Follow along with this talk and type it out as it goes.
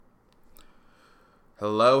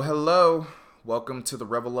Hello, hello. Welcome to the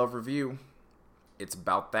Rebel Love Review. It's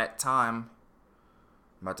about that time.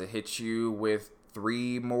 I'm about to hit you with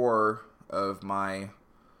 3 more of my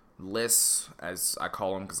lists, as I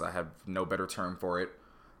call them, because I have no better term for it.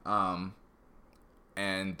 And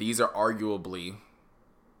these are arguably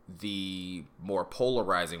the more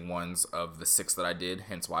polarizing ones of the 6 that I did,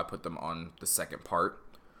 hence why I put them on the second part.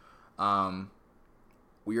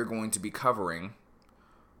 We are going to be covering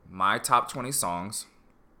my top 20 songs,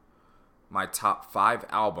 my top 5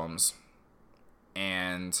 albums,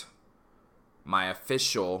 and my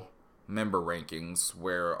official member rankings,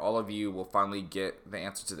 where all of you will finally get the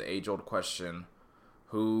answer to the age-old question,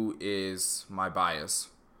 who is my bias?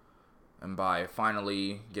 And by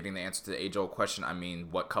finally getting the answer to the age-old question, I mean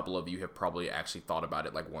what couple of you have probably actually thought about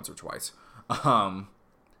it like once or twice. So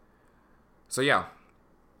yeah,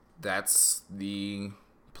 that's the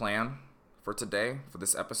plan for today, for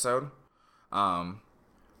this episode.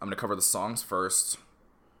 I'm going to cover the songs first,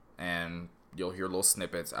 and you'll hear little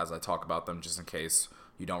snippets as I talk about them, just in case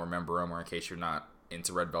you don't remember them, or in case you're not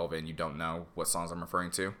into Red Velvet and you don't know what songs I'm referring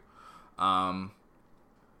to. And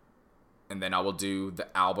then I will do the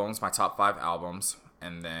albums, my top 5 albums,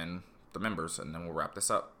 and then the members, and then we'll wrap this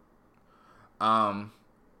up.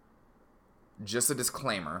 Just a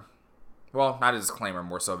disclaimer. Well, not a disclaimer,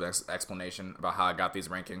 more so an explanation about how I got these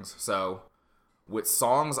rankings. So, with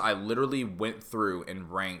songs, I literally went through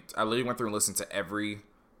and ranked. I literally went through and listened to every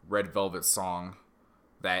Red Velvet song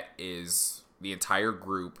that is the entire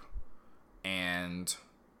group and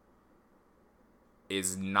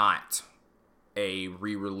is not a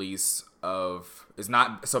re-release of... Is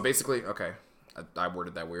not... So basically... Okay, I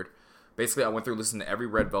worded that weird. Basically, I went through and listened to every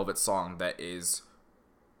Red Velvet song that is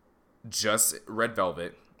just Red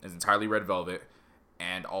Velvet, is entirely Red Velvet,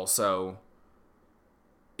 and also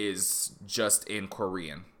is just in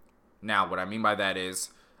Korean. Now, what I mean by that is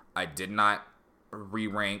I did not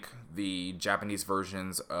re-rank the Japanese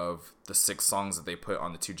versions of the 6 songs that they put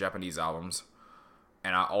on the 2 Japanese albums,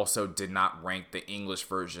 and I also did not rank the English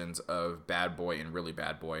versions of Bad Boy and Really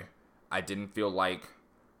Bad Boy. I didn't feel like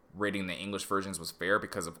rating the English versions was fair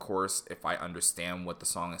because, of course, if I understand what the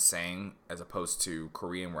song is saying as opposed to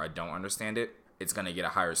Korean where I don't understand it, it's going to get a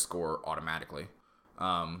higher score automatically.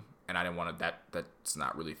 And I didn't want to, that's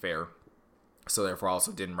not really fair. So therefore I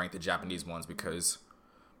also didn't rank the Japanese ones because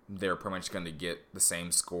they're pretty much going to get the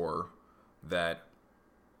same score that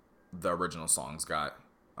the original songs got.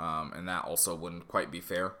 And that also wouldn't quite be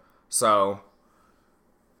fair. So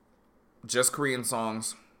just Korean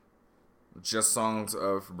songs, just songs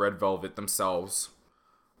of Red Velvet themselves,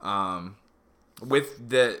 with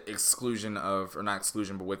the exclusion of, or not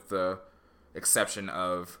exclusion, but with the exception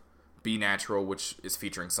of Be Natural, which is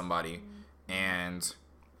featuring somebody, and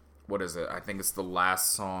what is it? I think it's the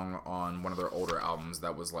last song on one of their older albums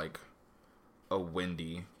that was like a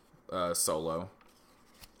Wendy solo.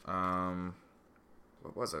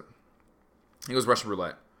 What was it? It was Russian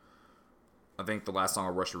Roulette. I think the last song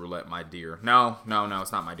of Russian Roulette, My Dear. No,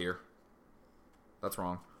 it's not My Dear. That's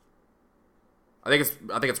wrong. I think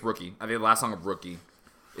it's Rookie. I think the last song of Rookie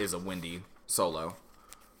is a Wendy solo.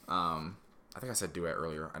 I think I said duet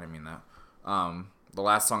earlier. I didn't mean that. The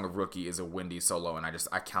last song of Rookie is a Wendy solo, and I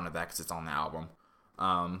counted that because it's on the album.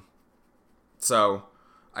 So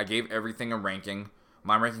I gave everything a ranking.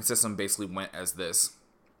 My ranking system basically went as this.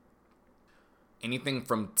 Anything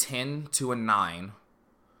from 10 to a 9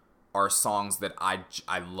 are songs that I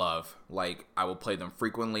love. Like, I will play them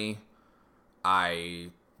frequently. They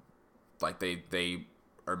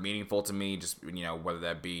are meaningful to me, just, whether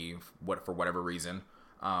that be for whatever reason.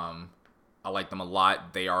 I like them a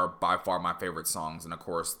lot. They are by far my favorite songs. And of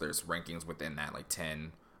course, there's rankings within that, like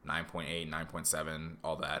 10, 9.8, 9.7,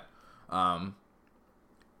 all that.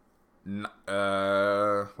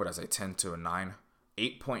 What did I say? 10 to a 9?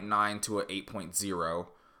 8.9 to a 8.0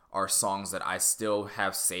 are songs that I still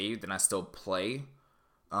have saved and I still play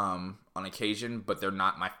on occasion, but they're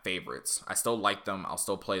not my favorites. I still like them. I'll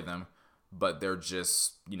still play them. But they're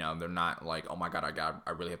just, they're not like, oh my God, I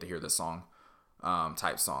really have to hear this song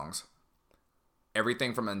type songs.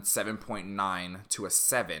 Everything from a 7.9 to a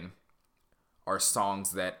 7 are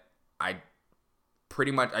songs that I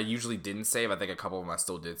usually didn't save. I think a couple of them I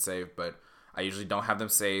still did save, but I usually don't have them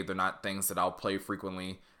saved. They're not things that I'll play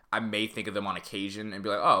frequently. I may think of them on occasion and be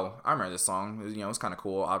like, oh, I remember this song. It's kind of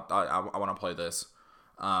cool. I want to play this.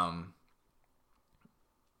 That's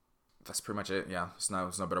pretty much it. Yeah,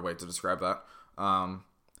 there's no better way to describe that. And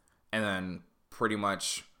then pretty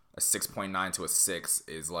much a 6.9 to a 6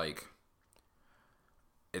 is like,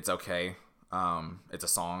 it's okay. It's a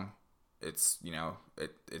song. It's, you know,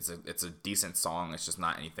 it's a decent song. It's just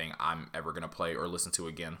not anything I'm ever gonna play or listen to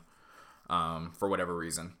again, for whatever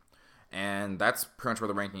reason. And that's pretty much where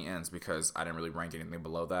the ranking ends, because I didn't really rank anything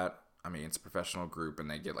below that. I mean, it's a professional group,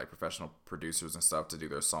 and they get like professional producers and stuff to do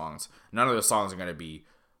their songs. None of their songs are gonna be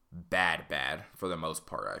bad for the most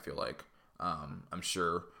part, I feel like. I'm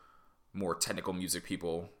sure more technical music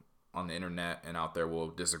people on the internet and out there will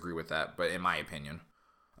disagree with that, but in my opinion.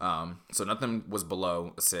 So nothing was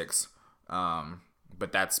below a 6.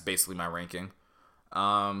 But that's basically my ranking.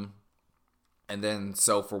 And then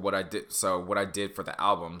so what I did for the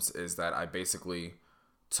albums is that I basically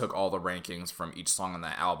took all the rankings from each song on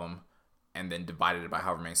that album and then divided it by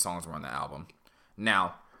however many songs were on the album.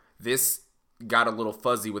 Now, this got a little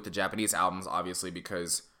fuzzy with the Japanese albums, obviously,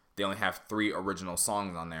 because they only have 3 original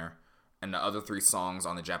songs on there. And the other 3 songs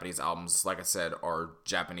on the Japanese albums, like I said, are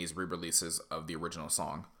Japanese re-releases of the original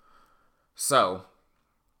song. So,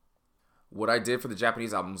 what I did for the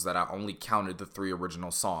Japanese albums is that I only counted the 3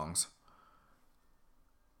 original songs.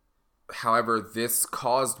 However, this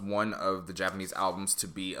caused one of the Japanese albums to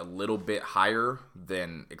be a little bit higher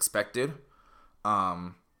than expected.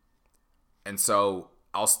 And so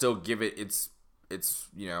I'll still give it its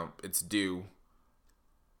you know, its due,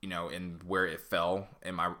 you know, in where it fell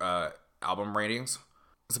in my album ratings.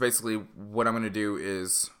 So basically what I'm going to do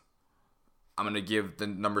is I'm going to give the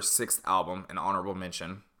number 6 album an honorable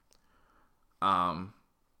mention.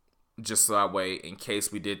 Just so that way, in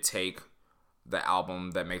case we did take the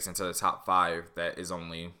album that makes it into the top 5 that is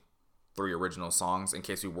only 3 original songs, in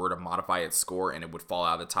case we were to modify its score and it would fall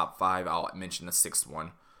out of the top 5, I'll mention the 6th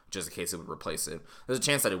one, just in case it would replace it. There's a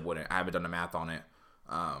chance that it wouldn't. I haven't done the math on it.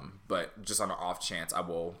 But just on an off chance, I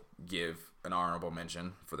will give an honorable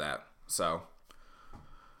mention for that. So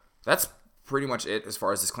that's pretty much it as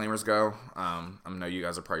far as disclaimers go. I know you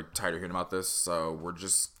guys are probably tired of hearing about this, so we're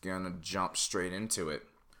just gonna jump straight into it.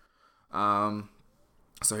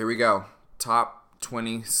 So here we go. Top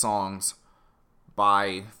 20 songs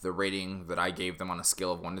by the rating that I gave them on a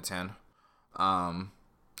scale of 1 to 10. I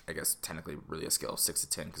guess technically really a scale of 6 to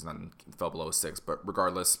 10 because nothing fell below a 6, but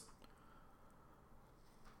regardless.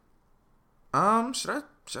 Should I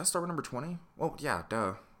start with number 20? Well, yeah,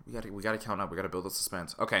 duh. We gotta count up. We gotta build the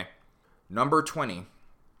suspense. Okay. Number 20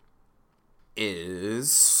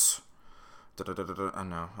 is...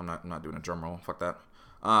 no, I'm not doing a drum roll. Fuck that.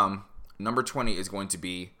 Number 20 is going to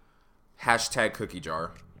be hashtag Cookie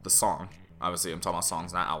Jar, the song. Obviously, I'm talking about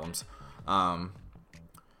songs, not albums.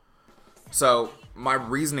 So, my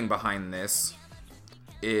reasoning behind this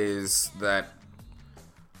is that...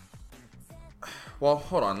 Well,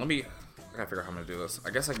 hold on. I gotta figure out how I'm gonna do this. I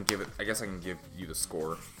guess I can give you the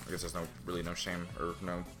score. I guess there's no shame or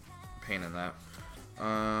no pain in that.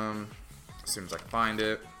 As soon as I can find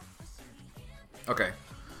it. Okay.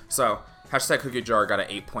 So, hashtag Cookie Jar got an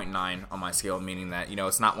 8.9 on my scale, meaning that, you know,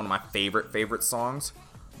 it's not one of my favorite songs,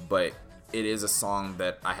 but it is a song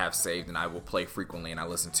that I have saved and I will play frequently and I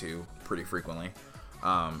listen to pretty frequently.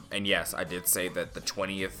 And yes, I did say that the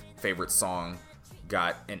 20th favorite song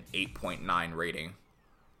got an 8.9 rating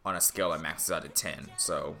on a scale that maxes out at 10.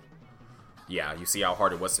 So, yeah, you see how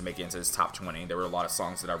hard it was to make it into this top 20. There were a lot of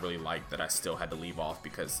songs that I really liked that I still had to leave off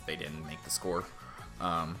because they didn't make the score.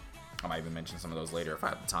 I might even mention some of those later if I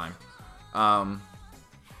have the time.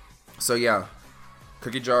 So yeah,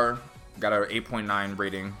 Cookie Jar got an 8.9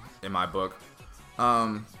 rating in my book.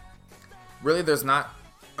 Really, there's not.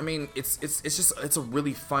 I mean, it's a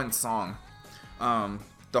really fun song.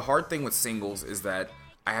 The hard thing with singles is that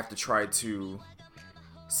I have to try to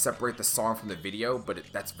separate the song from the video, but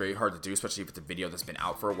that's very hard to do, especially if it's a video that's been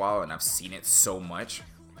out for a while and I've seen it so much.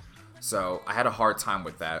 So I had a hard time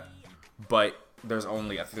with that. But there's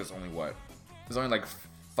only like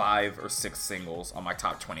 5 or 6 singles on my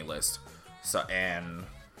top 20 list. So, and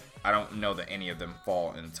I don't know that any of them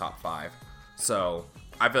fall in the top 5. So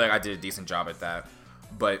I feel like I did a decent job at that.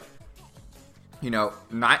 But, you know,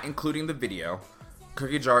 not including the video,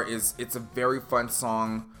 Cookie Jar it's a very fun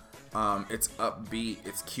song. It's upbeat,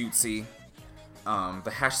 it's cutesy.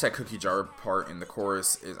 The hashtag Cookie Jar part in the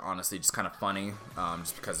chorus is honestly just kind of funny,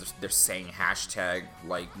 just because they're saying hashtag,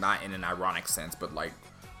 like, not in an ironic sense, but like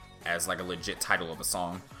as like a legit title of a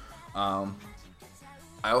song. I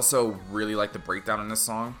also really like the breakdown in this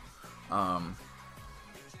song. I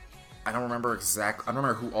don't remember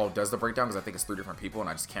who all does the breakdown because I think it's 3 different people and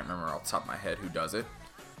I just can't remember off the top of my head who does it.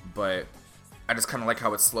 But I just kind of like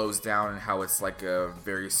how it slows down and how it's like a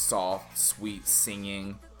very soft, sweet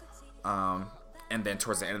singing. And then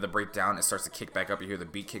towards the end of the breakdown, it starts to kick back up. You hear the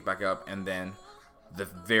beat kick back up, and then the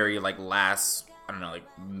very like last, I don't know, like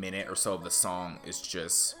minute or so of the song is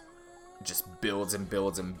just just builds and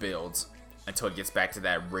builds and builds until it gets back to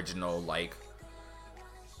that original, like,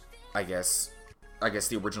 I guess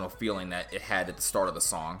the original feeling that it had at the start of the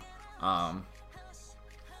song. And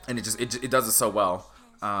it does it so well.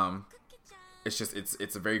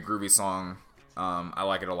 It's a very groovy song. I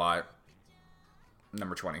like it a lot.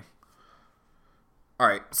 Number 20.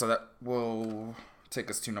 Alright, so that will take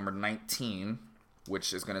us to number 19,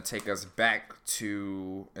 which is going to take us back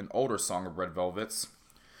to an older song of Red Velvet's.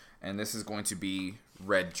 And this is going to be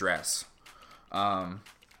Red Dress.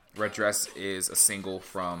 Red Dress is a single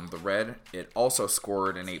from The Red. It also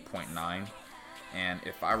scored an 8.9. And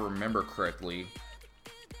if I remember correctly,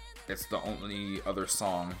 it's the only other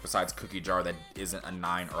song besides Cookie Jar that isn't a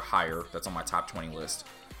 9 or higher that's on my top 20 list.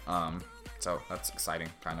 So that's exciting,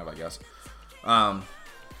 kind of, I guess.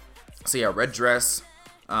 So yeah, Red Dress.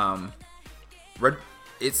 Red.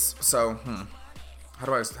 It's so. How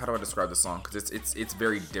do I describe this song? Because it's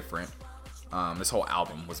very different. This whole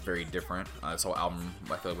album was very different. This whole album,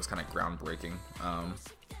 I feel like, was kind of groundbreaking.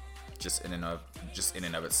 Just in and of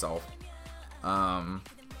itself.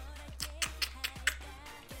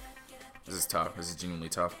 This is tough. This is genuinely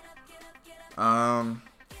tough. I'll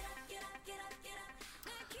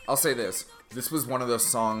say this. This was one of those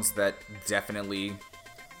songs that definitely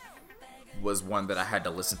was one that I had to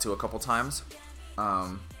listen to a couple times.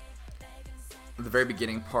 The very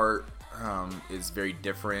beginning part is very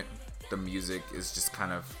different. The music is just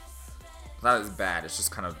kind of not as bad. It's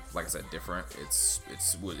just kind of, like I said, different. It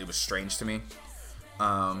was strange to me.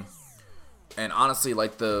 And honestly,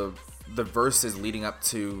 like the verses leading up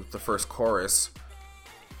to the first chorus,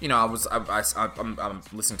 you know, I'm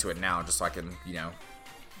listening to it now just so I can, you know,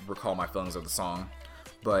 recall my feelings of the song.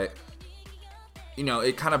 But, you know,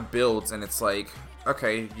 it kind of builds and it's like,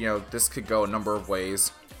 okay, you know, this could go a number of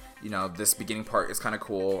ways. You know, this beginning part is kind of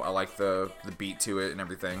cool. I like the beat to it and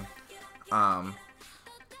everything. And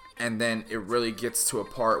then it really gets to a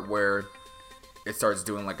part where it starts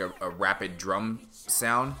doing like a rapid drum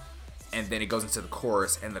sound. And then it goes into the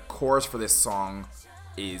chorus. And the chorus for this song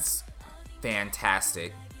is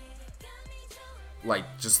fantastic.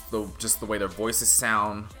 Like, just the way their voices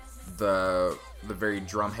sound. The very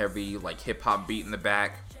drum heavy, like, hip-hop beat in the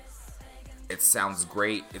back. It sounds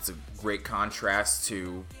great. It's a great contrast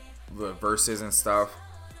to the verses and stuff.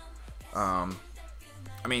 I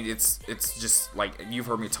mean, it's just like, you've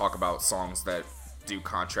heard me talk about songs that do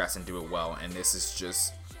contrast and do it well, and this is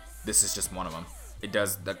just one of them. It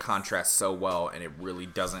does the contrast so well, and it really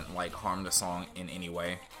doesn't like harm the song in any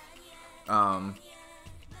way.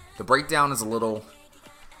 The breakdown is a little,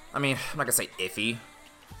 I mean, I'm not gonna say iffy.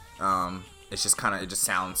 It's just it just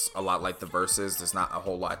sounds a lot like the verses. There's not a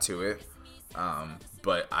whole lot to it.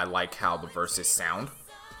 But I like how the verses sound.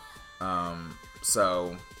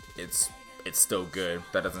 So it's still good.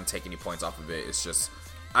 That doesn't take any points off of it. It's just,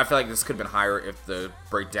 I feel like this could have been higher if the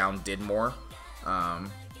breakdown did more.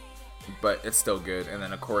 But it's still good. And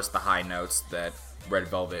then, of course, the high notes that Red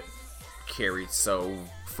Velvet carried so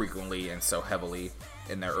frequently and so heavily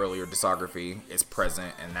in their earlier discography is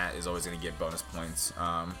present, and that is always going to get bonus points.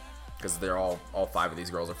 Because they're all five of these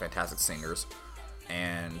girls are fantastic singers.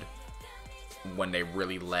 And when they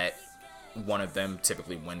really let one of them,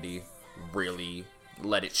 typically Wendy, really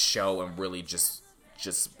let it show and really just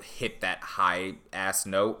hit that high ass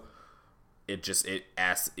note, it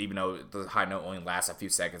adds, even though the high note only lasts a few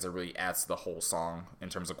seconds, it really adds to the whole song in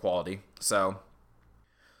terms of quality. So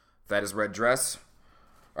that is Red Dress.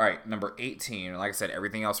 Alright, number 18. Like I said,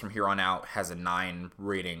 everything else from here on out has a 9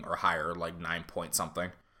 rating or higher, like 9 point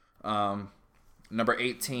something. Number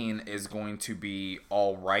 18 is going to be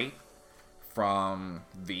All Right from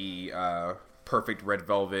the Perfect Red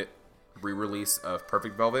Velvet re-release of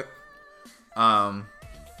Perfect Velvet.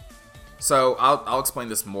 So I'll explain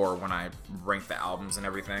this more when I rank the albums and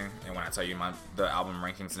everything, and when I tell you the album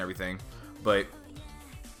rankings and everything. But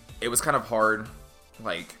it was kind of hard,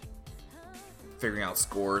 like, figuring out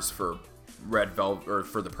scores for Red Velvet, or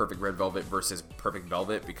for the Perfect Red Velvet versus Perfect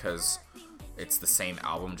Velvet, because it's the same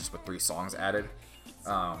album just with 3 songs added.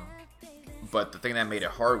 But the thing that made it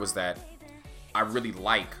hard was that I really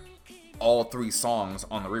like all 3 songs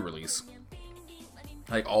on the re-release,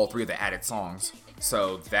 like all 3 of the added songs.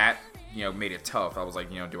 So that, you know, made it tough. I was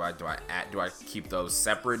like, you know, do I keep those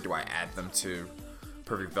separate? Do I add them to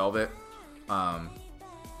Perfect Velvet?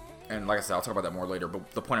 And like I said, I'll talk about that more later.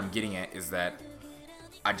 But the point I'm getting at is that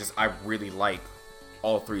I really like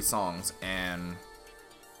all 3 songs, and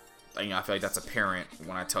you know, I feel like that's apparent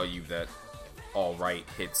when I tell you that All Right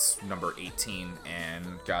hits number 18 and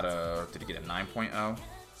did it get a 9.0?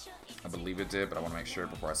 I believe it did, but I want to make sure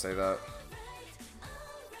before I say that.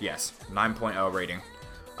 Yes, 9.0 rating.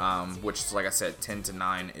 which, like I said, 10 to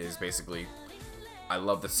 9 is basically, I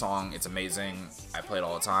love the song, it's amazing, I play it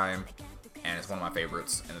all the time, and it's one of my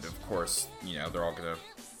favorites. And of course, you know, they're all gonna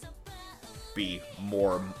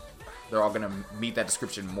meet that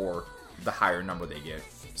description more the higher number they get.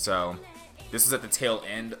 So this is at the tail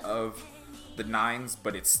end of the 9s,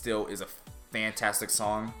 but it still is a fantastic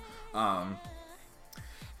song. I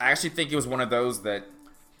actually think it was one of those that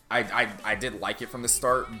I did like it from the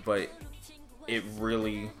start, but it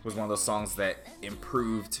really was one of those songs that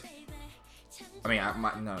improved. I mean, I'm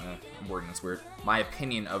wording this weird. My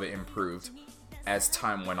opinion of it improved as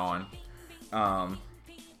time went on.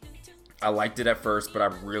 I liked it at first, but I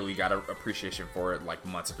really got an appreciation for it like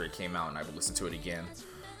months after it came out, and I would listen to it again.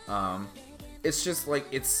 It's just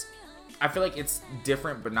like, I feel like it's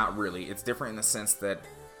different, but not really. It's different in the sense that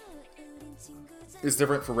it's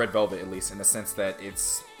different for Red Velvet, at least, in the sense that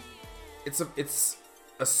it's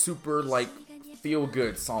a super like feel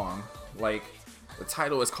good song. Like, the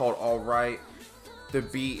title is called All Right. The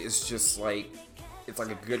beat is just like, it's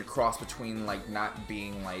like a good cross between like not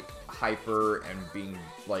being like hyper and being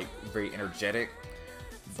like very energetic,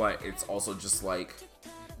 but it's also just like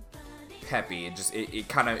peppy.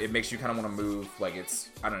 It makes you kind of want to move. Like,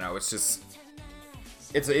 I don't know, it's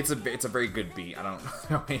a very good beat. I don't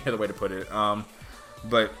know any other way to put it.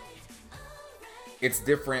 But it's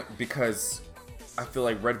different because I feel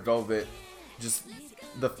like Red Velvet, just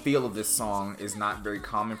the feel of this song is not very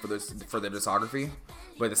common for their discography,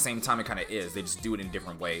 but at the same time it kind of is. They just do it in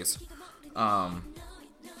different ways. But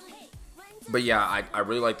yeah, I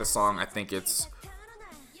really like the song. I think it's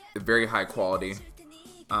very high quality.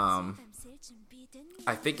 I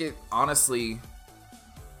think it, honestly,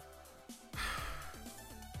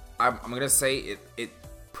 I'm gonna say it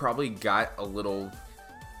probably got a little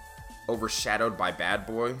overshadowed by Bad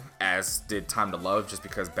Boy, as did Time to Love, just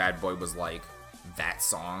because Bad Boy was like that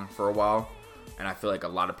song for a while. And I feel like a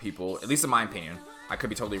lot of people, at least in my opinion, I could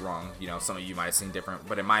be totally wrong, you know, some of you might have seen different,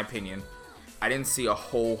 but in my opinion, I didn't see a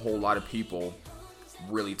whole lot of people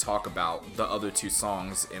really talk about the other two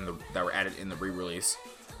songs that were added in the re-release.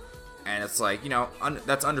 And it's like, you know,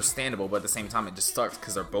 that's understandable, but at the same time it just sucks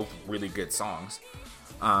because they're both really good songs.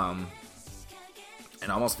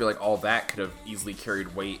 And I almost feel like all that could have easily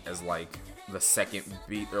carried weight as like the second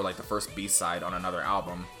beat, or like the first B-side on another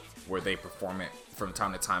album where they perform it from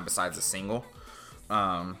time to time besides a single.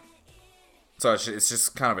 So it's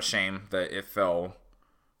just kind of a shame that it fell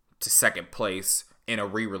to second place in a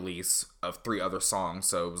re-release of 3 other songs.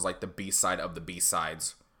 So it was like the B-side of the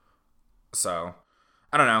B-sides. So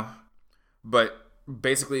I don't know, but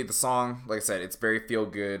basically the song, like I said, it's very feel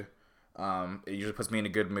good. It usually puts me in a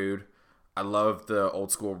good mood. I love the old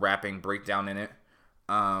school rapping breakdown in it.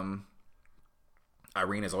 Irene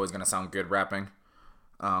is always going to sound good rapping.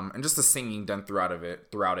 And just the singing done throughout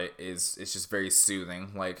it is just very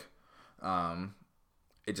soothing. Like,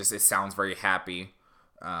 it sounds very happy.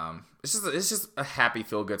 It's just a happy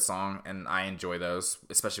feel good song, and I enjoy those,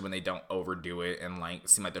 especially when they don't overdo it and like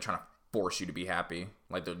seem like they're trying to force you to be happy.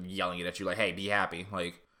 Like they're yelling it at you like, hey, be happy.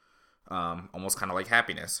 Like, almost kind of like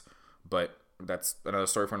Happiness, but that's another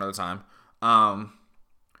story for another time.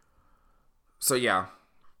 So yeah,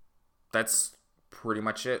 that's pretty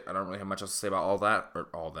much it. I don't really have much else to say about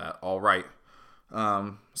all right.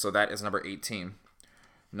 So that is number 18.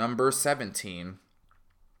 Number 17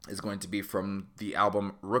 is going to be from the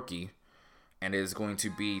album Rookie, and is going to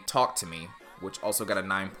be Talk to Me, which also got a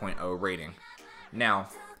 9.0 rating. Now,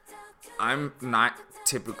 I'm not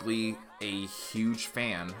typically a huge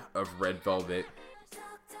fan of Red Velvet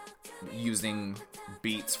using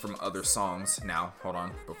beats from other songs. Now, hold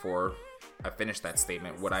on, before I finish that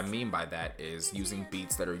statement, what I mean by that is using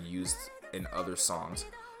beats that are used in other songs.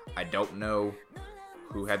 I don't know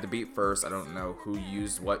who had the beat first. I don't know who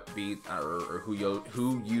used what beat, or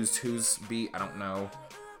who used whose beat. I don't know,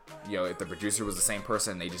 if the producer was the same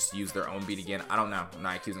person, they just used their own beat again. I don't know. I'm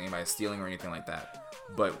not accusing anybody of stealing or anything like that,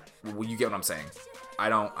 but you get what I'm saying.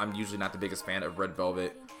 I'm usually not the biggest fan of Red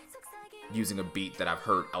Velvet using a beat that I've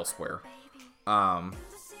heard elsewhere.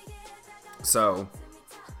 So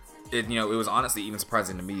it was honestly even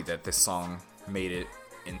surprising to me that this song made it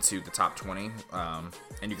into the top 20. And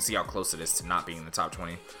you can see how close it is to not being in the top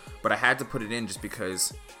 20. But I had to put it in just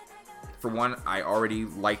because, for one, I already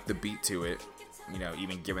like the beat to it,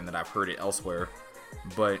 even given that I've heard it elsewhere.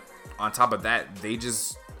 But on top of that,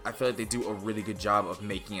 I feel like they do a really good job of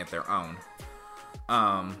making it their own.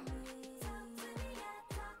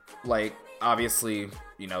 Like, obviously,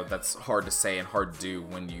 that's hard to say and hard to do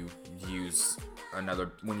when you use a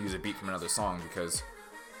beat from another song, because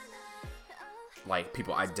like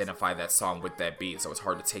people identify that song with that beat, so it's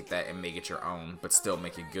hard to take that and make it your own, but still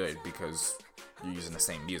make it good because you're using the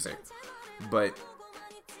same music. But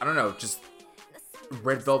I don't know, just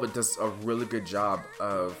Red Velvet does a really good job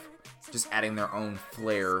of just adding their own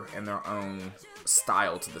flair and their own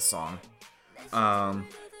style to the song.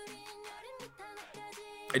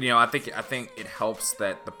 And you know, I think it helps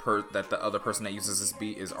that the other person that uses this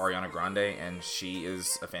beat is Ariana Grande, and she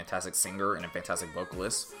is a fantastic singer and a fantastic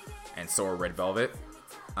vocalist, and so are Red Velvet.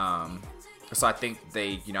 So I think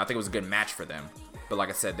I think it was a good match for them. But like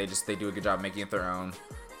I said, they do a good job making it their own.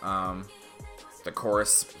 The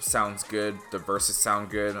chorus sounds good, the verses sound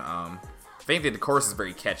good. If anything, the chorus is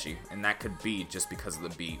very catchy, and that could be just because of the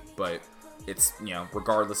beat, but it's, you know,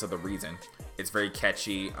 regardless of the reason, it's very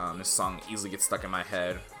catchy. This song easily gets stuck in my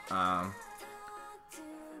head. And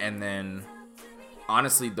then,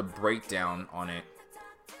 honestly, the breakdown on it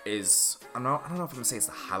is, I don't know if I'm gonna say it's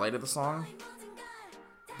the highlight of the song,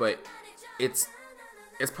 but it's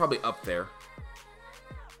probably up there.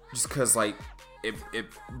 Just because, like, it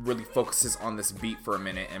really focuses on this beat for a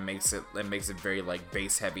minute and makes it very, like,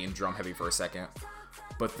 bass heavy and drum heavy for a second,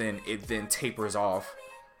 but then it tapers off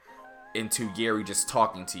into Yeri just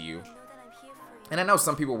talking to you. And I know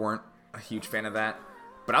some people weren't a huge fan of that,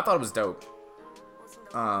 but I thought it was dope.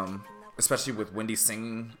 Especially with Wendy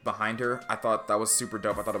singing behind her, I thought that was super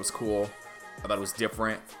dope. I thought it was cool. I thought it was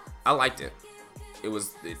different. I liked it.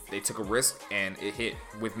 They took a risk and it hit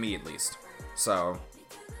with me, at least. So,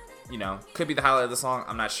 you know, could be the highlight of the song.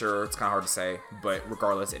 I'm not sure. It's kind of hard to say, but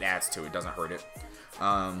regardless, it adds to it. Doesn't hurt it.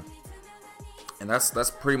 And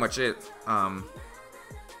that's pretty much it.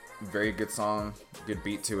 Very good song, good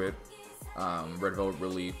beat to it. Red Velvet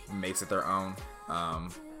really makes it their own.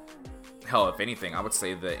 Hell, if anything, I would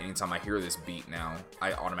say that anytime I hear this beat now,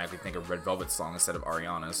 I automatically think of Red Velvet's song instead of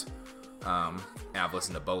Ariana's. And I've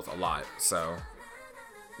listened to both a lot, so,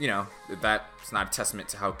 you know, if that's not a testament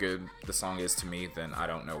to how good the song is to me, then I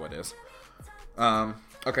don't know what is.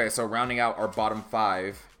 Okay, so rounding out our bottom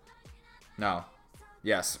 5. No.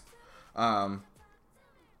 Yes.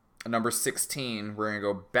 Number 16, we're going to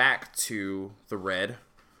go back to the red.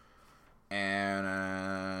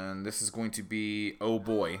 And this is going to be Oh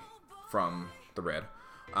Boy from the red.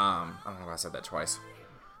 I don't know if I said that twice.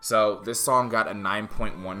 So this song got a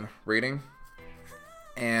 9.1 rating.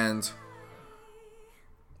 And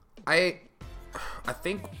I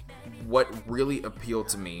think what really appealed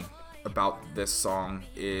to me about this song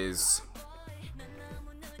is...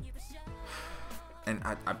 And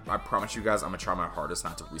I promise you guys, I'm going to try my hardest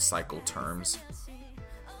not to recycle terms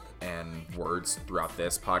and words throughout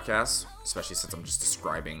this podcast, especially since I'm just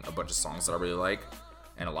describing a bunch of songs that I really like,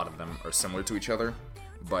 and a lot of them are similar to each other,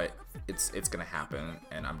 but it's going to happen,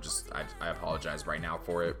 and I apologize right now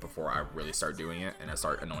for it before I really start doing it and I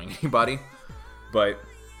start annoying anybody. But,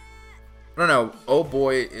 I don't know, Oh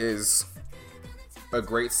Boy is a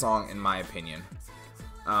great song in my opinion.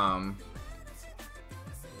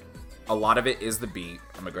 A lot of it is the beat.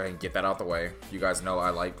 I'm gonna go ahead and get that out the way. You guys know I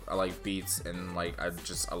like beats, and like I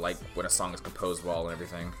like when a song is composed well and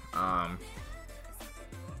everything.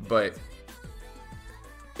 But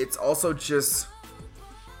it's also just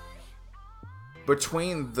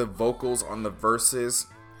between the vocals on the verses,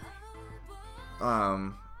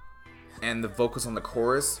 and the vocals on the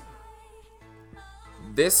chorus.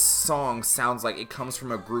 This song sounds like it comes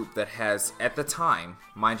from a group that has, at the time,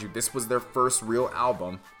 mind you, this was their first real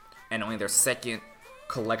album, and only their second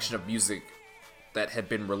collection of music that had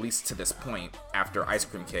been released to this point after Ice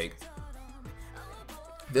Cream Cake.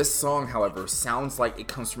 This song, however, sounds like it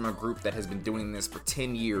comes from a group that has been doing this for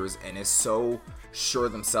 10 years and is so sure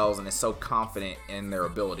of themselves and is so confident in their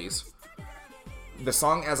abilities. The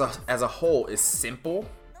song as a whole is simple.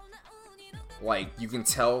 Like, you can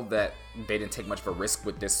tell that they didn't take much of a risk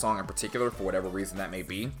with this song in particular, for whatever reason that may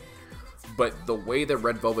be. But the way that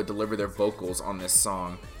Red Velvet deliver their vocals on this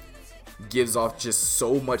song gives off just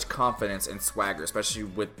so much confidence and swagger, especially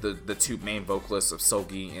with the two main vocalists of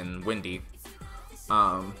Seulgi and Wendy.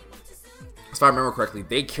 So if I remember correctly,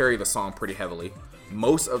 they carry the song pretty heavily.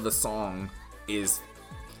 Most of the song is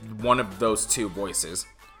one of those two voices.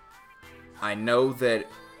 I know that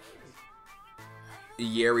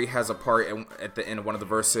Yeri has a part at the end of one of the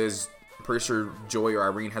verses. I'm pretty sure Joy or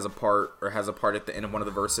Irene has a part at the end of one of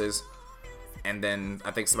the verses. And then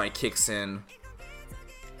I think somebody kicks in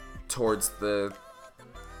towards the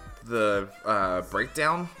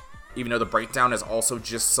breakdown, even though the breakdown is also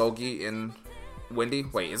just Seulgi and Wendy.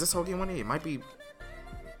 Wait, is it Seulgi and Wendy? It might be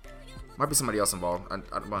somebody else involved. I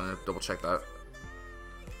want to double check that.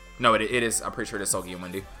 No, it is. I'm pretty sure it is Seulgi and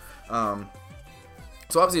Wendy.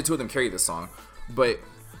 So obviously the two of them carry this song, but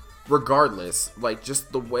regardless, like,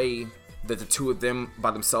 just the way that the two of them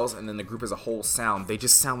by themselves and then the group as a whole sound, they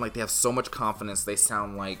just sound like they have so much confidence. They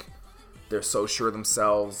sound like they're so sure of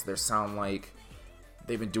themselves. They sound like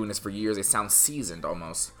they've been doing this for years. They sound seasoned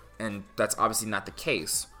almost, and that's obviously not the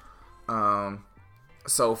case.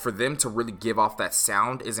 So for them to really give off that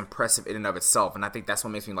sound is impressive in and of itself, and I think that's what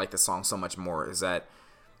makes me like this song so much more, is that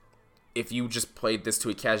if you just played this to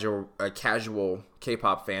a casual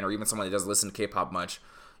K-pop fan, or even someone that doesn't listen to K-pop much,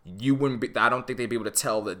 you wouldn't be, I don't think they'd be able to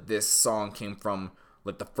tell that this song came from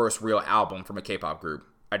like the first real album from a K-pop group.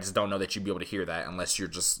 I just don't know that you'd be able to hear that unless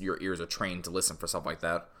your ears are trained to listen for stuff like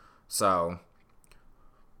that. So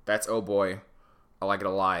that's Oh Boy. I like it a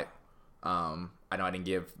lot. I know I didn't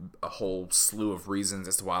give a whole slew of reasons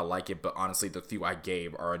as to why I like it, but honestly, the few I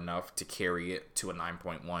gave are enough to carry it to a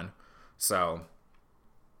 9.1. So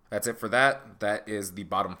that's it for that. That is the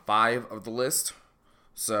bottom 5 of the list.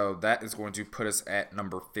 So that is going to put us at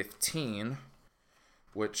number 15,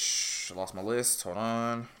 which I lost my list. Hold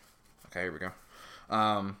on. Okay, here we go.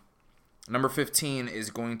 Number 15 is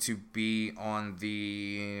going to be on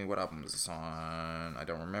the, what album is this on? I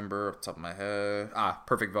don't remember off the top of my head.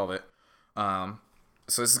 Perfect Velvet.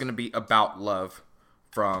 So this is going to be About Love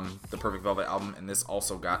from the Perfect Velvet album, and this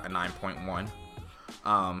also got a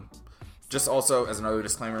 9.1. Just also, as another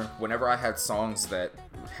disclaimer, whenever I had songs that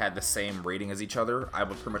had the same rating as each other, I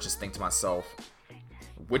would pretty much just think to myself,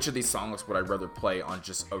 which of these songs would I rather play on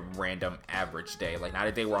just a random average day? Like, not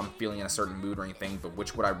a day where I'm feeling in a certain mood or anything, but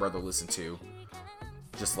which would I rather listen to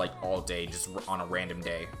just like all day, just on a random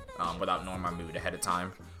day, without knowing my mood ahead of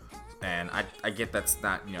time. And I get that's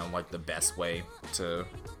not, like the best way to,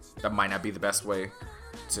 that might not be the best way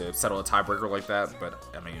to settle a tiebreaker like that, but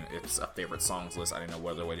I mean, it's a favorite songs list. I didn't know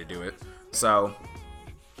what other way to do it. So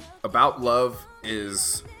About Love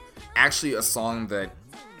is actually a song that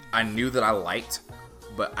I knew that I liked,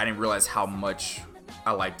 but I didn't realize how much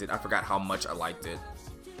I liked it. I forgot how much I liked it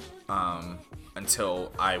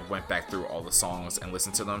until I went back through all the songs and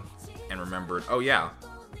listened to them and remembered, oh yeah,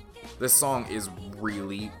 this song is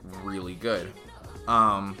really, really good.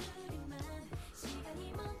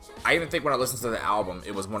 I even think when I listened to the album,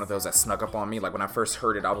 it was one of those that snuck up on me. Like, when I first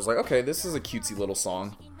heard it, I was like, okay, this is a cutesy little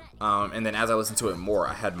song. And then as I listened to it more,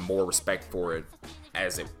 I had more respect for it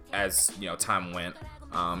as time went.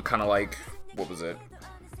 Kind of like, what was it?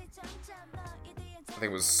 I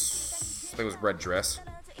think it was Red Dress.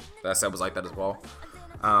 That I said was like that as well.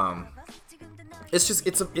 It's just,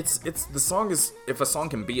 the song is, if a song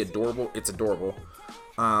can be adorable, it's adorable.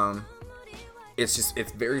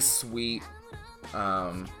 It's very sweet.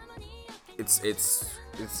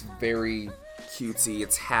 It's very cutesy.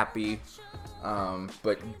 It's happy,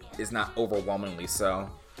 but it's not overwhelmingly so.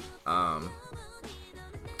 I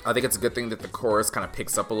think it's a good thing that the chorus kind of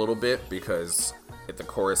picks up a little bit, because if the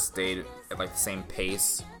chorus stayed at like the same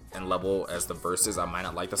pace and level as the verses, I might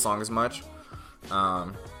not like the song as much.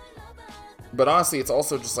 But honestly, it's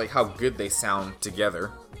also just like how good they sound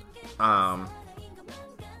together.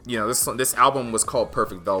 This album was called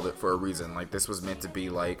Perfect Velvet for a reason. Like, this was meant to be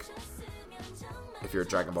like, if you're a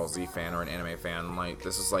Dragon Ball Z fan or an anime fan, like,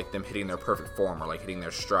 this is like them hitting their perfect form, or like hitting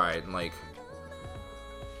their stride, like.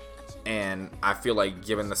 And I feel like,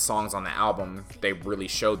 given the songs on the album, they really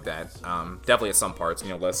showed that. Definitely at some parts,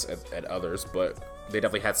 less at others, but they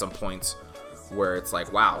definitely had some points where it's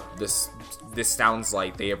like, wow, this sounds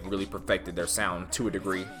like they have really perfected their sound to a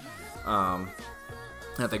degree. I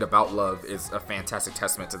think About Love is a fantastic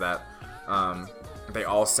testament to that. They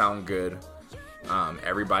all sound good.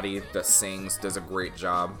 Everybody that sings does a great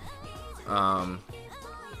job.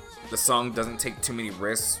 The song doesn't take too many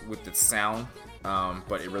risks with its sound,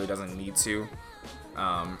 but it really doesn't need to.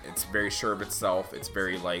 It's very sure of itself. It's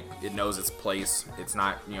very, like, it knows its place. It's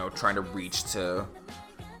not, trying to reach to,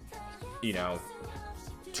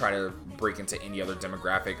 try to break into any other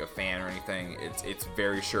demographic, a fan or anything. It's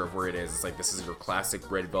very sure of where it is. It's like, this is your classic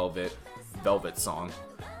Red Velvet song.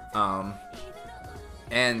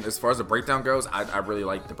 And as far as the breakdown goes, I really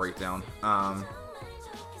like the breakdown.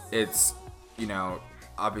 It's,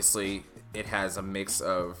 obviously it has a mix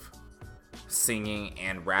of singing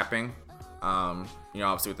and rapping.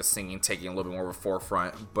 Obviously with the singing taking a little bit more of a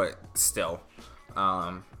forefront, but still,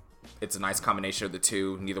 it's a nice combination of the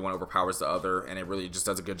two. Neither one overpowers the other, and it really just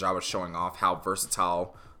does a good job of showing off how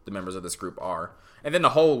versatile the members of this group are. And then the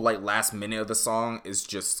whole, like, last minute of the song is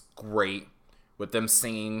just great, with them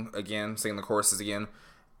singing the choruses again,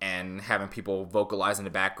 and having people vocalize in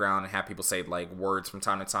the background, and have people say, like, words from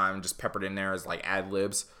time to time, just peppered in there as, like,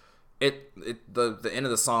 ad-libs. The end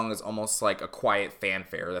of the song is almost like a quiet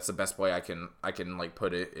fanfare. That's the best way I can like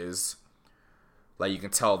put it, is Like, you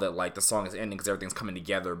can tell that, like, the song is ending because everything's coming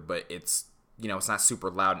together, but it's, you know, it's not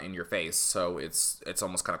super loud and in your face, so it's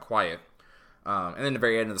almost kind of quiet. And then the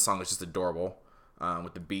very end of the song is just adorable,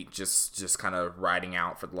 with the beat just kind of riding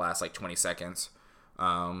out for the last, like, 20 seconds.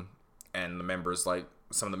 And the members, like,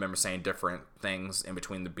 some of the members saying different things in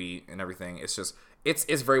between the beat and everything. It's just,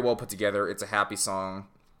 it's very well put together. It's a happy song.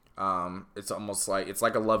 It's almost like, it's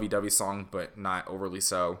like a lovey-dovey song, but not overly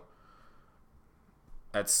so.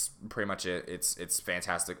 That's pretty much it. It's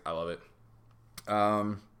fantastic. I love it.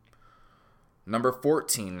 Number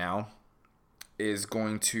 14 now is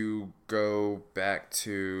going to go back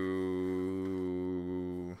to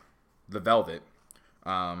The Velvet.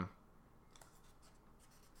 I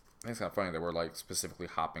think it's kind of funny that we're, like, specifically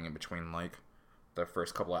hopping in between, like, their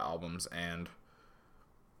first couple of albums and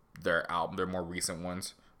their more recent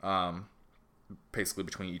ones. Basically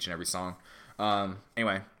between each and every song.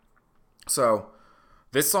 Anyway, so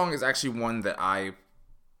this song is actually one that I,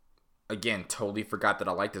 again, totally forgot that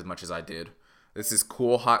I liked as much as I did. This is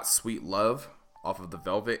Cool, Hot, Sweet Love off of The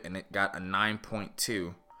Velvet, and it got a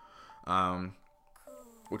 9.2,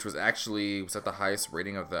 which was actually, was that the highest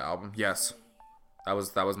rating of the album? Yes, that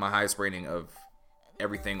was my highest rating of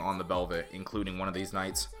everything on The Velvet, including One of These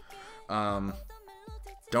Nights. Don't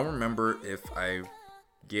remember if I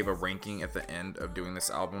gave a ranking at the end of doing this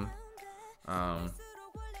album. I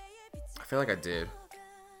feel like I did.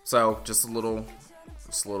 So, just a little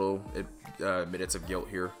minutes of guilt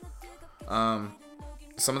here.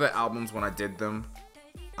 Some of the albums, when I did them,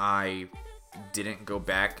 I didn't go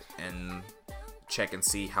back and check and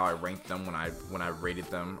see how I ranked them when I rated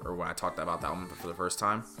them, or when I talked about the album for the first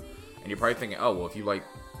time. And you're probably thinking, oh, well, if you like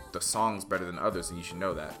the songs better than others, then you should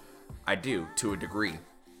know that. I do, to a degree.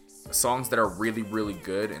 Songs that are really, really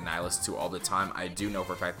good and I listen to all the time, I do know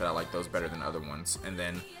for a fact that I like those better than other ones. And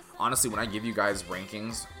then, honestly, when I give you guys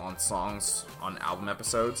rankings on songs on album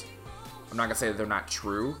episodes, I'm not going to say that they're not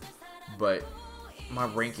true, but my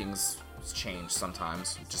rankings change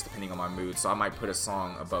sometimes, just depending on my mood. So I might put a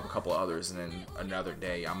song above a couple of others, and then another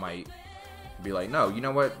day I might be like, no, you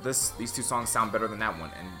know what, these two songs sound better than that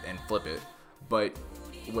one, and flip it. But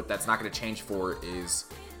what that's not going to change for is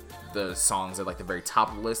the songs at, like, the very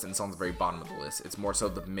top of the list and the songs at the very bottom of the list. It's more so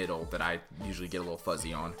the middle that I usually get a little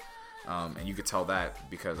fuzzy on. And you could tell that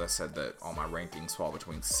because I said that all my rankings fall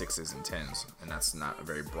between 6s and 10s, and that's not a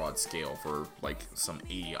very broad scale for, like, some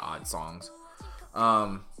 80 odd songs.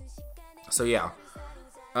 So yeah.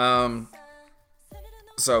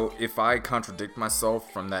 So if I contradict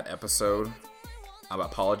myself from that episode, I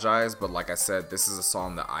apologize, but like I said, this is a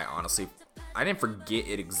song that I didn't forget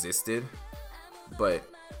it existed, but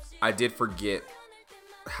I did forget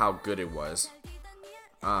how good it was,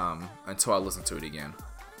 until I listened to it again.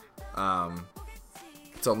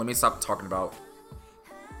 So let me stop talking about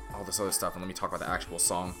all this other stuff and let me talk about the actual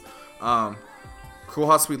song. Cool,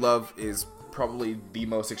 Hot, Sweet Love is probably the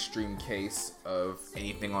most extreme case of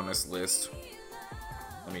anything on this list.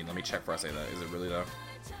 Let me check before I say that. Is it really though?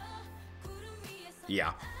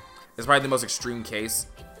 Yeah. It's probably the most extreme case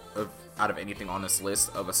out of anything on this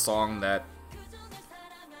list of a song that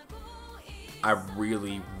I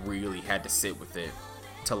really, really had to sit with it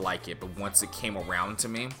to like it. But once it came around to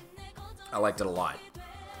me, I liked it a lot.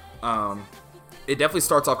 It definitely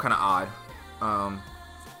starts off kind of odd,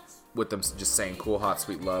 with them just saying cool, hot,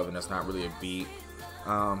 sweet love, and that's not really a beat.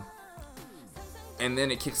 And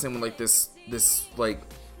then it kicks in with like this like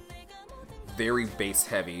very bass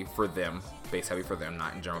heavy for them,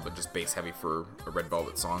 not in general, but just bass heavy for a Red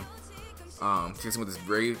Velvet song. Kicks in with this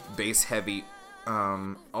very bass heavy,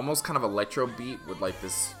 almost kind of electro beat with like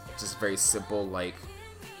this just very simple like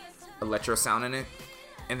electro sound in it,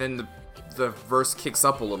 and then the verse kicks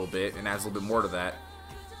up a little bit and adds a little bit more to that,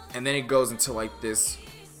 and then it goes into like this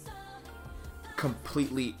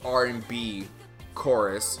completely R&B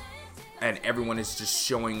chorus, and everyone is just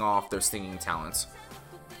showing off their singing talents.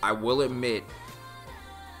 I will admit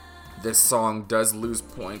this song does lose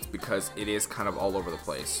points because it is kind of all over the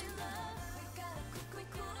place,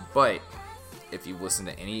 but if you listen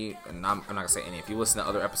to any, and I'm not gonna say any, if you listen to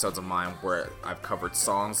other episodes of mine where I've covered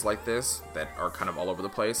songs like this that are kind of all over the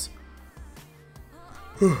place,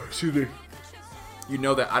 excuse me, you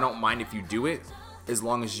know that I don't mind if you do it as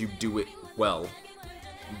long as you do it well.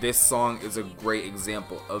 This song is a great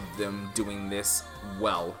example of them doing this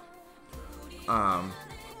well.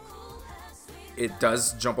 It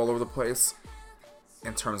does jump all over the place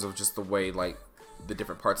in terms of just the way like the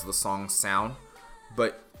different parts of the song sound,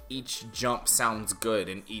 but each jump sounds good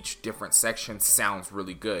and each different section sounds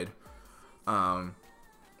really good. And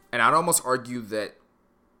I'd almost argue that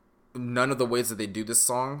none of the ways that they do this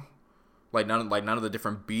song None of the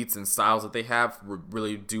different beats and styles that they have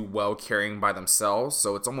really do well carrying by themselves.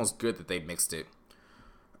 So it's almost good that they mixed it.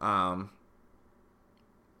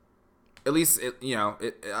 At least even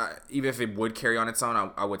if it would carry on its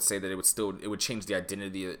own, I would say that it would change the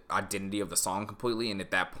identity of the song completely. And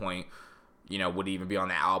at that point, would it even be on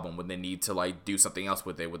the album? Would they need to like do something else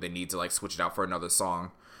with it? Would they need to like switch it out for another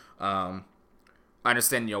song? I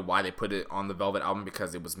understand why they put it on the Velvet album,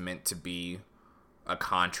 because it was meant to be a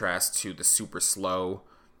contrast to the super slow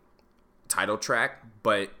title track,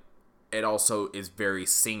 but it also is very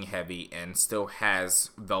sing heavy and still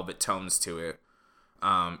has Velvet tones to it.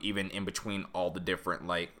 Even in between all the different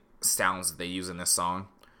like sounds that they use in this song.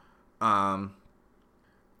 I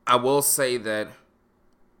will say that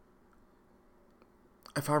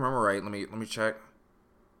if I remember right, let me check.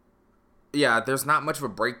 Yeah, there's not much of a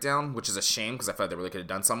breakdown, which is a shame because I felt like they really could have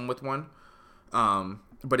done something with one.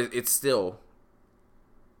 But it's still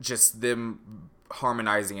just them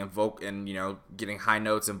harmonizing and getting high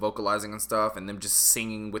notes and vocalizing and stuff, and them just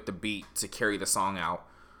singing with the beat to carry the song out.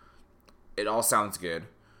 It all sounds good.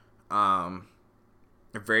 A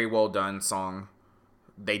very well done song.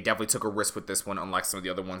 They definitely took a risk with this one, unlike some of the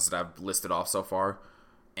other ones that I've listed off so far.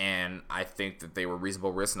 And I think that they were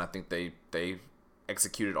reasonable risks, and I think they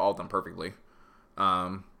executed all of them perfectly.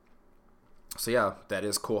 So yeah, that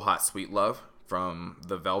is Cool Hot Sweet Love from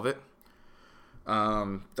The Velvet.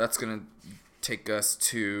 That's gonna take us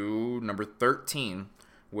to number 13,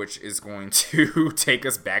 which is going to take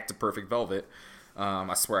us back to Perfect Velvet.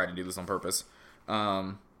 I swear I didn't do this on purpose.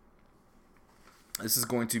 This is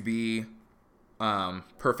going to be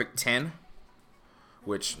Perfect 10,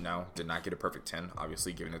 which, no, did not get a Perfect 10,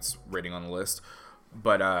 obviously, given its rating on the list.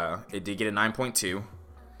 But it did get a 9.2.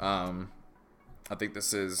 I think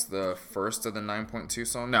this is the first of the 9.2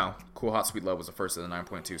 songs. No, Cool Hot Sweet Love was the first of the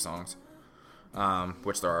 9.2 songs,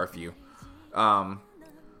 which there are a few.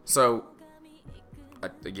 So...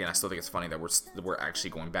 Again, I still think it's funny that we're actually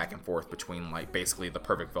going back and forth between like basically the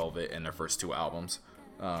Perfect Velvet and their first two albums.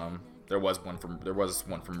 There was one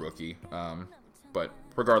from Rookie, but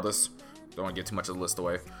regardless, don't want to give too much of the list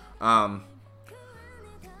away. Now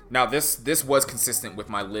this was consistent with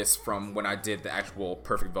my list from when I did the actual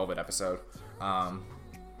Perfect Velvet episode. I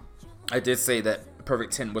did say that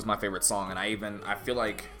Perfect 10 was my favorite song, and I feel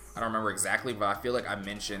like I don't remember exactly, but I feel like I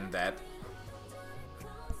mentioned that.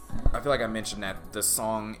 The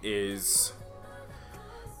song is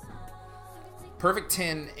Perfect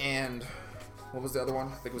 10 and what was the other one?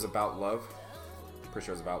 I think it was About Love. Pretty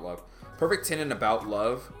sure it was About Love. Perfect 10 and About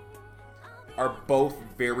Love are both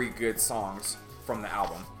very good songs from the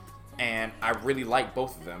album, and I really like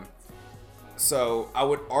both of them. So I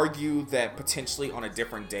would argue that potentially on a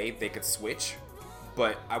different day they could switch,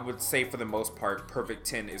 but I would say for the most part Perfect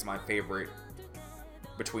 10 is my favorite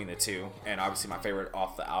between the two, and obviously my favorite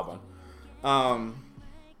off the album.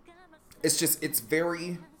 It's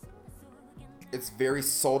very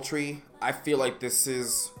sultry. I feel like this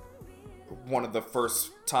is one of the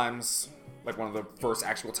first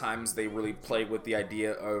actual times they really played with the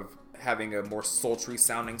idea of having a more sultry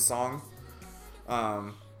sounding song.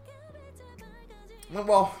 Well,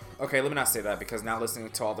 okay, let me not say that, because now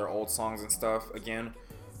listening to all their old songs and stuff again,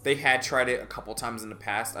 they had tried it a couple times in the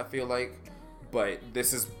past, I feel like. But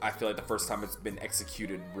this is, I feel like, the first time it's been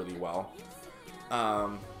executed really well.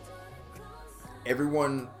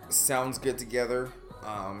 Everyone sounds good together.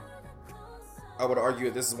 I would argue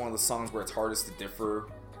that this is one of the songs where it's hardest to differ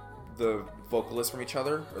the vocalists from each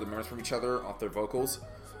other, or the members from each other, off their vocals.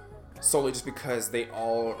 Solely just because they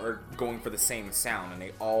all are going for the same sound, and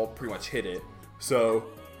they all pretty much hit it. So,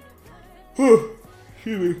 excuse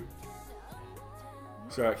me.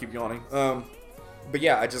 Sorry, I keep yawning. But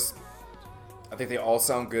yeah, I think they all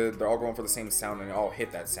sound good. They're all going for the same sound, and they all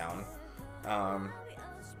hit that sound.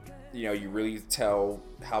 You really tell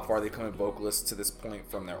how far they come in vocalists to this point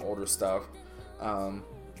from their older stuff.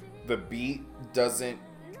 The beat doesn't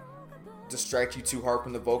distract you too hard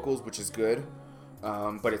from the vocals, which is good.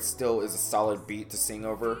 But it still is a solid beat to sing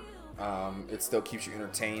over. It still keeps you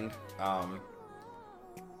entertained. I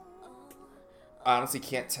honestly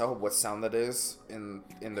can't tell what sound that is in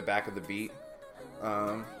the back of the beat.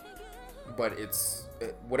 But it's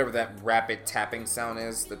whatever that rapid tapping sound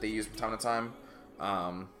is that they use from time to time.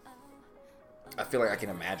 I feel like I can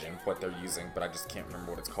imagine what they're using, but I just can't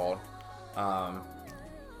remember what it's called.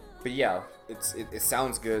 But yeah, it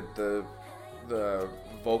sounds good. The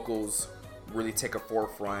vocals really take a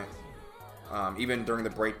forefront. Even during the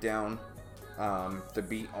breakdown, the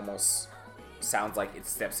beat almost sounds like it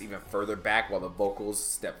steps even further back, while the vocals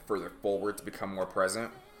step further forward to become more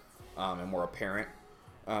present and more apparent.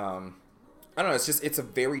 I don't know. It's a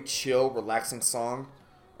very chill, relaxing song,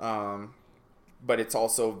 um, but it's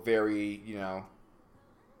also very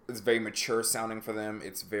it's very mature sounding for them.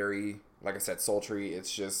 It's very, like I said, sultry.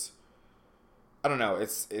 It's just, I don't know.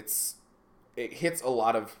 It hits a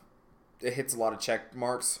lot of check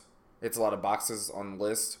marks. It's a lot of boxes on the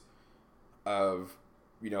list of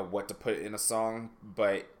what to put in a song,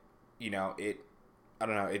 but it, I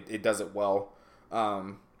don't know, it does it well.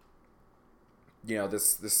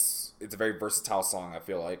 This it's a very versatile song, I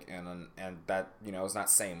feel like, and that is not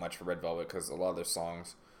saying much for Red Velvet because a lot of their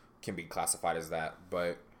songs can be classified as that,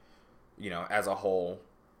 but as a whole,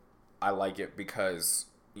 I like it because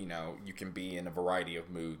you can be in a variety of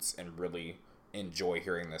moods and really enjoy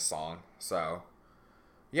hearing this song. So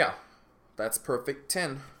yeah, that's perfect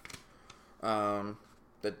 10.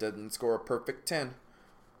 That didn't score a perfect 10.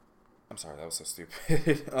 I'm sorry, that was so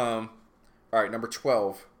stupid. All right, number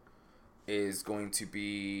 12 is going to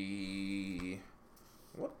be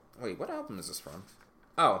what? Wait, what album is this from?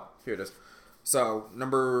 Oh, here it is. So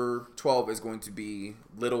number 12 is going to be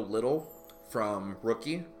Little Little from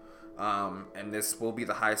Rookie, and this will be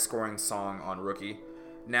the highest scoring song on Rookie.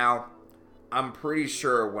 Now, I'm pretty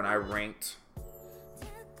sure when I ranked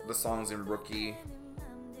the songs in Rookie,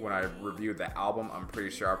 when I reviewed the album, I'm pretty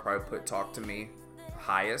sure I probably put Talk to Me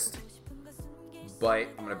highest. But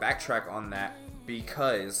I'm going to backtrack on that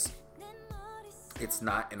because it's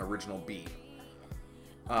not an original beat.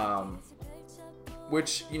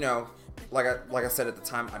 Which, like I said at the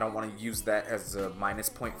time, I don't want to use that as a minus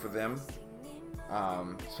point for them.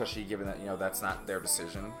 Especially given that, that's not their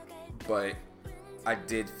decision. But I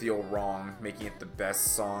did feel wrong making it the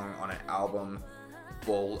best song on an album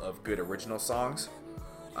full of good original songs.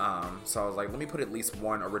 So I was like, let me put at least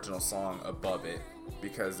one original song above it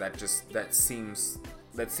because that seems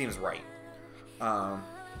right.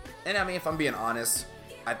 And I mean, if I'm being honest,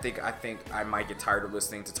 I think I might get tired of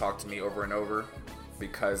listening to Talk to Me over and over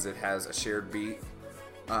because it has a shared beat.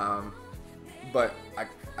 But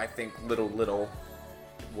I think Little Little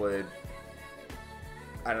would,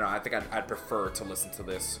 I don't know, I think I'd prefer to listen to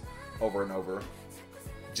this over and over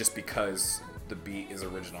just because the beat is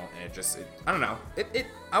original and I don't know,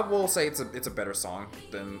 I will say it's a better song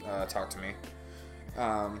than Talk to Me.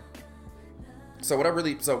 So what I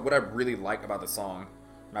really like about the song,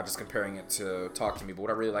 not just comparing it to Talk to Me, but what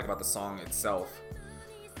I really like about the song itself,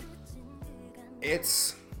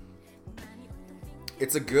 it's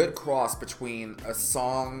a good cross between a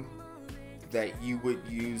song that you would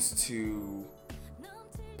use to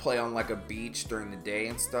play on like a beach during the day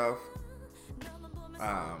and stuff,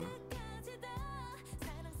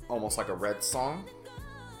 almost like a Red song.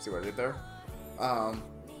 See what I did there?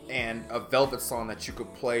 And a Velvet song that you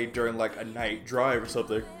could play during like a night drive or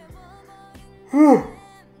something. Oh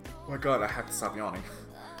my god, I have to stop yawning.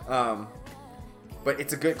 But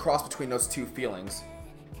it's a good cross between those two feelings.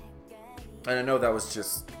 And I know that was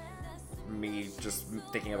just me just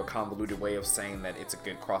thinking of a convoluted way of saying that it's a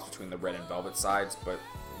good cross between the Red and Velvet sides, but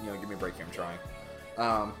give me a break here, I'm trying.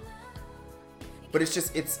 But it's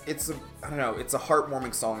a I don't know, it's a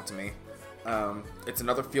heartwarming song to me. It's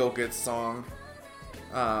another feel-good song.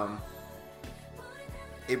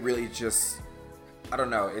 It really just, I don't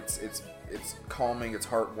know, it's calming, it's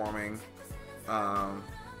heartwarming.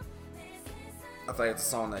 I feel like it's a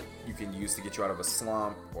song that you can use to get you out of a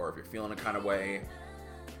slump or if you're feeling a kind of way.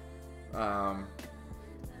 I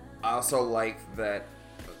also like that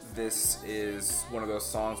this is one of those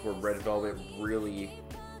songs where Red Velvet really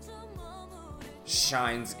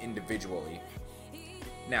shines individually.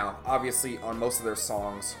 Now, obviously, on most of their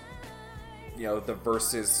songs, the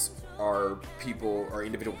verses are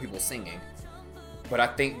individual people singing. But I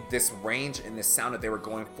think this range and this sound that they were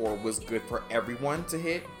going for was good for everyone to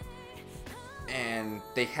hit. And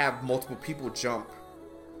they have multiple people jump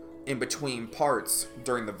in between parts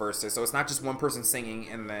during the verses. So it's not just one person singing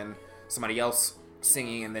and then somebody else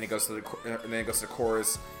singing and then it goes to the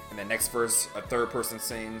chorus and then next verse a third person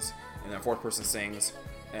sings and then a fourth person sings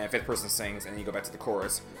and a fifth person sings and then you go back to the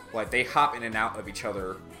chorus. Like they hop in and out of each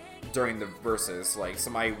other during the verses. Like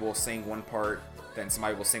somebody will sing one part, then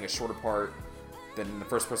somebody will sing a shorter part, then the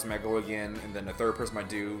first person might go again, and then the third person might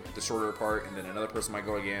do the shorter part, and then another person might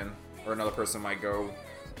go again, or another person might go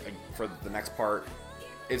for the next part.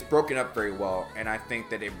 It's broken up very well, and I think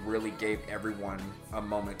that it really gave everyone a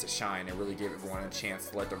moment to shine. It really gave everyone a chance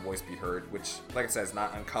to let their voice be heard, which, like I said, is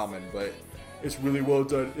not uncommon, but it's really well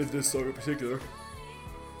done in this song in particular.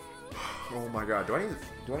 Oh my god, do I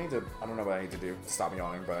need to, I don't know what I need to do to stop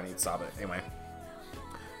yawning, but I need to stop it. Anyway.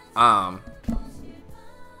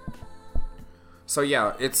 So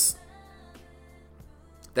yeah, it's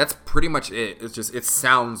That's pretty much it. It's just, it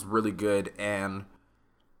sounds really good, and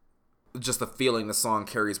just the feeling the song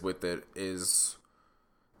carries with it is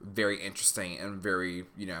very interesting and very,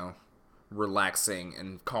 relaxing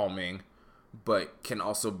and calming, but can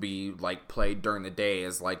also be like played during the day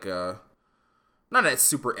as like a, not a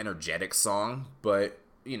super energetic song, but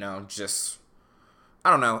just, I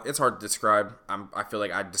don't know. It's hard to describe. I feel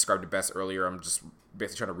like I described it best earlier. I'm just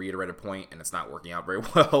basically trying to reiterate a point, and it's not working out very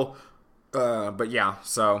well. But yeah,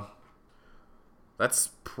 so that's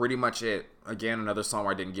pretty much it. Again, another song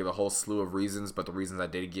where I didn't give a whole slew of reasons, but the reasons I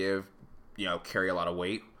did give, carry a lot of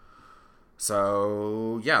weight.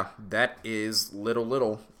 So yeah, that is Little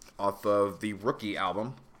Little off of the Rookie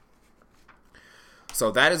album. So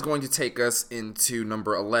that is going to take us into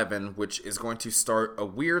number 11, which is going to start a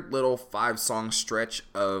weird little 5-song stretch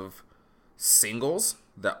of singles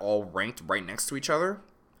that all ranked right next to each other.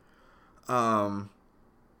 Yeah,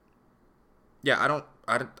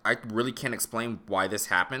 I really can't explain why this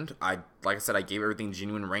happened. Like I said, I gave everything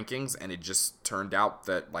genuine rankings, and it just turned out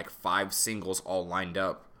that like 5 singles all lined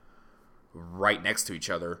up right next to each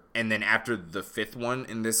other. And then after the 5th one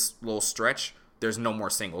in this little stretch, there's no more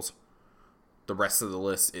singles. The rest of the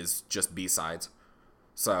list is just B-sides.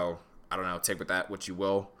 So, I don't know, take with that what you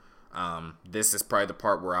will. This is probably the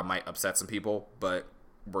part where I might upset some people, but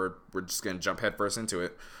we're just going to jump headfirst into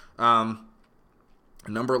it.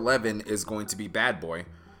 Number 11 is going to be Bad Boy.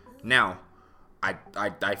 Now, I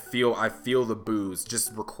feel the boos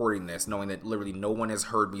just recording this, knowing that literally no one has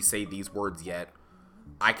heard me say these words yet.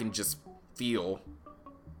 I can just feel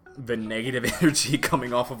the negative energy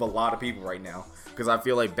coming off of a lot of people right now, because I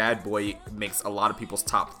feel like Bad Boy makes a lot of people's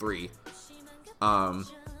top 3.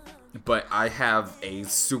 But I have a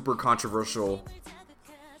super controversial,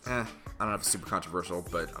 I don't know if it's super controversial,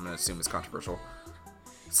 but I'm going to assume it's controversial,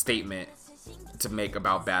 statement to make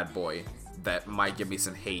about Bad Boy that might give me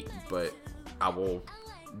some hate, but I will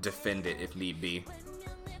defend it if need be.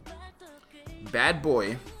 Bad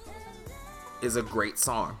Boy is a great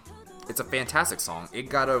song. It's a fantastic song. It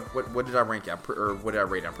got a, what did I rank it? Or what did I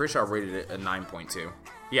rate it? I'm pretty sure I rated it a 9.2.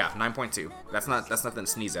 Yeah, 9.2. That's nothing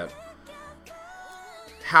to sneeze at.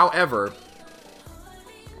 However,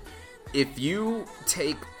 if you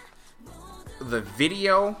take the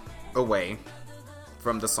video away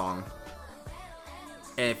from the song,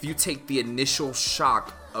 and if you take the initial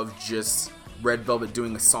shock of just Red Velvet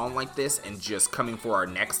doing a song like this and just coming for our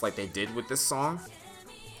necks like they did with this song,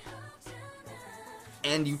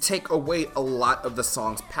 and you take away a lot of the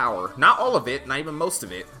song's power, not all of it, not even most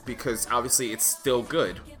of it, because obviously it's still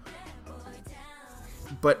good,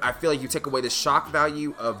 but I feel like you take away the shock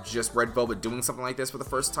value of just Red Velvet doing something like this for the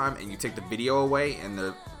first time, and you take the video away and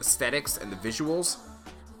the aesthetics and the visuals,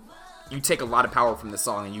 you take a lot of power from the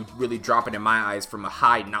song, and you really drop it in my eyes from a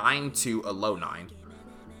high 9 to a low 9.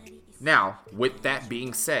 Now, with that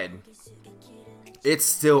being said, it's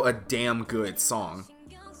still a damn good song.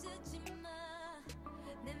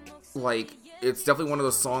 Like, it's definitely one of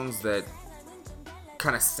those songs that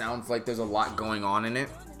kind of sounds like there's a lot going on in it.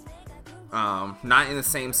 Not in the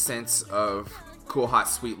same sense of Cool Hot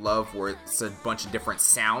Sweet Love, where it's a bunch of different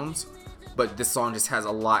sounds, but this song just has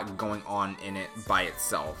a lot going on in it by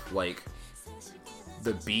itself. Like,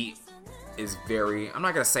 the beat is very, I'm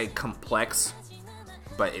not gonna say complex,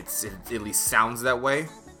 but it at least sounds that way.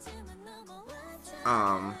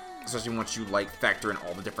 Especially once you like factor in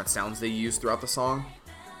all the different sounds they use throughout the song.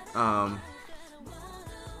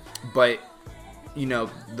 But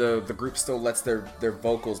the group still lets their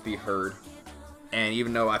vocals be heard, and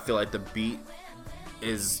even though I feel like the beat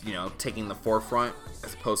is taking the forefront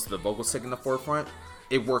as opposed to the vocals taking the forefront,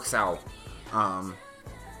 it works out.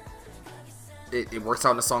 It works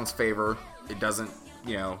out in the song's favor. It doesn't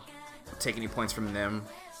take any points from them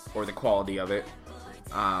or the quality of it.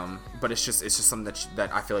 But it's just something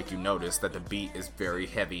that I feel like you notice, that the beat is very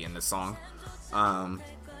heavy in the song.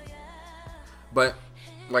 But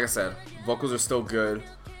like I said, vocals are still good.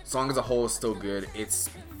 Song as a whole is still good. It's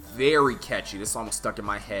very catchy. This song was stuck in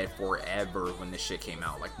my head forever when this shit came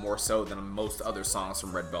out. Like, more so than most other songs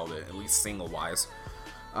from Red Velvet, at least single-wise.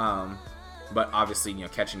 But obviously,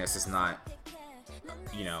 catchiness is not,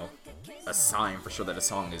 a sign for sure that a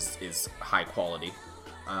song is high quality.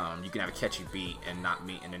 You can have a catchy beat and not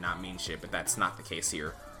mean shit, but that's not the case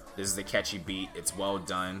here. This is a catchy beat. It's well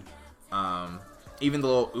done. Even the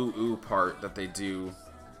little ooh ooh part that they do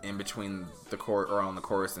in between the on the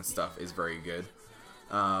chorus and stuff is very good.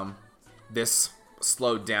 This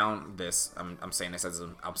slowed down. I'm saying this as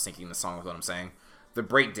I'm syncing the song with what I'm saying. The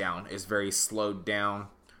breakdown is very slowed down.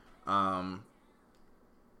 The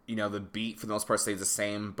beat for the most part stays the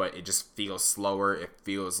same, but it just feels slower. It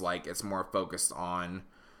feels like it's more focused on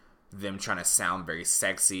them trying to sound very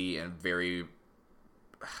sexy and very,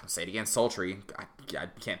 I'll say it again, sultry. I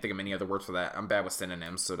can't think of any other words for that. I'm bad with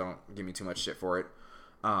synonyms, so don't give me too much shit for it.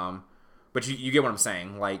 But you get what I'm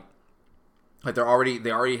saying. Like they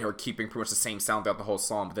already are keeping pretty much the same sound throughout the whole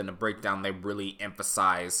song, but then the breakdown, they really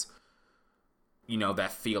emphasize,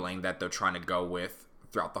 that feeling that they're trying to go with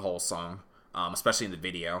throughout the whole song, especially in the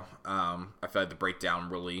video. I feel like the breakdown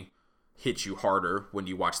really hits you harder when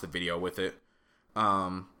you watch the video with it.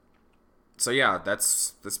 So yeah,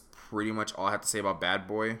 that's pretty much all I have to say about Bad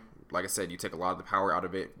Boy. Like I said, you take a lot of the power out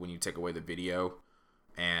of it when you take away the video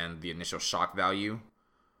and the initial shock value,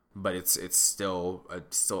 but it's still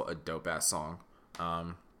a dope ass song.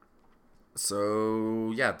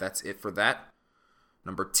 So yeah, that's it for that.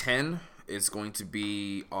 Number 10 is going to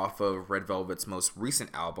be off of Red Velvet's most recent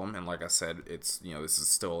album, and like I said, it's this is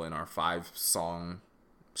still in our 5-song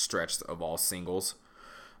stretch of all singles,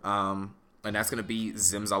 and that's gonna be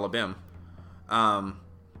Zimzalabim.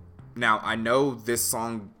 Now I know this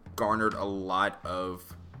song garnered a lot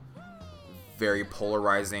of very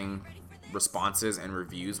polarizing responses and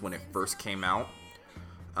reviews when it first came out,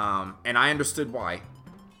 and I understood why.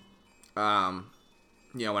 When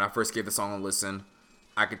I first gave the song a listen,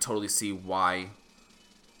 I could totally see why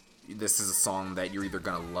this is a song that you're either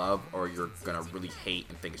gonna love or you're gonna really hate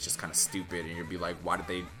and think it's just kind of stupid, and you'll be like, why did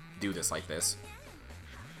they do this like this?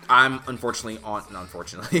 I'm on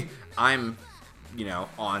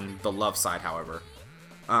the love side, however.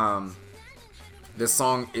 This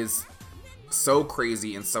song is so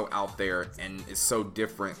crazy and so out there and is so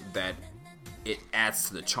different that it adds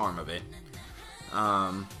to the charm of it.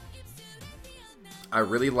 I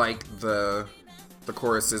really like the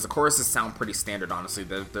choruses. The choruses sound pretty standard, honestly.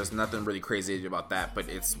 There's nothing really crazy about that, but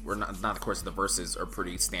not the chorus, the verses are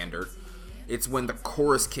pretty standard. It's when the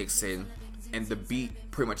chorus kicks in and the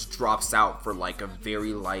beat pretty much drops out for like a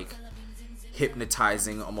very like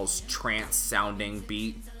hypnotizing, almost trance sounding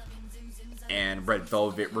beat, and Red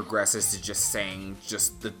Velvet regresses to just saying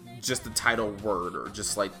just the title word or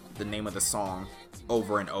just like the name of the song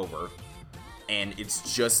over and over, and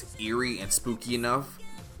it's just eerie and spooky enough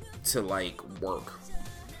to like work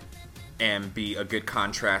and be a good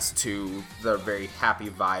contrast to the very happy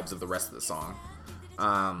vibes of the rest of the song.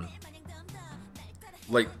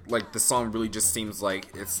 Like the song really just seems like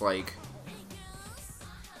it's like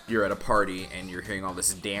you're at a party and you're hearing all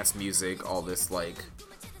this dance music, all this like,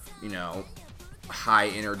 high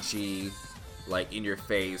energy, like in your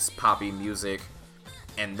face poppy music,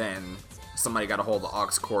 and then somebody got a hold of the aux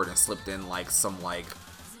cord and slipped in like some like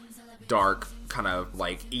dark kind of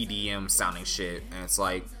like EDM sounding shit, and it's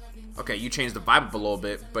like, okay, you changed the vibe up a little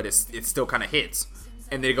bit, but it still kind of hits,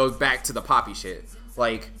 and then it goes back to the poppy shit.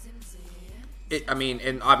 Like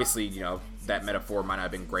and obviously, that metaphor might not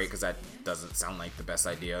have been great because that doesn't sound like the best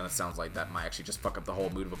idea, and it sounds like that might actually just fuck up the whole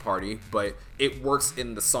mood of a party, but it works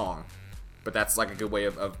in the song. But that's like a good way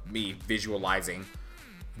of me visualizing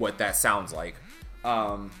what that sounds like.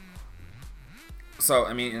 So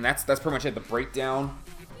and that's pretty much it. The breakdown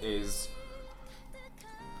is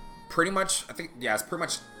pretty much, it's pretty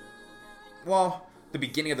much, well, the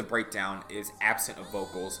beginning of the breakdown is absent of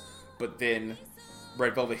vocals, but then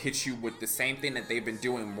Red Velvet hits you with the same thing that they've been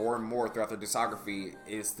doing more and more throughout their discography,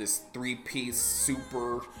 is this 3-piece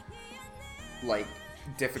super like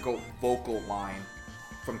difficult vocal line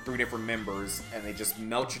from 3 different members, and they just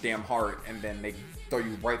melt your damn heart, and then they throw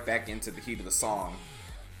you right back into the heat of the song,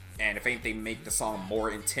 and if anything, make the song more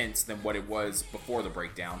intense than what it was before the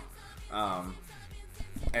breakdown.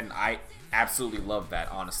 And I absolutely love that,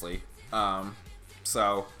 honestly.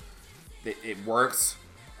 So it works.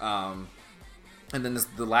 And then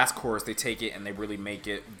the last chorus, they take it and they really make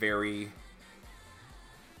it very...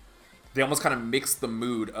 They almost kind of mix the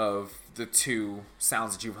mood of the 2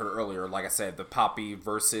 sounds that you've heard earlier. Like I said, the poppy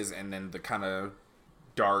verses and then the kind of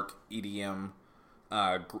dark EDM,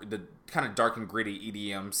 the kind of dark and gritty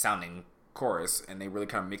EDM sounding chorus. And they really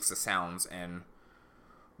kind of mix the sounds and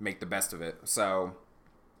make the best of it. So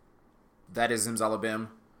that is Zimzalabim.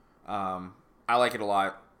 I like it a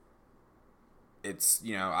lot. It's,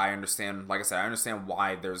 I understand, like I said, I understand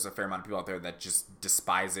why there's a fair amount of people out there that just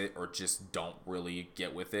despise it or just don't really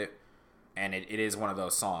get with it. And it is one of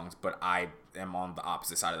those songs, but I am on the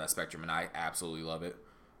opposite side of that spectrum, and I absolutely love it.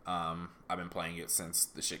 I've been playing it since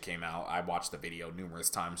the shit came out. I watched the video numerous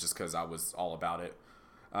times just because I was all about it.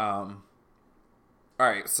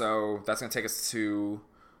 Alright, so that's going to take us to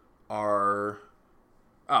our...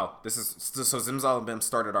 Oh, so Zimzalabim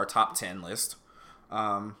started our top 10 list.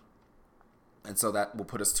 And so that will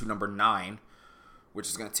put us to number 9, which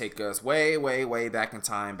is going to take us way, way, way back in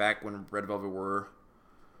time, back when Red Velvet were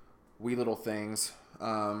wee little things.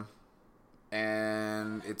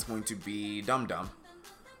 and it's going to be Dum Dum.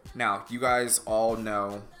 Now, you guys all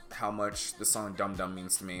know how much the song Dum Dum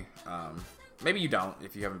means to me. Maybe you don't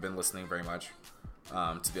if you haven't been listening very much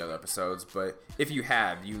to the other episodes, but if you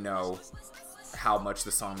have, you know how much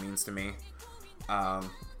the song means to me.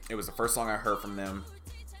 It was the first song I heard from them.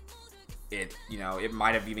 It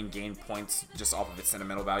might have even gained points just off of its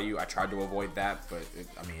sentimental value. I tried to avoid that, but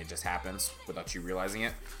it just happens without you realizing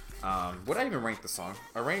it. What did I even rank the song?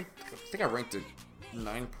 I think I ranked it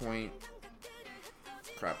 9 point...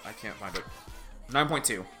 Crap, I can't find it.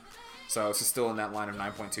 9.2. So this is still in that line of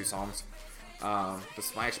 9.2 songs.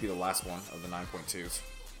 This might actually be the last one of the 9.2s.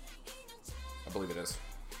 I believe it is.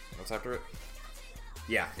 What's after it?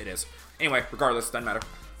 Yeah, it is. Anyway, regardless, doesn't matter.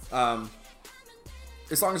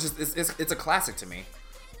 This song is just, it's a classic to me.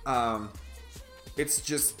 It's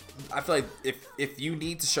just, I feel like if you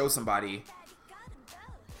need to show somebody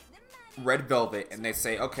Red Velvet and they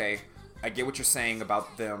say, okay, I get what you're saying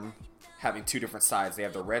about them having two different sides. They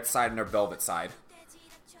have their red side and their velvet side.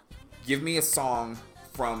 Give me a song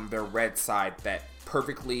from their red side that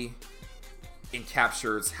perfectly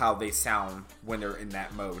encaptures how they sound when they're in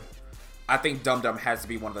that mode. I think Dum Dum has to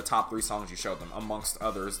be one of the top 3 songs you showed them, amongst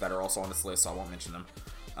others that are also on this list, so I won't mention them.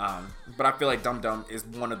 But I feel like Dum Dum is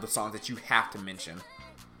one of the songs that you have to mention.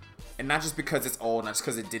 And not just because it's old, not just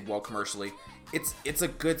because it did well commercially. It's a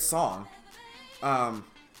good song. I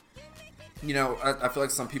feel like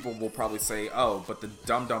some people will probably say, oh, but the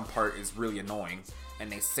Dum Dum part is really annoying.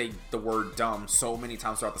 And they say the word dumb so many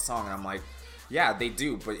times throughout the song, and I'm like, yeah, they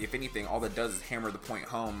do, but if anything, all that does is hammer the point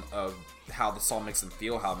home of how the song makes them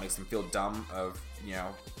feel, how it makes them feel dumb of,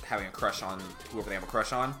 having a crush on whoever they have a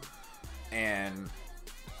crush on. And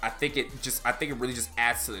I think it really just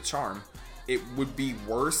adds to the charm. It would be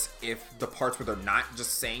worse if the parts where they're not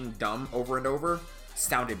just saying dumb over and over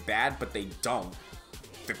sounded bad, but they don't.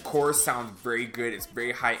 The chorus sounds very good. It's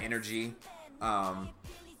very high energy.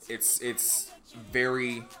 It's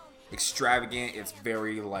very extravagant. It's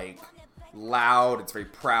very loud. It's very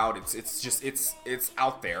proud. It's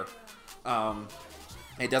out there.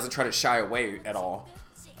 It doesn't try to shy away at all.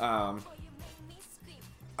 I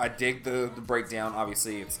dig the breakdown.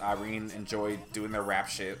 Obviously, it's Irene enjoyed doing their rap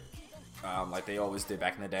shit, like they always did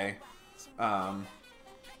back in the day. But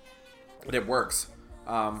it works.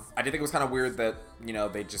 I did think it was kind of weird that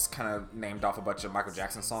they just kind of named off a bunch of Michael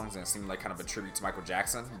Jackson songs, and it seemed like kind of a tribute to Michael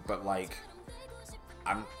Jackson. But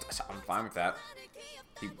I'm fine with that.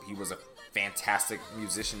 He was a fantastic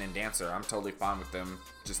musician and dancer. I'm totally fine with them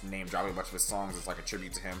just name dropping a bunch of his songs as like a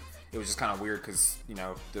tribute to him. It was just kind of weird because,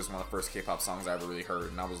 this is one of the first K-pop songs I ever really heard,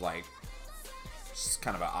 and I was like, it's just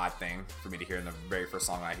kind of an odd thing for me to hear in the very first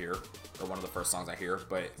song I hear, or one of the first songs I hear,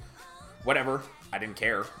 but whatever. I didn't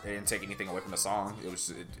care. It didn't take anything away from the song. It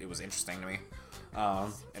was interesting to me,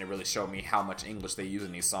 and it really showed me how much English they use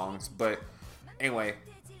in these songs. But anyway,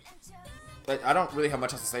 I don't really have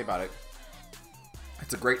much else to say about it.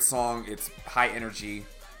 It's a great song. It's high energy.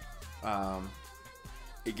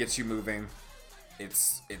 It gets you moving.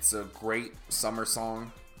 It's a great summer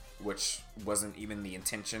song, which wasn't even the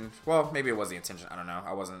intention. Well, maybe it was the intention. I don't know.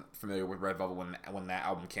 I wasn't familiar with Red Velvet when that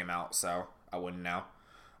album came out, so I wouldn't know.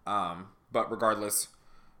 But regardless,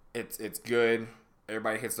 it's good.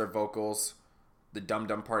 Everybody hits their vocals. The Dum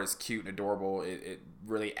Dum part is cute and adorable. It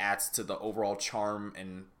really adds to the overall charm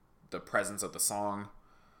and the presence of the song.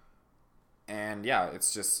 And yeah,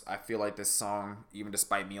 it's just, I feel like this song, even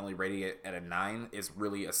despite me only rating it at a 9, is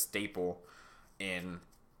really a staple in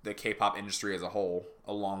the K-pop industry as a whole,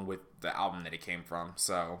 along with the album that it came from.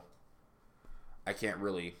 So I can't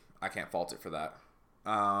fault it for that.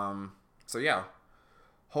 So yeah,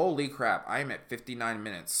 holy crap, I am at 59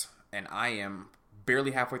 minutes and I am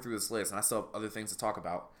barely halfway through this list and I still have other things to talk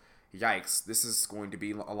about. Yikes, this is going to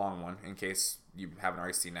be a long one in case you haven't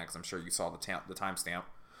already seen that, because I'm sure you saw the timestamp.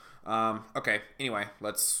 Okay, anyway,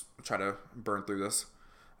 let's try to burn through this.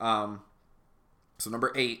 So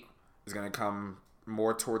number 8 is going to come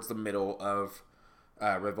more towards the middle of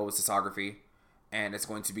Red Velvet's discography, and it's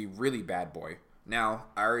going to be Really Bad Boy. Now,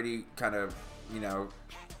 I already kind of,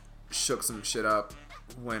 shook some shit up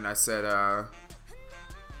when I said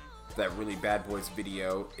that Really Bad Boy's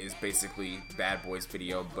video is basically Bad Boy's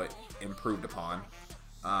video, but improved upon.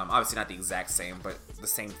 Obviously not the exact same, but the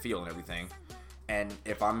same feel and everything. And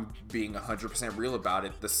if I'm being 100% real about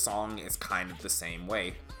it, the song is kind of the same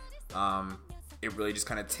way. It really just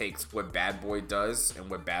kind of takes what Bad Boy does and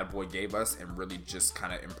what Bad Boy gave us and really just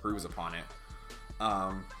kind of improves upon it.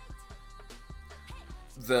 I'll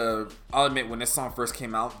admit, when this song first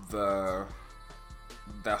came out, the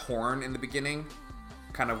horn in the beginning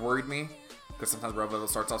kind of worried me, because sometimes Red Velvet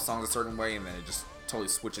starts off songs a certain way and then it just totally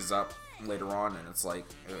switches up later on, and it's like,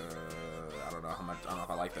 I don't know how much. I don't know if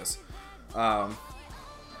I like this.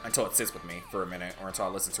 Until it sits with me for a minute, or until I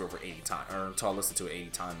listen to it for 80 times, or until I listen to it 80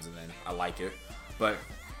 times, and then I like it. But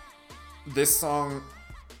this song,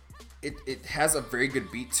 it has a very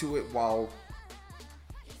good beat to it while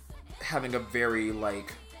having a very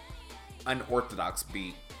like unorthodox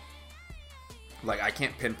beat. Like, I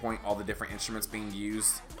can't pinpoint all the different instruments being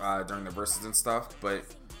used during the verses and stuff, but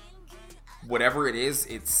whatever it is,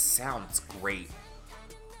 it sounds great.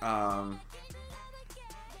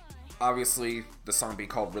 Obviously, the song being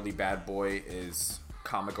called Really Bad Boy is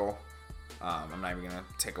comical. I'm not even gonna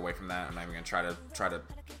take away from that. I'm not even gonna try to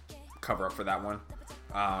cover up for that one.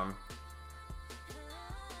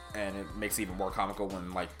 And it makes it even more comical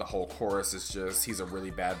when like the whole chorus is just, he's a really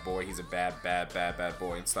bad boy, he's a bad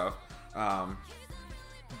boy and stuff.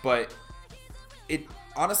 But it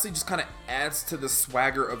honestly just kind of adds to the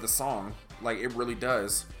swagger of the song. Like, it really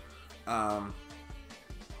does.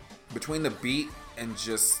 Between the beat and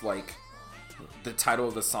just like the title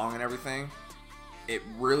of the song and everything, it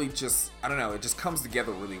really just, I don't know, it just comes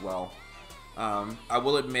together really well. I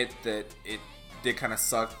will admit that it did kind of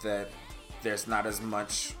suck that there's not as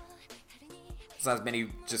many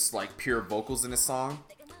just like pure vocals in this song.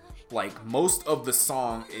 Like, most of the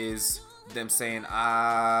song is them saying or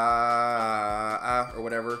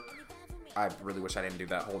whatever. I really wish I didn't do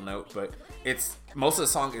that whole note, but it's, most of the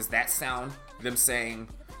song is that sound, them saying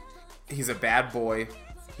he's a bad boy,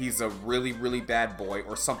 he's a really, really bad boy,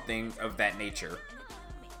 or something of that nature.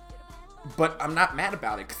 But I'm not mad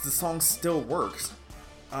about it, because the song still works.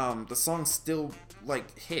 The song still,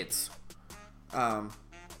 like, hits. And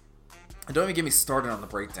don't even get me started on the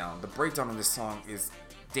breakdown. The breakdown on this song is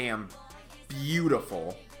damn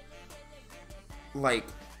beautiful. Like,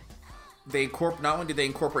 not only did they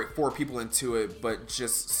incorporate 4 people into it, but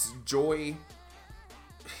just Joy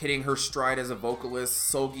hitting her stride as a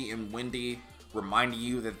vocalist, Sogi and Wendy reminding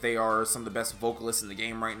you that they are some of the best vocalists in the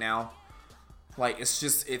game right now. Like, it's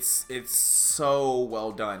just, it's so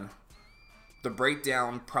well done. The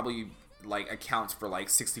breakdown probably like accounts for like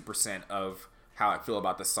 60% of how I feel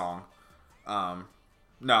about this song.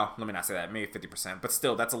 No, let me not say that. Maybe 50%, but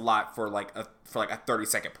still, that's a lot for like a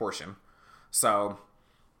 30-second portion. So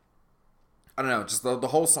I don't know. Just the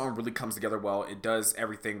whole song really comes together well. It does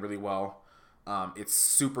everything really well. It's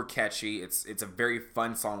super catchy. It's a very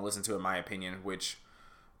fun song to listen to, in my opinion. Which,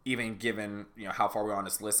 even given how far we're on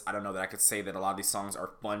this list, I don't know that I could say that a lot of these songs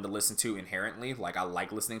are fun to listen to inherently. Like, I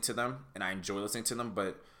like listening to them and I enjoy listening to them,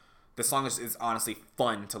 but this song is honestly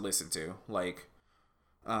fun to listen to. Like,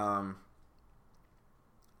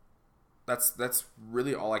 that's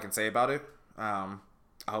really all I can say about it. I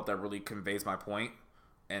hope that really conveys my point,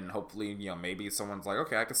 and hopefully, maybe someone's like,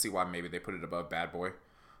 okay, I can see why maybe they put it above Bad Boy.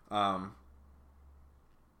 But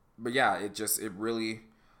yeah, it really,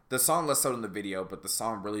 the song less so than the video, but the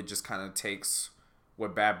song really just kind of takes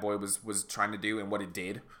what Bad Boy was trying to do and what it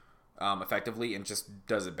did effectively, and just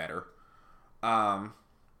does it better. So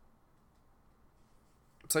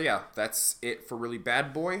yeah, that's it for Really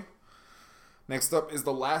Bad Boy. Next up is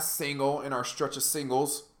the last single in our stretch of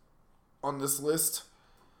singles on this list.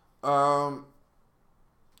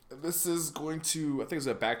 This is going to, I think it's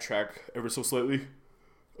a backtrack ever so slightly.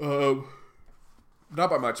 Not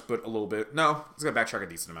by much, but a little bit. No, it's going to backtrack a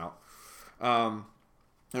decent amount.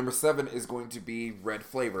 Number 7 is going to be Red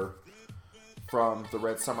Flavor from the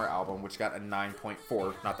Red Summer album, which got a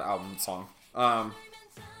 9.4, not the album, the song.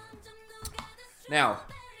 Now,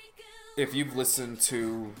 if you've listened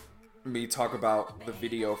to me talk about the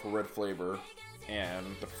video for Red Flavor and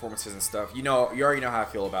the performances and stuff, you already know how I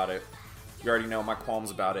feel about it. You already know my qualms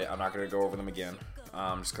about it. I'm not going to go over them again,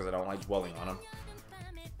 just because I don't like dwelling on them.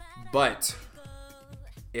 But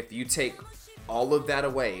if you take all of that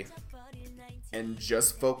away and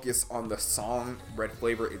just focus on the song Red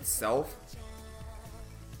Flavor itself,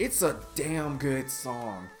 it's a damn good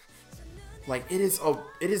song. Like, it's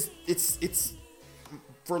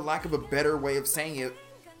for lack of a better way of saying it,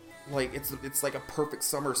 like, it's like a perfect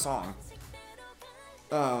summer song.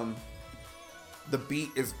 The beat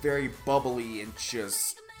is very bubbly and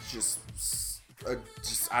just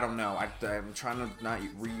I don't know. I'm trying to not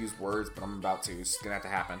reuse words, but I'm about to. It's gonna have to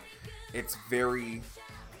happen. It's very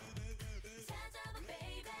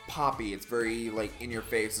poppy. It's very like in your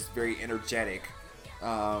face. It's very energetic.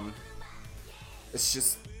 It's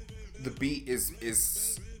just the beat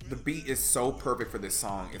is so perfect for this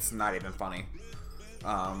song. It's not even funny.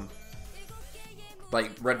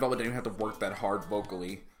 Like, Red Velvet didn't even have to work that hard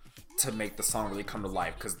vocally to make the song really come to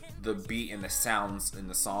life, because the beat and the sounds in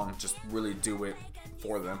the song just really do it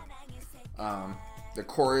for them. The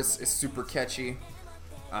chorus is super catchy.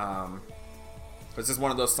 This is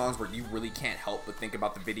one of those songs where you really can't help but think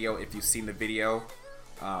about the video if you've seen the video.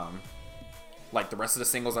 Like the rest of the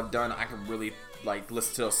singles I've done, I can really like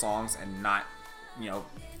listen to those songs and not, you know,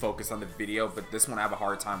 focus on the video. But this one I have a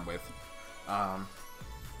hard time with,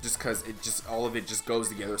 just because it just all of it just goes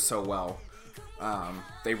together so well.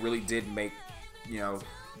 They really did make, you know,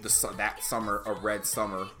 that summer a red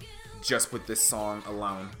summer just with this song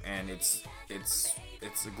alone, and it's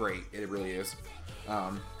great. It really is.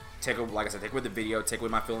 Like I said, take away the video, take away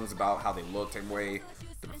my feelings about how they look, take away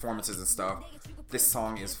the performances and stuff. This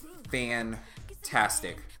song is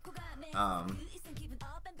fantastic.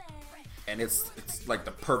 And it's like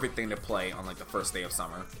the perfect thing to play on like the first day of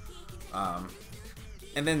summer.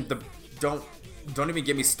 And then don't even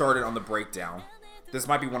get me started on the breakdown. This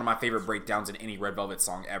might be one of my favorite breakdowns in any Red Velvet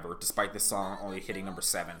song ever, despite this song only hitting number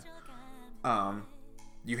 7.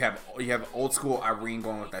 You have old school Irene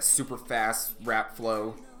going with that super fast rap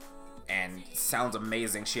flow, and sounds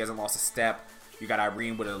amazing. She hasn't lost a step. You got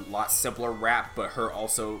Irene with a lot simpler rap, but her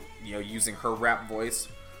also, you know, using her rap voice.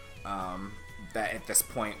 That at this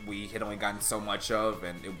point we had only gotten so much of,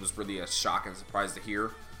 and it was really a shock and surprise to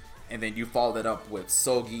hear. And then you follow that up with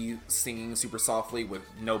Solgi singing super softly with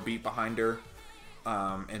no beat behind her,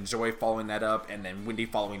 and Joy following that up, and then Wendy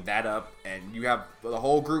following that up, and you have the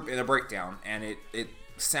whole group in a breakdown, and it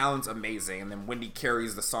sounds amazing. And then Wendy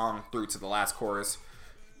carries the song through to the last chorus.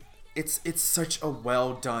 It's such a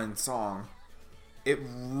well done song. It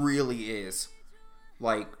really is.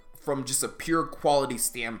 Like, from just a pure quality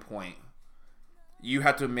standpoint, you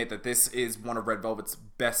have to admit that this is one of Red Velvet's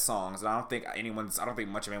best songs, and I don't think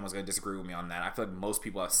much of anyone's gonna disagree with me on that. I feel like most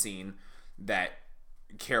people I've seen that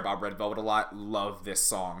care about Red Velvet a lot love this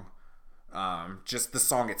song. Just the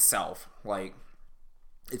song itself, like,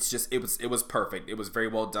 it was perfect. It was very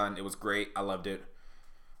well done. It was great. I loved it.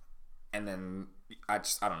 And then I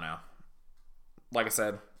don't know. Like I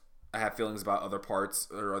said, I have feelings about other parts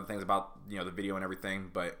or other things about, you know, the video and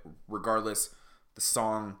everything, but regardless, the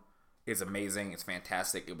song is amazing. It's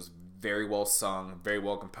fantastic. It was very well sung, very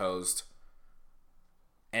well composed,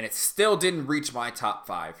 and it still didn't reach my top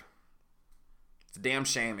 5. It's a damn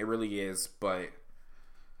shame. It really is, but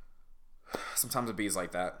sometimes it bees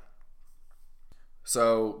like that.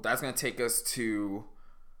 So that's going to take us to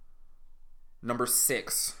number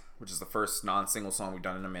 6, which is the first non-single song we've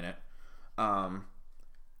done in a minute.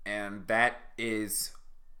 And that is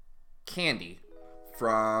Candy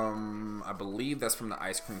from, I believe that's from the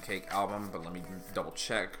Ice Cream Cake album, but let me double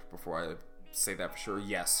check before I say that for sure.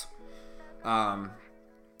 Yes.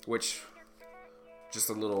 Which, just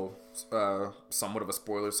a little, somewhat of a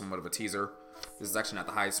spoiler, somewhat of a teaser. This is actually not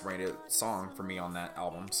the highest rated song for me on that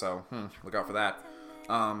album, so look out for that.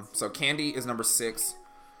 So Candy is number 6.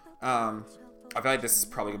 I feel like this is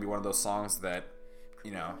probably gonna be one of those songs that,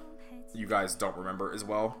 you know, you guys don't remember as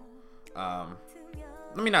well.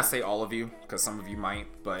 Let me not say all of you, because some of you might,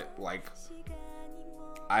 but like,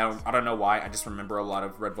 I don't know why. I just remember a lot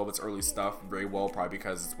of Red Velvet's early stuff very well, probably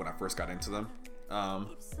because it's when I first got into them. Oh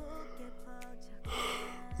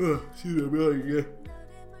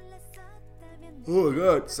my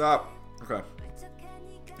god, stop. Okay.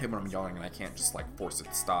 I hate when I'm yelling and I can't just like force it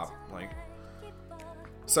to stop. Like,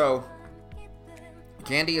 so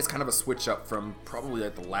Candy is kind of a switch up from probably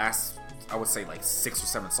like the last, I would say, like 6 or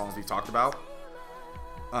 7 songs we've talked about.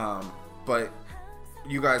 But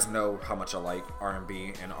you guys know how much I like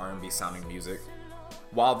R&B and R&B sounding music.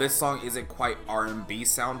 While this song isn't quite R&B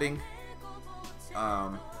sounding,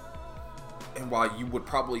 and while you would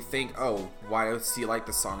probably think, oh, why does he like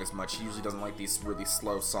this song as much? He usually doesn't like these really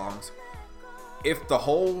slow songs. If the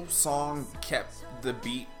whole song kept the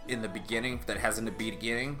beat in the beginning that has in the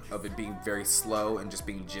beginning of it being very slow and just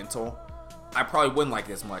being gentle, I probably wouldn't like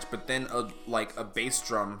it as much. But then a bass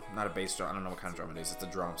drum, not a bass drum, I don't know what kind of drum it is, it's a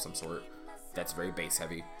drum of some sort that's very bass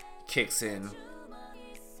heavy, kicks in,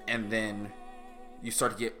 and then you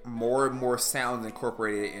start to get more and more sounds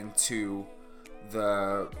incorporated into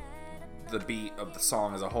the beat of the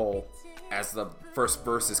song as a whole, as the first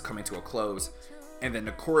verse is coming to a close, and then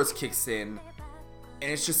the chorus kicks in,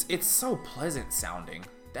 and it's so pleasant sounding.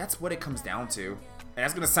 That's what it comes down to. And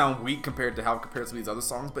that's gonna sound weak compared to how it compares to these other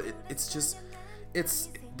songs, but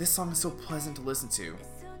this song is so pleasant to listen to.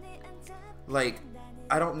 Like,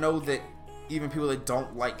 I don't know that even people that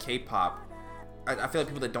don't like K-pop, I feel like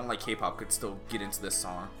people that don't like K-pop could still get into this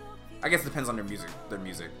song. I guess it depends on their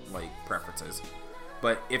music like preferences.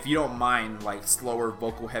 But if you don't mind like slower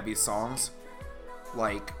vocal heavy songs,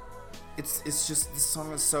 like it's just, this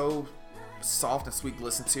song is so soft and sweet to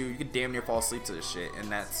listen to. You could damn near fall asleep to this shit,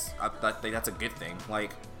 and I think that's a good thing.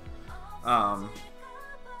 Like,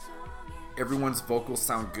 Everyone's vocals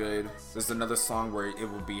sound good. There's another song where it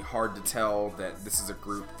will be hard to tell that this is a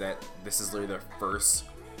group that this is literally their first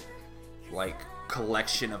like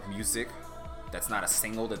collection of music that's not a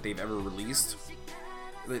single that they've ever released.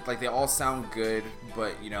 Like they all sound good,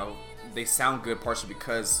 but you know, they sound good partially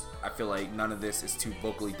because I feel like none of this is too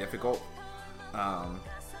vocally difficult.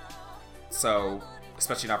 So,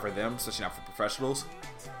 especially not for them, especially not for professionals.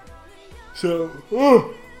 So,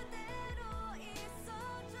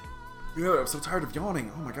 yeah, I'm so tired of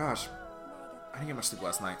yawning. Oh my gosh. I didn't get much sleep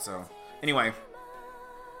last night, so. Anyway.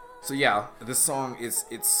 So yeah, this song is,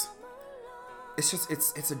 it's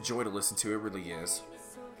a joy to listen to. It really is.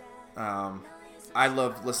 I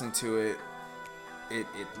love listening to it. It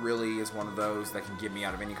really is one of those that can get me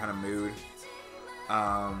out of any kind of mood.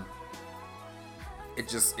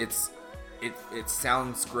 It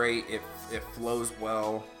sounds great. It flows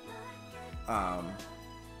well.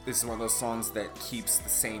 This is one of those songs that keeps the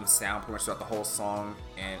same sound pretty much throughout the whole song,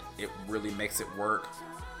 and it really makes it work.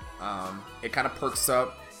 It kind of perks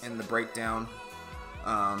up in the breakdown.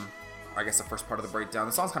 I guess the first part of the breakdown.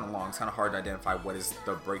 The song's kind of long. It's kind of hard to identify what is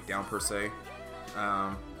the breakdown per se.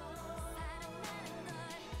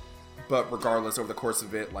 But regardless, over the course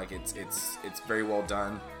of it, like it's very well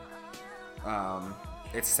done.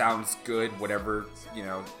 It sounds good. Whatever, you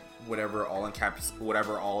know, whatever all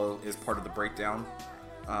is part of the breakdown.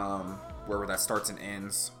 Wherever that starts and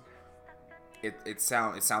ends, it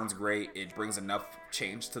sounds great. It brings enough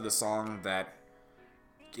change to the song that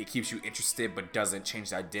it keeps you interested, but doesn't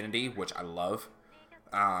change the identity, which I love.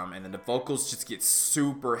 And then the vocals just get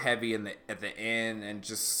super heavy at the end, and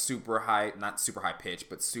just super high, not super high pitch,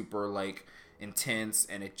 but super like intense,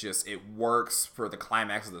 and it works for the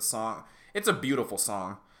climax of the song. It's a beautiful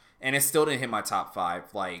song, and it still didn't hit my top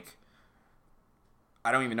 5. Like,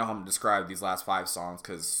 I don't even know how to describe these last 5 songs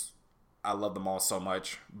because I love them all so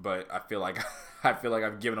much, but I feel like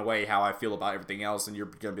I've given away how I feel about everything else, and you're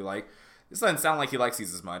gonna be like, this doesn't sound like he likes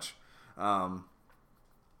these as much. But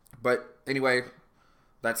anyway,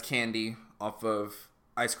 that's Candy off of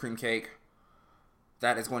Ice Cream Cake.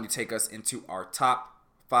 That is going to take us into our top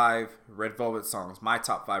 5 Red Velvet songs. My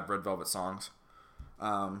top 5 Red Velvet songs.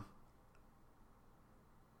 I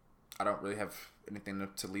don't really have anything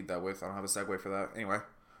to lead that with. I don't have a segue for that. Anyway.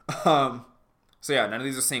 So yeah, none of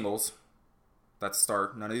these are singles. That's a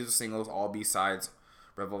start. None of these are singles. All B-sides.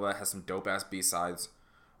 Red Velvet has some dope-ass B-sides.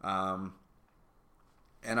 And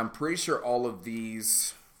I'm pretty sure all of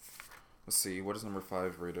these... Let's see. What is number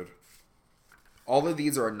 5 rated? All of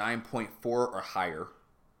these are a 9.4 or higher.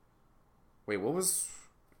 Wait,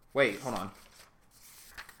 hold on.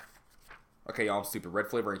 Okay, y'all, I'm stupid. Red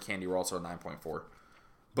Flavor and Candy were also a 9.4.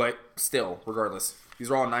 But still, regardless, these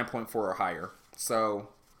are all 9.4 or higher. So,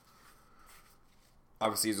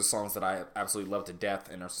 obviously, these are songs that I absolutely love to death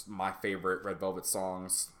and are my favorite Red Velvet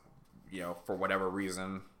songs, you know, for whatever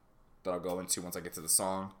reason that I'll go into once I get to the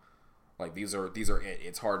song. Like, these are it.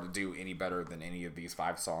 It's hard to do any better than any of these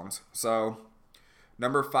 5 songs. So,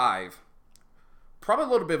 number 5, probably a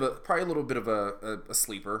little bit of a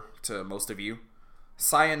sleeper to most of you.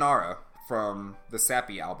 Sayonara from the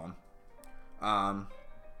Sappy album.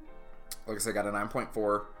 Like I said, got a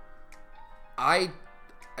 9.4. I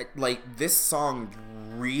like, this song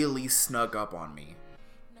really snuck up on me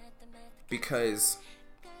because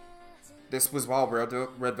this was while Red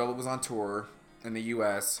Velvet was on tour in the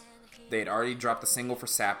US. They had already dropped the single for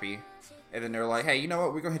Sappy, and then they're like, hey, you know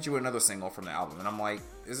what, we're gonna hit you with another single from the album. And I'm like,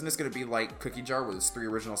 isn't this gonna be like Cookie Jar, where there's 3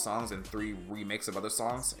 original songs and 3 remakes of other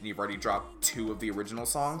songs, and you've already dropped 2 of the original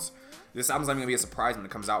songs? This album's not gonna be a surprise when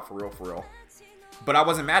it comes out, for real. But I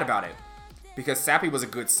wasn't mad about it, because Sappy was a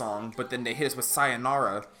good song, but then they hit us with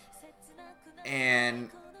Sayonara, and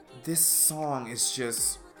this song is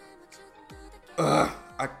just, I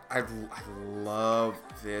love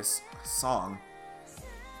this song.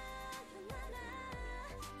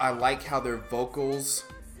 I like how their vocals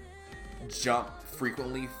jump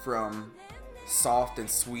frequently from soft and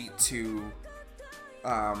sweet to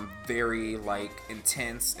very like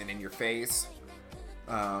intense and in your face.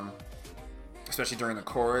 Especially during the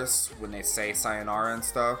chorus when they say sayonara and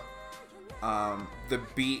stuff. The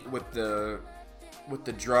beat with the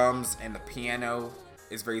drums and the piano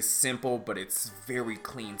is very simple, but it's very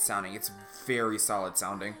clean sounding. It's very solid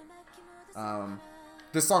sounding.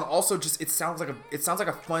 This song also just, it sounds like a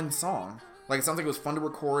fun song. Like, it sounds like it was fun to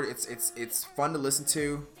record. It's fun to listen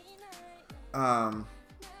to. I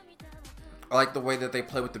like the way that they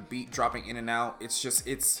play with the beat dropping in and out. It's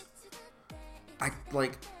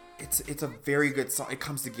a very good song. It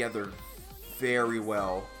comes together very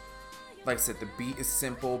well. Like I said, the beat is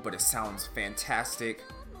simple, but it sounds fantastic.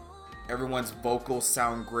 Everyone's vocals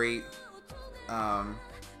sound great.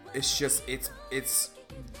 It's just it's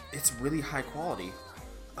really high quality.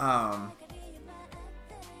 I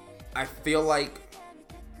feel like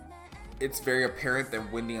it's very apparent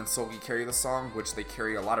that Wendy and Seulgi carry the song, which they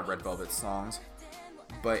carry a lot of Red Velvet songs,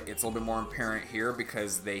 but it's a little bit more apparent here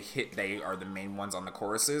because they are the main ones on the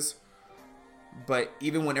choruses. But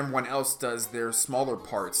even when everyone else does their smaller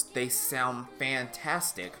parts, they sound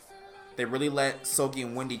fantastic. They really let Seulgi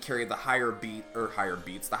and Wendy carry the higher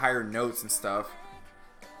beats, the higher notes and stuff,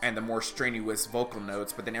 and the more strenuous vocal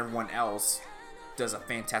notes, but then everyone else does a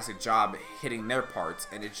fantastic job hitting their parts,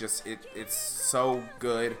 and it's so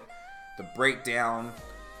good. The breakdown,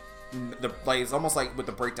 it's almost like with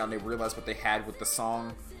the breakdown they realized what they had with the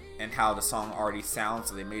song and how the song already sounds,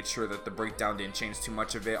 so they made sure that the breakdown didn't change too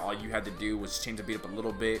much of it. All you had to do was change the beat up a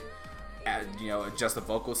little bit, adjust the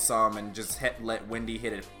vocal some, and just let Wendy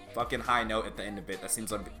hit a fucking high note at the end of it. That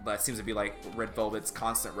seems to be like Red Velvet's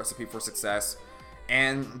constant recipe for success.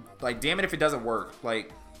 And like, damn it if it doesn't work.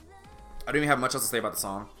 Like, I don't even have much else to say about the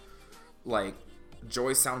song. Like,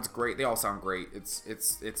 Joy sounds great. They all sound great. It's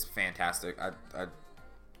fantastic.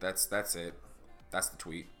 That's it. That's the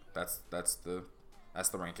tweet. That's the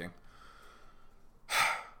ranking.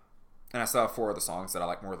 And I still have 4 other songs that I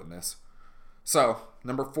like more than this. So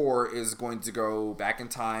number 4 is going to go Back in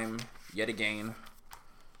Time yet again,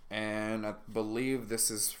 and I believe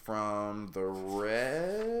this is from the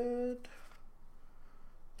Red.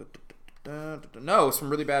 No, it's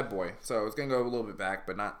from Really Bad Boy. So it's gonna go a little bit back,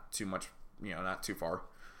 but not too much. Not too far.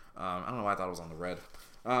 I don't know why I thought it was on the Red.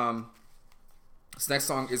 This next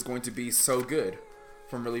song is going to be So Good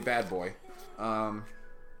from Really Bad Boy.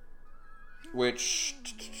 Which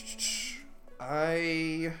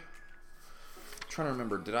I'm trying to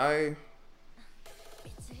remember. I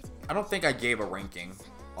don't think I gave a ranking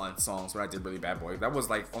on songs when I did Really Bad Boy. That was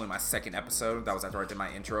like only my second episode. That was after I did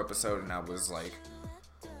my intro episode, and I was like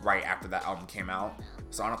right after that album came out.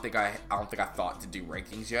 So I don't think I thought to do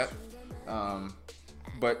rankings yet.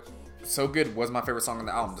 But So Good was my favorite song on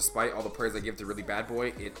the album. Despite all the praise I give to Really Bad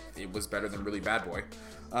Boy, it was better than Really Bad Boy.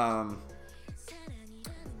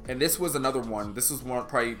 And this was another one. This was one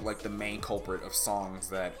probably like the main culprit of songs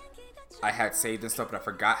that I had saved and stuff, but I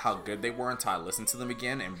forgot how good they were until I listened to them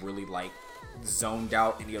again and really like zoned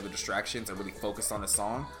out any other distractions and really focused on the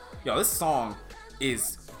song. Yo, this song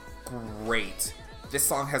is great. This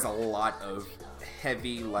song has a lot of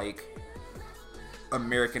heavy like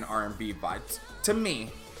American R&B vibes. To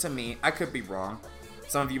me, I could be wrong.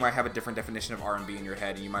 Some of you might have a different definition of R&B in your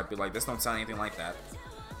head, and you might be like, this don't sound anything like that.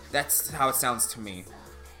 That's how it sounds to me.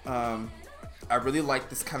 I really like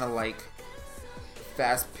this kind of like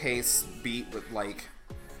fast-paced beat with like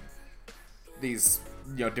these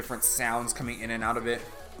different sounds coming in and out of it.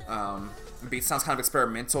 The beat sounds kind of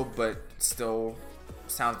experimental, but still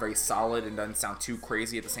sounds very solid and doesn't sound too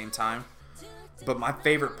crazy at the same time. But my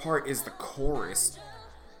favorite part is the chorus.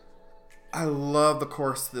 I love the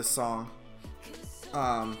chorus to this song.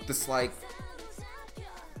 This like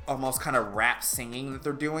almost kind of rap singing that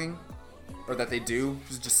they're doing, or that they do,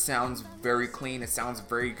 just sounds very clean. It sounds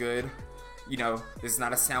very good. This is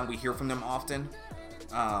not a sound we hear from them often.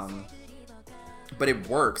 But it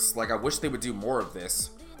works. Like, I wish they would do more of this.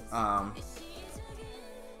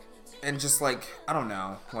 And just like, I don't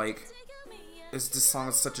know, like, this song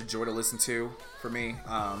is such a joy to listen to for me.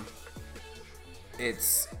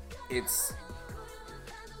 It's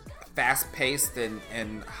fast-paced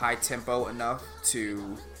and high-tempo enough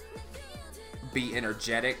to be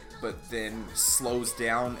energetic, but then slows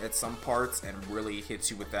down at some parts and really hits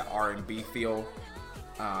you with that R&B feel.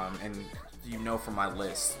 And from my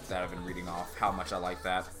list that I've been reading off how much I like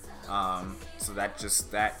that. So that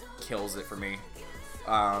kills it for me.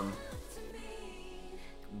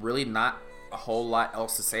 Really not a whole lot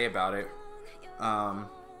else to say about it.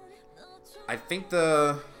 I think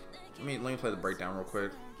let me play the breakdown real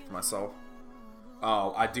quick for myself.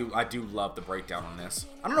 Oh, I do love the breakdown on this.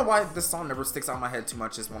 I don't know why this song never sticks out in my head too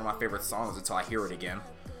much as one of my favorite songs until I hear it again.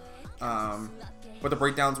 But the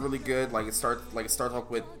breakdown's really good. Like, it starts off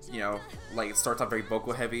with, it starts off very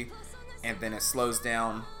vocal heavy, and then it slows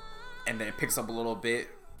down, and then it picks up a little bit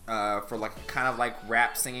for like kind of like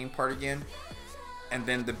rap singing part again, and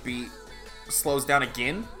then the beat slows down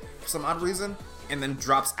again for some odd reason, and then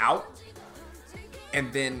drops out,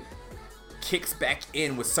 and then kicks back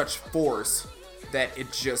in with such force that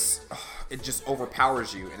it just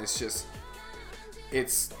overpowers you, and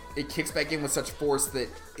it kicks back in with such force that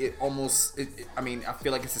it almost I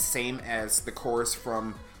feel like it's the same as the chorus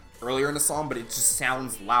from earlier in the song, but it just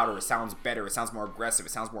sounds louder, it sounds better, it sounds more aggressive, it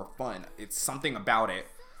sounds more fun. It's something about it,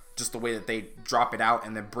 just the way that they drop it out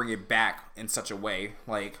and then bring it back in such a way.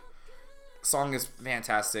 Like, Song is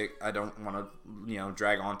fantastic. I don't want to,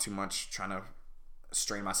 drag on too much, trying to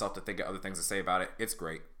strain myself to think of other things to say about it. It's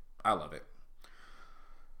great. I love it.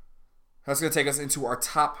 That's going to take us into our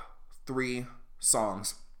top 3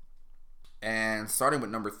 songs. And starting with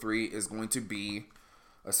number 3 is going to be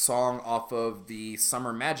a song off of the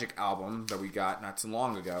Summer Magic album that we got not too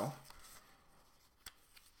long ago.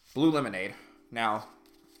 Blue Lemonade. Now,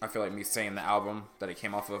 I feel like me saying the album that it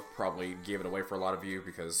came off of probably gave it away for a lot of you,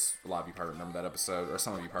 because a lot of you probably remember that episode, or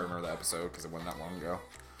some of you probably remember that episode because it wasn't that long ago.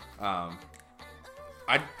 I'm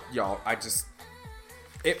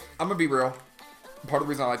gonna be real. Part of the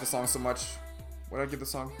reason I like the song so much, what did I give the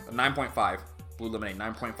song? A 9.5. Blue Lemonade,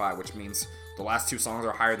 9.5, which means the last 2 songs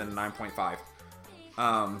are higher than a 9.5.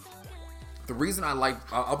 The reason I like,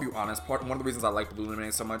 I'll be honest, one of the reasons I like Blue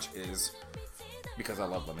Lemonade so much is because I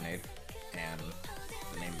love lemonade, and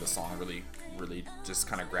the name of the song really, really just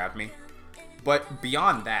kind of grabbed me. But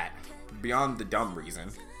beyond that, beyond the dumb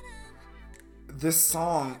reason, this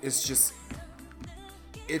song is just,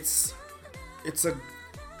 it's a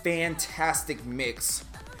fantastic mix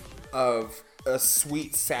of a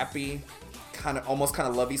sweet, sappy, almost kind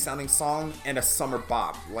of lovey sounding song and a summer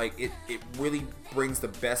bop. Like it really brings the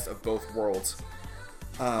best of both worlds.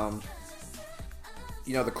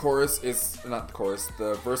 The chorus is not the chorus.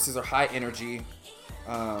 The verses are high energy,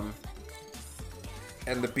 and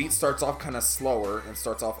the beat starts off kind of slower and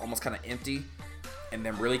starts off almost kind of empty, and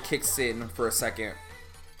then really kicks in for a second,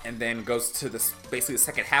 and then goes to basically the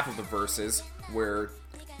second half of the verses where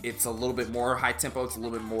it's a little bit more high tempo. It's a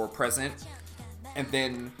little bit more present, and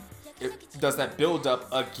then it does that build up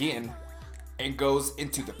again and goes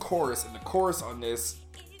into the chorus. And the chorus on this,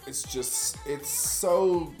 it's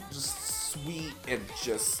so just sweet, and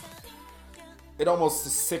just, it almost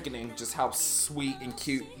is sickening just how sweet and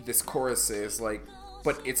cute this chorus is. Like,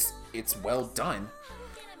 but it's well done.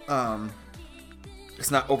 It's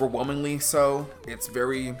not overwhelmingly so. It's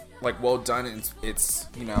very well done, and it's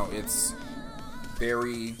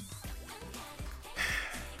very,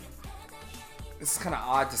 it's kind of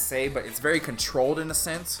odd to say, but it's very controlled in a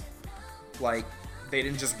sense. Like, they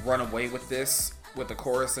didn't just run away with this, with the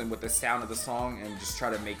chorus and with the sound of the song, and just try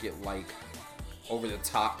to make it over the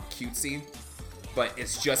top cutesy, but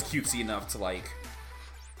it's just cutesy enough to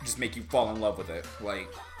just make you fall in love with it.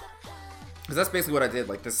 Because that's basically what I did.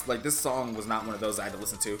 This song was not one of those I had to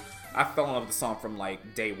listen to. I fell in love with the song from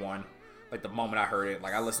day one. The moment I heard it,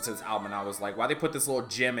 I listened to this album and I was like, why they put this little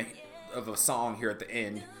gem of a song here at the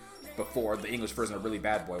end before the English version of Really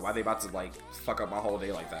Bad Boy? Why they about to fuck up my whole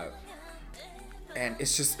day like that? And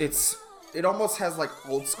it's just, it almost has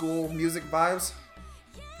old school music vibes,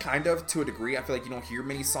 kind of, to a degree. I feel like you don't hear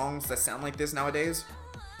many songs that sound like this nowadays,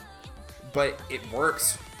 but it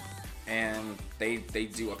works, and they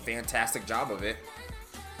do a fantastic job of it.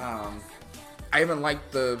 I even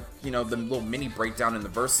like the little mini breakdown in the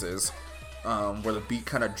verses, where the beat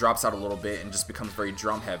kind of drops out a little bit and just becomes very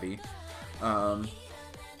drum heavy.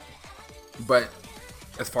 But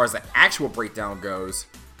as far as the actual breakdown goes,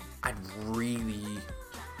 I'd really,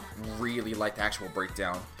 really like the actual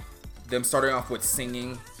breakdown. Them starting off with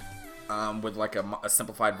singing, with a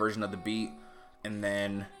simplified version of the beat, and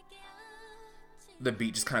then the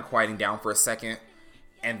beat just kind of quieting down for a second,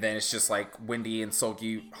 and then it's just Wendy and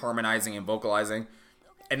Sulky harmonizing and vocalizing,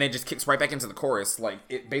 and then it just kicks right back into the chorus.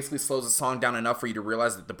 It basically slows the song down enough for you to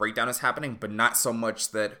realize that the breakdown is happening, but not so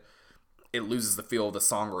much that it loses the feel of the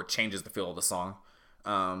song or it changes the feel of the song.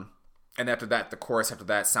 And after that, the chorus after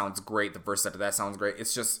that sounds great. The verse after that sounds great.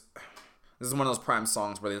 It's just, this is one of those prime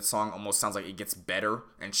songs where the song almost sounds like it gets better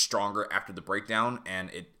and stronger after the breakdown,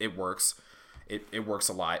 and it works. It works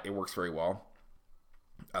a lot. It works very well.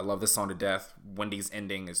 I love this song to death. Wendy's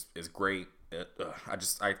ending is great.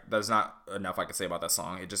 There's not enough I can say about that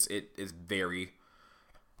song. It is very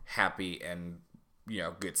happy and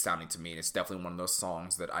good sounding to me. It's definitely one of those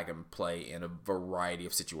songs that I can play in a variety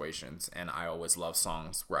of situations, and I always love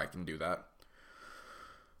songs where I can do that.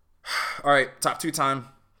 All right, top 2 time.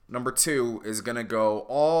 Number 2 is gonna go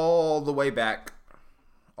all the way back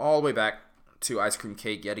to Ice Cream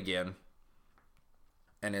Cake yet again,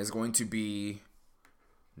 and is going to be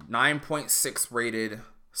 9.6 rated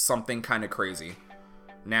Something Kind of Crazy.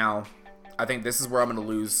 Now, I think this is where I'm going to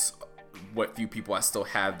lose what few people I still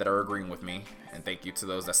have that are agreeing with me, and thank you to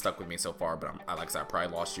those that stuck with me so far, but like I said, I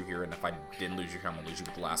probably lost you here, and if I didn't lose you here, I'm going to lose you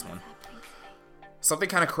with the last one. Something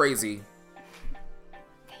Kind of Crazy.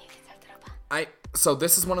 So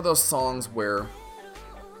this is one of those songs where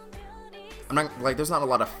I'm not, there's not a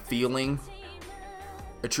lot of feeling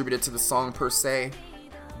attributed to the song per se,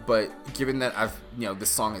 but given that this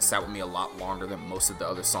song has sat with me a lot longer than most of the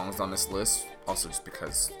other songs on this list, also just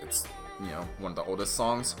because it's one of the oldest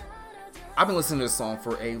songs. I've been listening to this song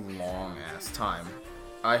for a long ass time.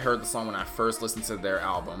 I heard the song when I first listened to their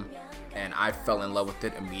album, and I fell in love with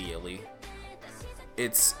it immediately.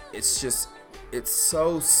 It's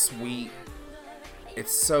so sweet.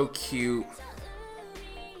 It's so cute.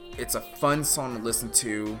 It's a fun song to listen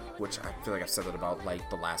to, which I feel like I've said that about like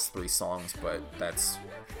the last 3 songs, but that's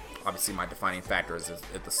obviously my defining factor is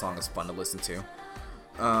if the song is fun to listen to.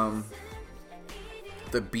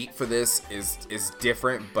 The beat for this is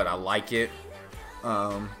different, but I like it.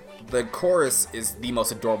 The chorus is the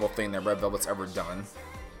most adorable thing that Red Velvet's ever done.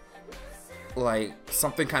 Like,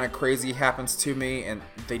 something kind of crazy happens to me, and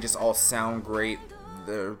they just all sound great.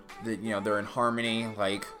 They're in harmony.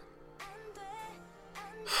 Like,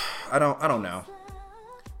 I don't know.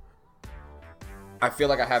 I feel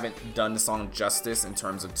like I haven't done the song justice in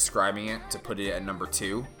terms of describing it to put it at number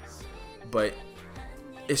 2, but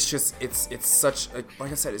it's just it's such a,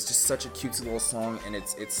 like I said, it's just such a cutesy little song, and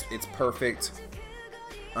it's perfect.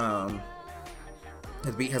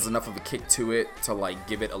 The beat has enough of a kick to it to like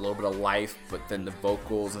give it a little bit of life, but then the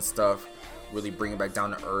vocals and stuff really bring it back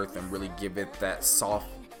down to earth and really give it that soft,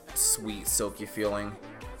 sweet, silky feeling.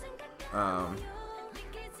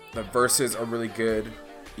 The verses are really good.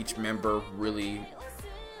 Each member really,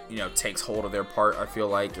 takes hold of their part, I feel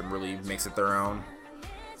like, and really makes it their own.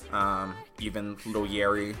 Even Lil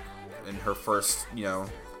Yeri in her first,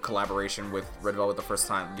 collaboration with Red Velvet the first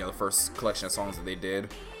time, the first collection of songs that they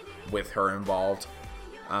did with her involved.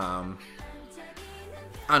 I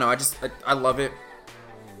don't know, I love it.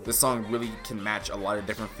 This song really can match a lot of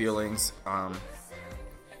different feelings.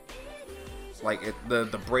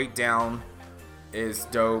 The breakdown is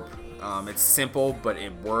dope. It's simple, but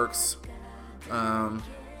it works. I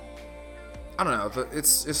don't know.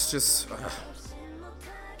 It's just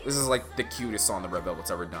this is like the cutest song that Red Velvet's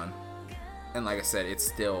ever done, and like I said, it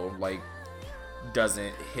still like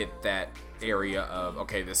doesn't hit that area of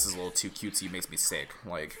okay, this is a little too cutesy, makes me sick.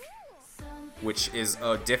 Like, which is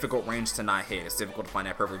a difficult range to not hit. It's difficult to find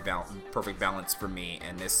that perfect balance for me,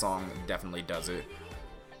 and this song definitely does it.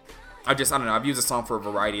 I don't know. I've used this song for a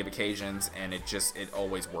variety of occasions, and it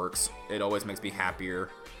always works. It always makes me happier.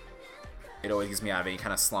 It always gets me out of any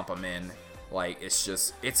kind of slump I'm in. Like,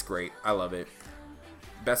 it's great. I love it.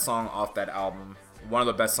 Best song off that album. One of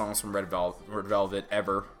the best songs from Red Velvet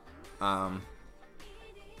ever. I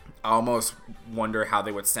almost wonder how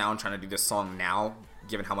they would sound trying to do this song now,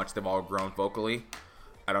 given how much they've all grown vocally.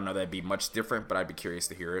 I don't know that it'd be much different, but I'd be curious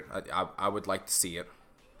to hear it. I would like to see it.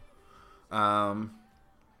 Shout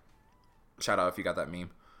out if you got that meme.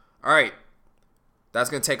 All right. That's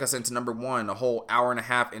going to take us into number 1, a whole hour and a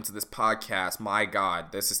half into this podcast. My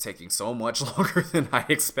God, this is taking so much longer than I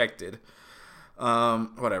expected.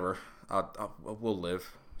 Whatever. We'll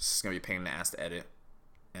live. It's just going to be a pain in the ass to edit.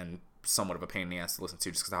 And somewhat of a pain in the ass to listen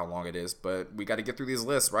to just because of how long it is. But we got to get through these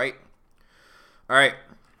lists, right? All right.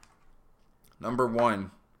 Number 1.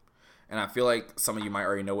 And I feel like some of you might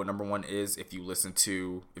already know what number 1 is if you've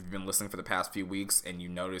been listening for the past few weeks and you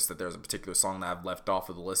notice that there's a particular song that I've left off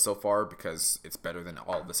of the list so far because it's better than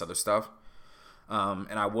all of this other stuff.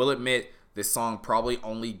 And I will admit, this song probably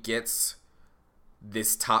only gets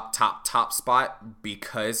this top spot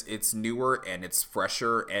because it's newer and it's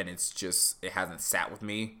fresher and it hasn't sat with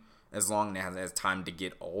me as long and it hasn't had time to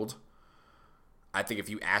get old. I think if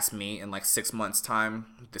you ask me in like 6 months'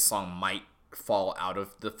 time, this song might fall out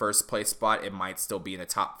of the first place spot. It might still be in the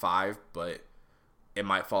top 5, but it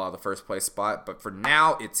might fall out of the first place spot. But for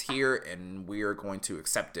now, it's here, and we are going to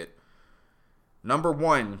accept it. Number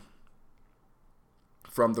 1,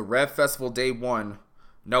 from the Rev Festival Day 1.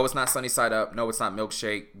 No, it's not Sunny Side Up. No, it's not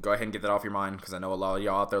Milkshake. Go ahead and get that off your mind, because I know a lot of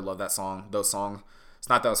y'all out there love that song. Those songs. It's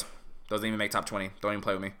not those. Doesn't even make top 20. Don't even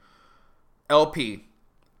play with me. LP.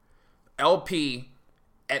 LP,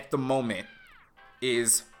 at the moment,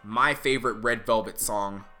 is my favorite Red Velvet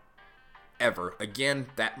song ever. Again,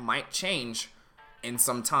 that might change in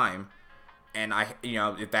some time. And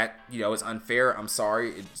if that, is unfair, I'm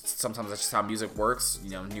sorry. Sometimes that's just how music works.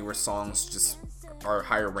 Newer songs just are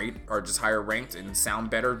higher ranked and sound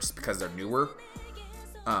better just because they're newer.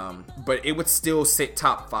 But it would still sit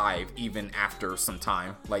top 5 even after some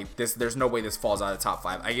time. Like this, there's no way this falls out of the top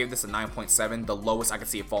 5. I gave this a 9.7. The lowest I could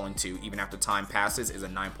see it falling to, even after time passes, is a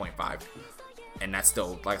 9.5. And that's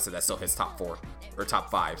still, like I said, that still hits top 4 or top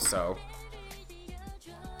 5. So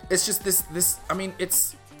it's just this. This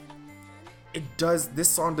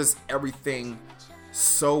song does everything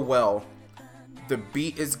so well. The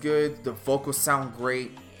beat is good. The vocals sound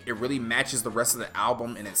great. It really matches the rest of the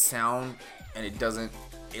album in its sound, and it doesn't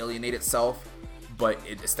alienate itself, but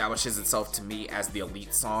it establishes itself to me as the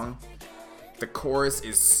elite song. The chorus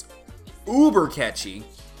is uber catchy.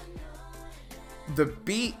 The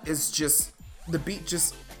beat just,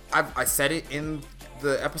 I said it in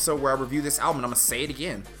the episode where I reviewed this album, and I'm gonna say it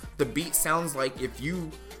again. The beat sounds like if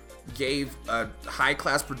you gave a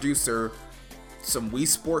high-class producer some Wii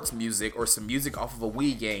Sports music or some music off of a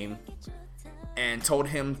Wii game and told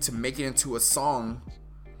him to make it into a song,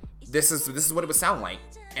 this is what it would sound like.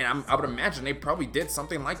 And I would imagine they probably did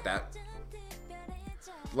something like that.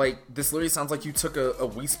 Like, this literally sounds like you took a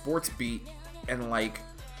Wii Sports beat and, like,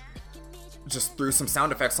 just threw some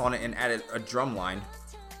sound effects on it and added a drum line.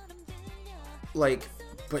 Like,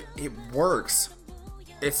 but it works.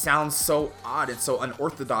 It sounds so odd and so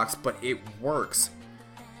unorthodox, but it works.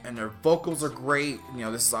 And their vocals are great. You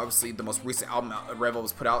know, this is obviously the most recent album Red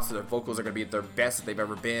Velvet's put out, so their vocals are going to be at their best that they've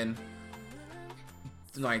ever been.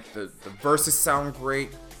 Like, the verses sound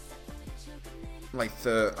great. Like,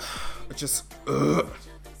 I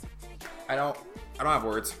don't have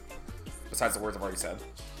words besides the words I've already said.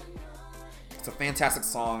 It's a fantastic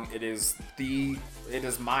song. It is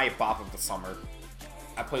my bop of the summer.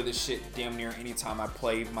 I play this shit damn near anytime I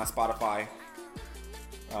play my Spotify.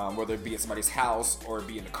 Whether it be at somebody's house or it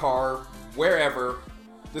be in the car, wherever.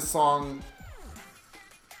 This song,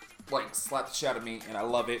 like, slapped the shit out of me, and I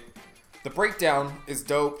love it. The breakdown is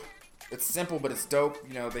dope. It's simple, but it's dope.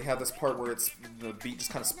 You know, they have this part where the beat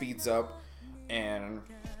just kind of speeds up, and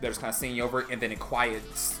they're just kind of singing over it, and then it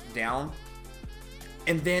quiets down.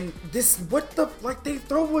 And then they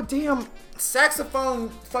throw a damn saxophone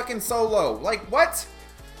fucking solo. Like, what?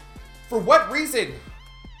 For what reason?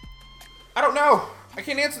 I don't know. I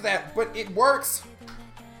can't answer that, but it works.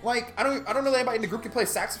 Like, I don't know that anybody in the group can play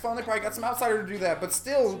saxophone. They probably got some outsider to do that, but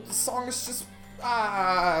still, the song is just,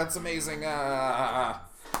 it's amazing. I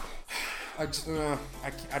just,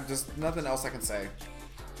 nothing else I can say.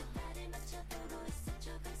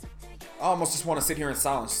 I almost just want to sit here in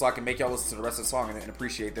silence so I can make y'all listen to the rest of the song and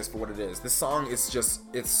appreciate this for what it is. This song is just,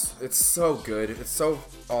 it's so good. It's so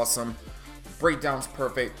awesome. The breakdown's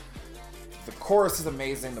perfect. The chorus is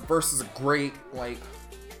amazing. The verses are great. Like,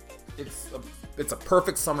 it's a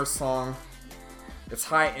perfect summer song. It's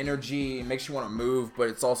high energy. It makes you want to move, but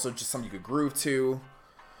it's also just something you could groove to.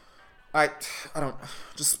 I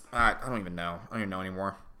don't even know. I don't even know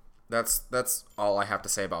anymore. That's all I have to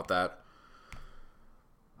say about that.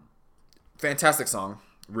 Fantastic song,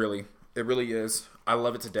 really. It really is. I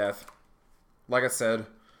love it to death. Like I said,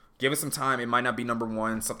 give it some time. It might not be number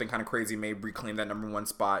one. Something kind of crazy may reclaim that number one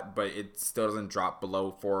spot, but it still doesn't drop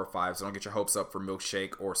below 4 or 5. So don't get your hopes up for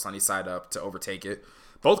Milkshake or Sunny Side Up to overtake it.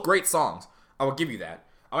 Both great songs. I will give you that.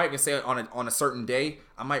 I might even say on a certain day,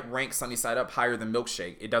 I might rank Sunny Side Up higher than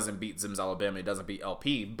Milkshake. It doesn't beat Zim's Alabama. It doesn't beat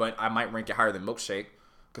LP, but I might rank it higher than Milkshake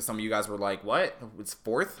because some of you guys were like, what? It's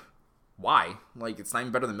 4th? Why? Like, it's not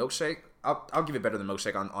even better than Milkshake? I'll give it better than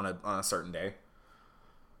Milkshake on a certain day.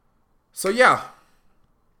 So yeah,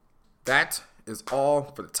 that is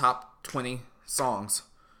all for the top 20 songs.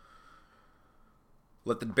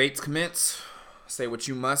 Let the debates commence. Say what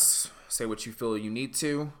you must. Say what you feel you need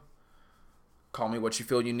to. Call me what you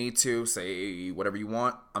feel you need to. Say whatever you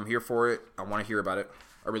want. I'm here for it. I want to hear about it.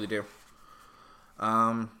 I really do.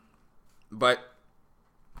 But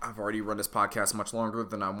I've already run this podcast much longer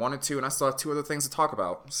than I wanted to, and I still have 2 other things to talk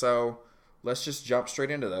about. So let's just jump straight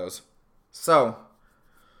into those. So,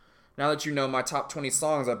 now that you know my top 20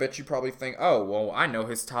 songs, I bet you probably think, oh, well, I know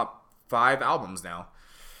his top 5 albums now.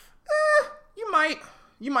 You might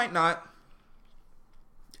not.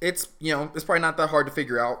 It's probably not that hard to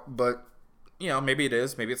figure out, but, maybe it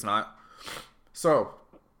is, maybe it's not. So,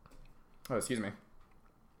 excuse me.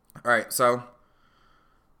 All right, so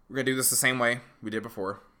we're going to do this the same way we did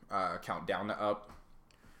before. Count down to up.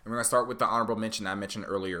 And we're going to start with the honorable mention that I mentioned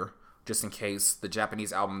earlier, just in case the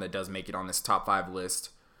Japanese album that does make it on this top 5 list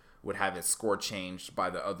would have its score changed by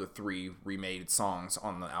the other 3 remade songs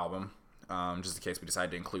on the album. Just in case we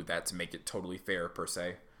decide to include that to make it totally fair, per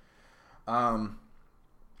se. Honorable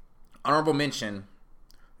mention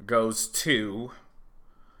goes to...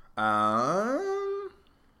 there's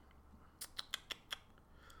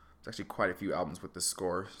actually quite a few albums with this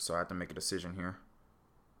score, so I have to make a decision here.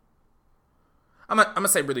 I'm gonna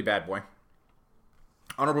say Really Bad Boy.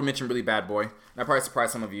 Honorable mention Really Bad Boy. And I probably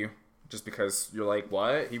surprised some of you, just because you're like,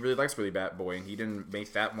 what? He really likes Really Bad Boy, and he didn't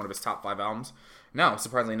make that one of his top 5 albums. No,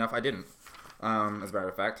 surprisingly enough, I didn't. As a matter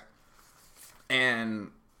of fact.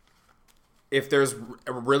 And if there's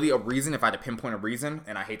really a reason, if I had to pinpoint a reason,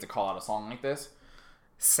 and I hate to call out a song like this,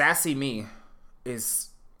 Sassy Me it's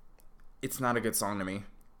not a good song to me.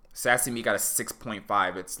 Sassy Me got a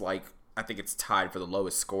 6.5. It's like, I think it's tied for the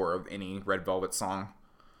lowest score of any Red Velvet song.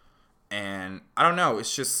 And I don't know,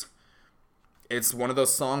 it's it's one of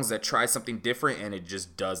those songs that tries something different and it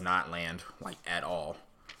just does not land like at all.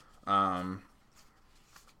 I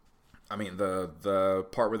mean the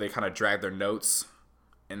part where they kind of drag their notes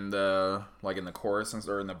in the chorus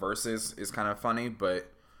or in the verses is kind of funny, but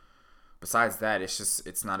besides that,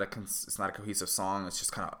 it's not a cohesive song. It's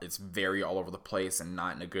just it's very all over the place and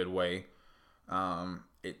not in a good way. I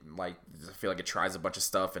feel like it tries a bunch of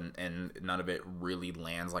stuff and none of it really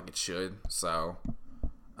lands like it should. So,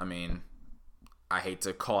 I mean, I hate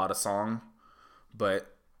to call out a song,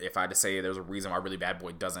 but if I had to say there's a reason why Really Bad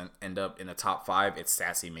Boy doesn't end up in the top 5, it's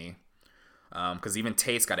Sassy Me. Because even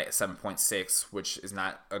Taste got it at 7.6, which is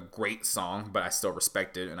not a great song, but I still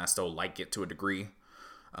respect it and I still like it to a degree.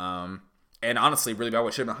 And honestly, Really Bad Boy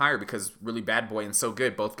should have been higher because Really Bad Boy and So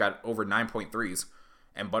Good both got over 9.3s,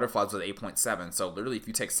 and Butterflies was 8.7. So literally, if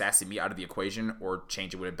you take Sassy Me out of the equation or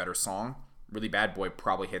change it with a better song, Really Bad Boy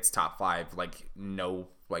probably hits top 5. No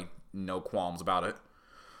qualms about it.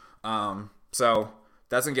 So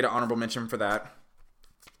that's gonna get an honorable mention for that,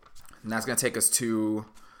 and that's gonna take us to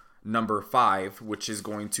number 5, which is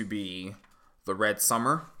going to be The Red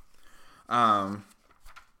Summer. Again,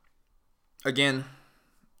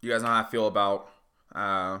 you guys know how I feel about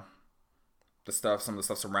some of the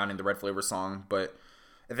stuff surrounding the Red Flavor song, but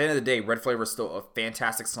at the end of the day, Red Flavor is still a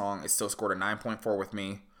fantastic song. It still scored a 9.4 with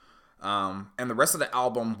me. And the rest of the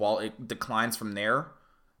album, while it declines from there,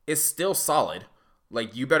 is still solid.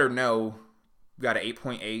 You Better Know got an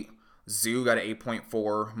 8.8. Zoo got an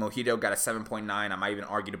 8.4. Mojito got a 7.9. I might even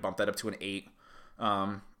argue to bump that up to an 8.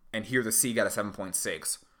 And Hear the Sea got a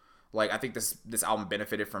 7.6. I think this album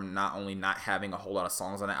benefited from not only not having a whole lot of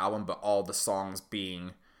songs on the album, but all the songs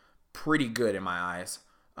being pretty good in my eyes.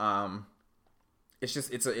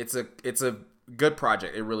 It's a good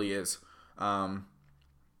project. It really is. That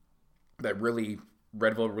really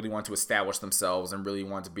Red Velvet really wanted to establish themselves and really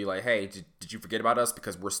wanted to be like, hey, did you forget about us?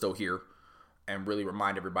 Because we're still here, and really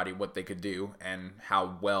remind everybody what they could do and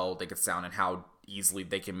how well they could sound and how easily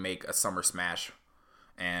they can make a summer smash.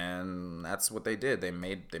 And that's what they did. They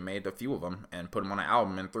made a few of them and put them on an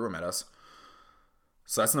album and threw them at us.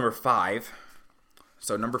 So that's number 5.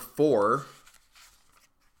 So number 4.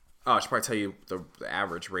 Oh, I should probably tell you the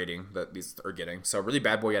average rating that these are getting. So Really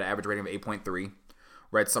Bad Boy got an average rating of 8.3.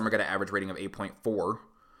 Red Summer got an average rating of 8.4.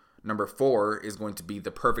 Number 4 is going to be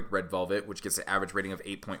The Perfect Red Velvet, which gets an average rating of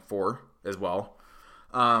 8.4 as well.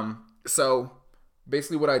 So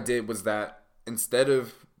basically what I did was that instead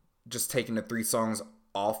of just taking the 3 songs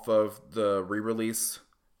off of the re-release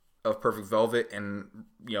of Perfect Velvet and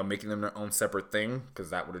making them their own separate thing,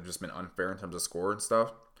 because that would have just been unfair in terms of score and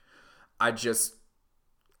stuff, I just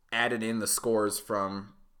added in the scores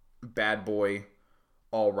from Bad Boy,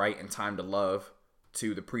 All Right, and Time to Love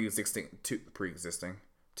to the pre-existing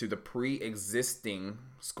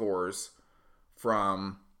scores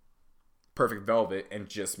from Perfect Velvet and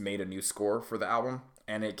just made a new score for the album.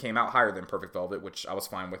 And it came out higher than Perfect Velvet, which I was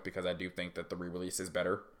fine with because I do think that the re-release is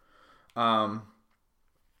better.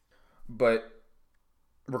 But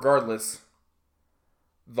regardless,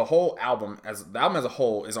 the album as a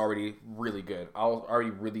whole is already really good. I already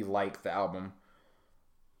really like the album,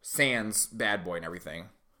 sans Bad Boy and everything.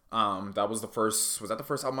 That was that the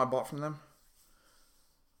first album I bought from them?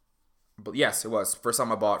 But yes, it was. First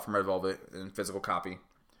album I bought from Red Velvet in physical copy.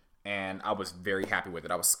 And I was very happy with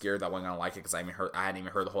it. I was scared that I wasn't going to like it because I hadn't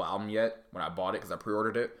even heard the whole album yet when I bought it because I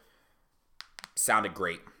pre-ordered it. Sounded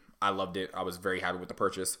great. I loved it. I was very happy with the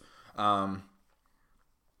purchase. I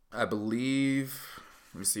believe...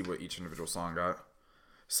 Let me see what each individual song got.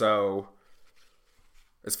 So,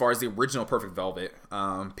 as far as the original Perfect Velvet,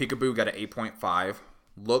 Peekaboo got an 8.5.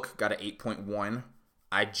 Look got an 8.1.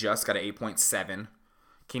 I Just got an 8.7.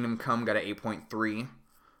 Kingdom Come got an 8.3.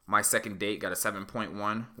 My Second Date got a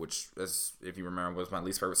 7.1, which, as if you remember, was my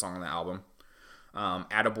least favorite song on the album.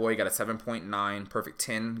 Attaboy got a 7.9. Perfect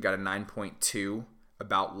 10 got a 9.2.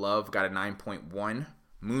 About Love got a 9.1.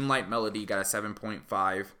 Moonlight Melody got a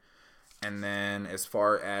 7.5. And then as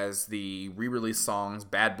far as the re-release songs,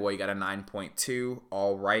 Bad Boy got a 9.2.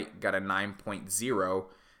 All Right got a 9.0.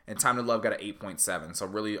 And Time to Love got an 8.7. So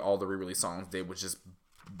really all the re-release songs did was just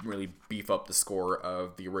really beef up the score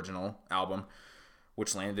of the original album,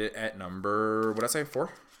 which landed at number, what did I say, 4? I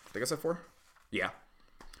think I said 4? Yeah.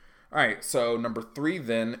 All right, so number 3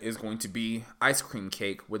 then is going to be Ice Cream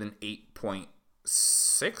Cake with an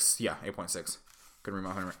 8.6. Yeah, 8.6. Couldn't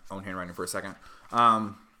read my own handwriting for a second.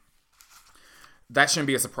 That shouldn't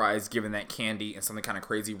be a surprise given that Candy and Something Kind of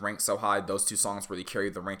Crazy ranked so high. Those 2 songs really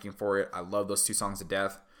carried the ranking for it. I love those 2 songs to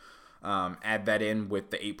death. Add that in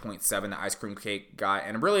with the 8.7 that Ice Cream Cake got.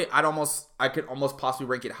 And really, I could almost possibly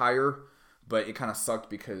rank it higher, but it kind of sucked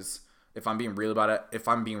because If I'm being real about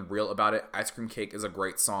it, Ice Cream Cake is a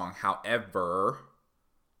great song. However,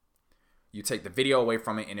 you take the video away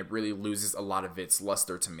from it and it really loses a lot of its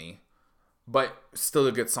luster to me. But still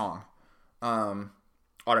a good song.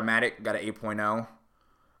 Automatic got an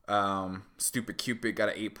 8.0. Stupid Cupid got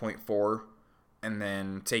an 8.4. And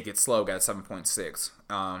then Take It Slow got a 7.6.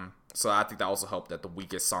 So I think that also helped that the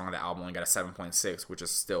weakest song on the album only got a 7.6, which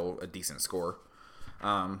is still a decent score.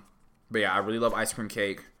 But yeah, I really love Ice Cream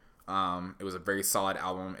Cake. It was a very solid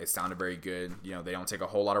album. It sounded very good. You know, they don't take a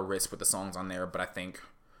whole lot of risk with the songs on there, but I think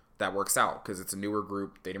that works out because it's a newer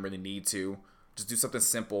group. They didn't really need to just do something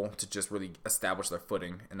simple to just really establish their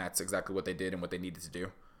footing, and that's exactly what they did and what they needed to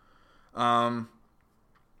do.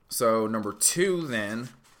 So number 2 then,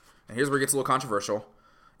 and here's where it gets a little controversial,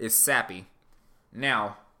 is Sappy.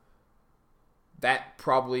 Now,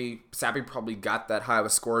 Sappy probably got that high of a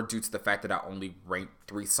score due to the fact that I only ranked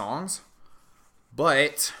 3 songs,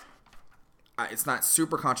 but it's not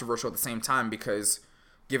super controversial at the same time because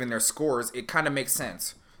given their scores, it kind of makes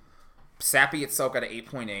sense. Sappy itself got an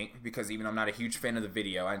 8.8 because even though I'm not a huge fan of the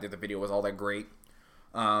video, I didn't think the video was all that great.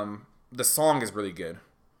 The song is really good.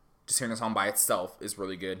 Just hearing the song by itself is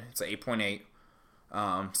really good. It's an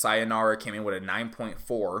 8.8. Sayonara came in with a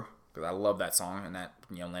 9.4 because I love that song and that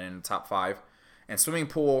landed in the top 5. And Swimming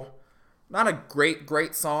Pool, not a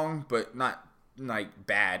great song, but not like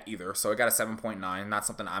bad either. So it got a 7.9. Not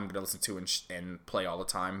something I'm gonna listen to and play all the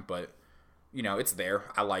time, but it's there.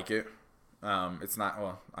 I like it. It's not.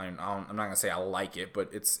 Well, I'm not gonna say I like it, but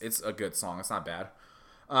it's a good song. It's not bad.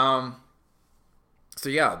 So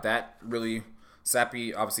yeah, that really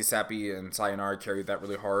Sappy and Sayonara carried that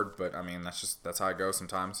really hard, but I mean that's how it goes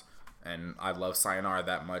sometimes. And I love Sayonara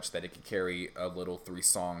that much that it could carry a little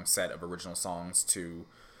 3-song set of original songs to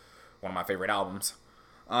one of my favorite albums.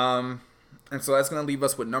 And so that's gonna leave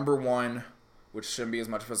us with number 1, which shouldn't be as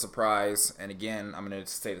much of a surprise. And again, I'm gonna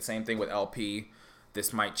say the same thing with LP.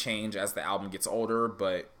 This might change as the album gets older,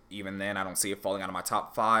 but even then, I don't see it falling out of my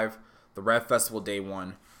top 5. The Rev Festival Day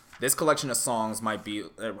 1. This collection of songs might be,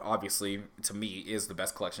 obviously, to me, is the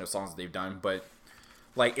best collection of songs that they've done. But,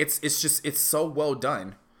 like, it's so well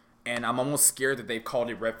done. And I'm almost scared that they've called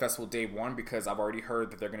it Rev Festival Day 1 because I've already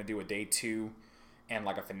heard that they're going to do a Day 2 and,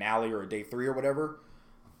 like, a finale or a Day 3 or whatever.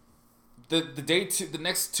 The Day 2, the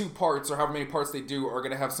next 2 parts, or however many parts they do, are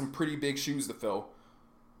going to have some pretty big shoes to fill.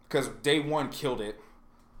 Because Day 1 killed it.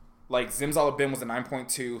 Like, Zimzalabim was a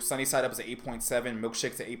 9.2. Sunny Side Up is an 8.7.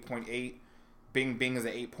 Milkshake's an 8.8. Bing Bing is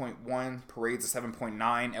an 8.1. Parade's a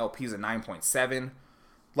 7.9. LP's a 9.7.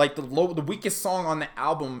 Like, the weakest song on the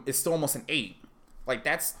album is still almost an 8. Like,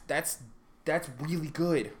 that's really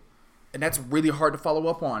good. And that's really hard to follow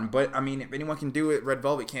up on. But, I mean, if anyone can do it, Red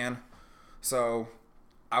Velvet can. So,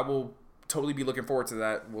 I will totally be looking forward to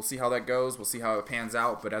that. We'll see how that goes. We'll see how it pans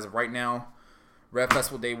out. But as of right now, Rev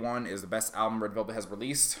Festival Day 1 is the best album Red Velvet has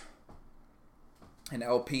released. And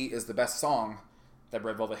LP is the best song that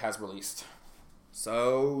Red Velvet has released.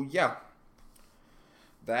 So, yeah.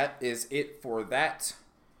 That is it for that.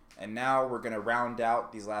 And now we're going to round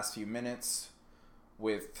out these last few minutes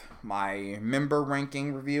with my member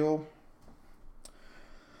ranking review.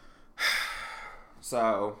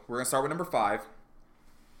 So, we're going to start with number 5.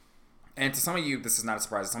 And to some of you, this is not a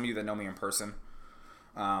surprise. Some of you that know me in person,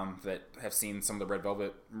 that have seen some of the Red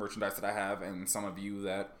Velvet merchandise that I have, and some of you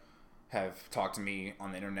that have talked to me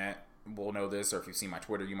on the internet will know this, or if you've seen my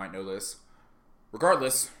Twitter, you might know this.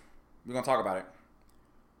 Regardless, we're going to talk about it.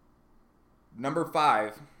 Number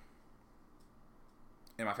 5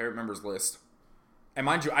 in my favorite members list. And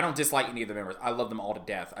mind you, I don't dislike any of the members. I love them all to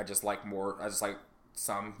death. I just like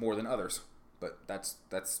some more than others. But that's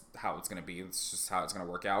how it's going to be. It's just how it's going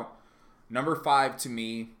to work out. Number 5 to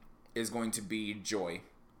me is going to be Joy.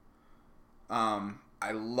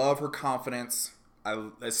 I love her confidence. I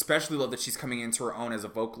especially love that she's coming into her own as a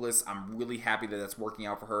vocalist. I'm really happy that that's working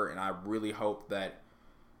out for her, and I really hope that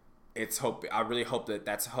that's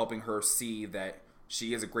helping her see that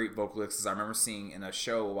she is a great vocalist. Because I remember seeing in a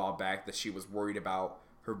show a while back that she was worried about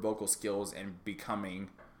her vocal skills and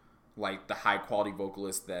becoming like the high quality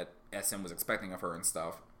vocalist that SM was expecting of her and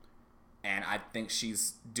stuff. And I think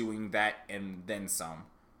she's doing that and then some.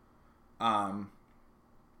 Like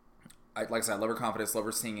I said, I love her confidence, love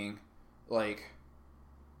her singing,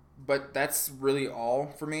 but that's really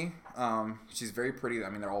all for me. She's very pretty.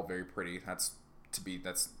 I mean, they're all very pretty. That's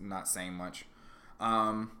not saying much.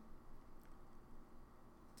 I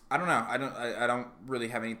don't know. I don't really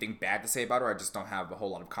have anything bad to say about her. I just don't have a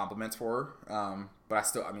whole lot of compliments for her. But I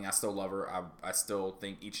still love her. I still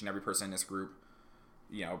think each and every person in this group,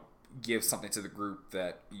 gives something to the group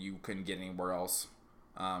that you couldn't get anywhere else,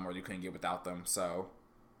 or you couldn't get without them. So,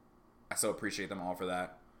 I so appreciate them all for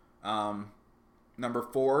that. Number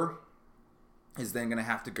 4 is then going to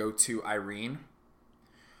have to go to Irene.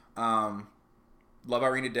 Love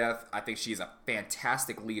Irene to death. I think she's a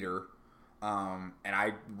fantastic leader. And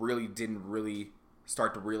I really didn't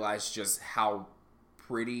start to realize just how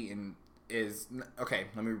pretty and is... Okay,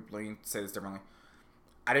 let me say this differently.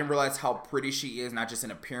 I didn't realize how pretty she is, not just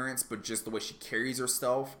in appearance, but just the way she carries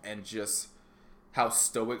herself and just how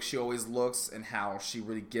stoic she always looks and how she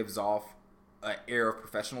really gives off an air of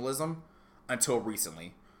professionalism until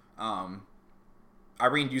recently.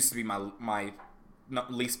 Irene used to be my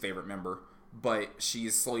least favorite member, but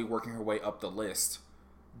she's slowly working her way up the list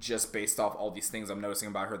just based off all these things I'm noticing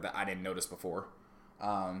about her that I didn't notice before.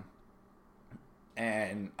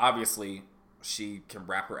 And obviously she can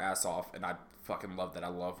rap her ass off, and I fucking love that. I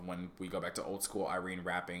love when we go back to old school Irene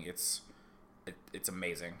rapping. It's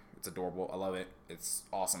amazing. It's adorable. I love it. It's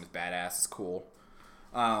awesome. It's badass. It's cool.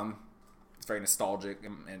 It's very nostalgic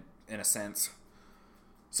in a sense.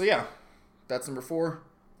 So yeah, that's number 4.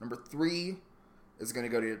 Number 3 is going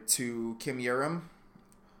to go to Kim Yerim,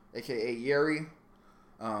 aka Yeri,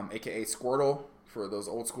 aka Squirtle, for those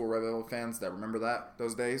old school Red Velvet fans that remember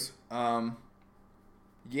those days.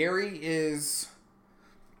 Yeri is...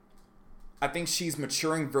 I think she's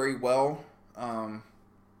maturing very well.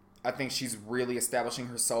 I think she's really establishing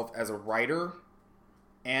herself as a writer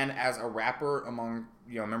and as a rapper among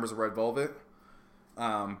members of Red Velvet,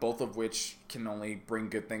 both of which can only bring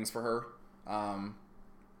good things for her.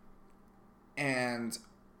 And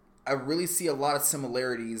I really see a lot of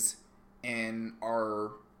similarities in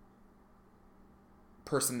our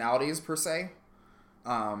personalities per se.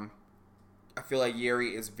 I feel like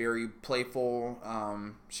Yeri is very playful.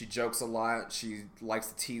 She jokes a lot. She likes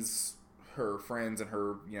to tease her friends and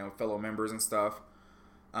her fellow members and stuff.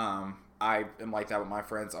 I am like that with my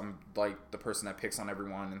friends. I'm like the person that picks on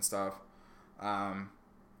everyone and stuff. I'm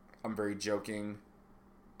very joking,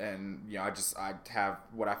 and I have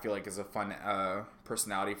what I feel like is a fun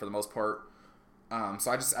personality for the most part.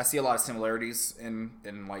 So I see a lot of similarities in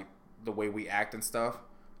like the way we act and stuff.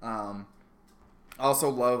 I also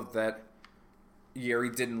love that Yeri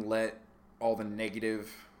didn't let all the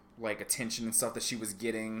negative attention and stuff that she was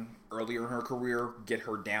getting earlier in her career get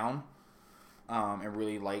her down, and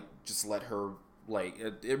really just let her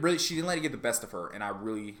she didn't let it get the best of her, and I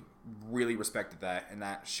really respected that, and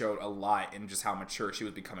that showed a lot in just how mature she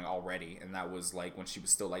was becoming already, and that was when she was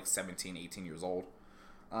still 17, 18 years old.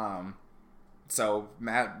 So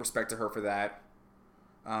mad respect to her for that.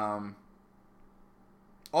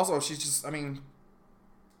 Also, she's just,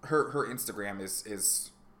 her Instagram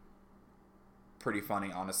is pretty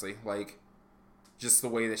funny, honestly. Just the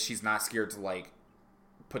way that she's not scared to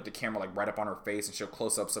put the camera right up on her face and show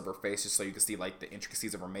close-ups of her face just so you can see the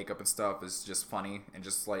intricacies of her makeup and stuff is just funny, and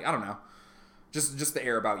just I don't know, just the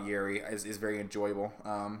air about Yeri is very enjoyable.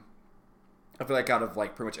 I feel like out of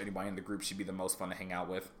pretty much anybody in the group, she'd be the most fun to hang out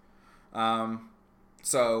with.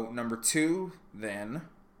 So number 2 then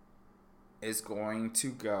is going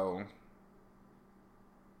to go.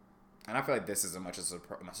 And I feel like this isn't much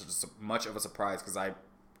of a surprise because I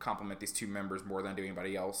compliment these 2 members more than I do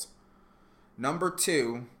anybody else. Number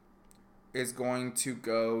 2 is going to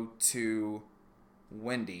go to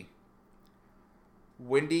Wendy.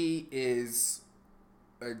 Wendy is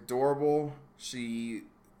adorable. She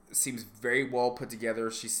seems very well put together.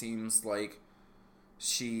 She seems like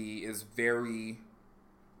she is very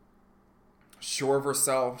sure of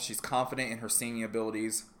herself. She's confident in her singing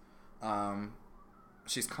abilities.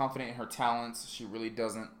 She's confident in her talents. She really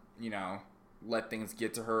doesn't, let things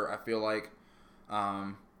get to her. I feel like,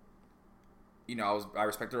 I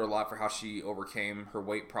respect her a lot for how she overcame her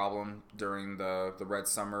weight problem during the Red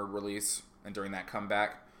Summer release and during that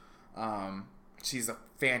comeback. She's a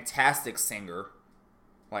fantastic singer.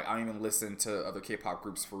 I don't even listen to other K-pop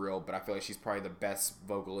groups for real, but I feel like she's probably the best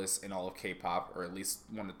vocalist in all of K-pop, or at least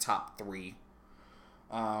one of the top 3.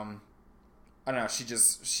 I don't know.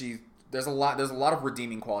 There's a lot of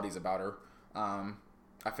redeeming qualities about her.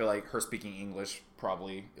 I feel like her speaking English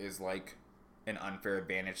probably is an unfair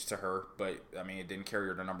advantage to her, but it didn't carry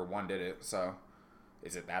her to number 1, did it? So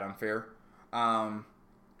is it that unfair? But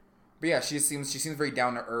yeah, she seems very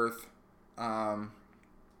down to earth.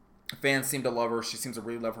 Fans seem to love her. She seems to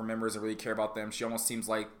really love her members and really care about them. She almost seems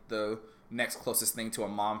like the next closest thing to a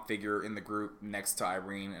mom figure in the group next to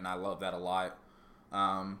Irene, and I love that a lot.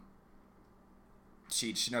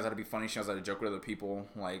 She knows how to be funny. She knows how to joke with other people.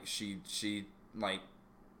 She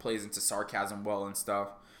plays into sarcasm well and stuff.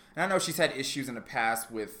 And I know she's had issues in the past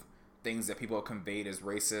with things that people have conveyed as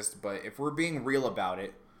racist, but if we're being real about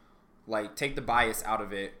it, take the bias out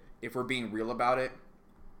of it. If we're being real about it,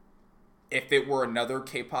 if it were another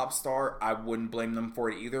K-pop star, I wouldn't blame them for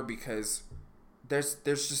it either, because there's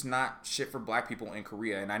just not shit for black people in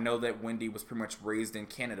Korea. And I know that Wendy was pretty much raised in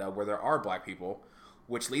Canada where there are black people,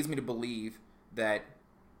 which leads me to believe that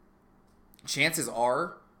chances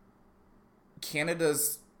are Canada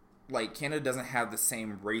doesn't have the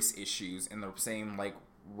same race issues and the same like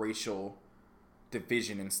racial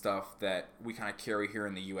division and stuff that we kind of carry here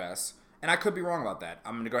in the US. And I could be wrong about that.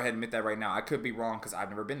 I'm going to go ahead and admit that right now. I could be wrong because I've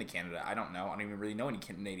never been to Canada. I don't know. I don't even really know any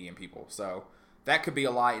Canadian people. So that could be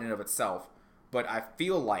a lie in and of itself. But I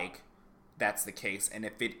feel like that's the case. And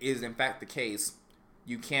if it is in fact the case,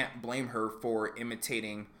 you can't blame her for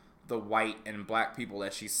imitating the white and black people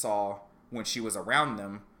that she saw when she was around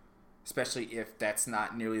them, especially if that's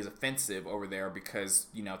not nearly as offensive over there, because,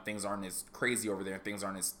 you know, things aren't as crazy over there. Things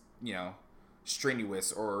aren't as, you know,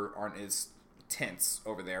 strenuous or aren't as tense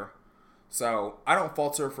over there. So I don't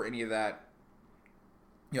fault her for any of that.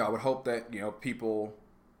 You know, I would hope that, you know, people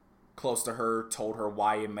close to her told her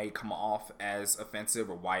why it may come off as offensive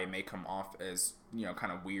or why it may come off as, you know,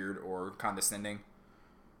 kind of weird or condescending.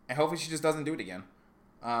 And hopefully she just doesn't do it again.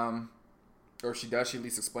 Or if she does, she at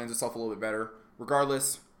least explains herself a little bit better.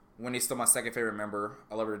 Regardless, Wendy's still my second favorite member.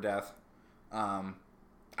 I love her to death.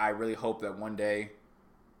 I really hope that one day,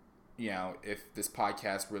 you know, if this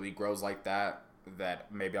podcast really grows like that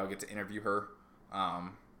maybe I'll get to interview her.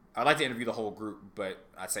 I'd like to interview the whole group, but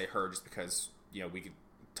I say her just because, you know, we could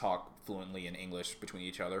talk fluently in English between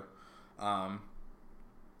each other.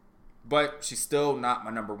 But she's still not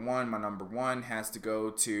my number one. My number one has to go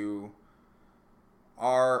to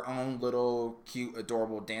our own little cute,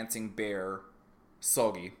 adorable dancing bear,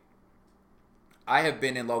 Seulgi. I have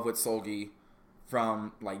been in love with Seulgi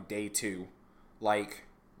from like day 2. Like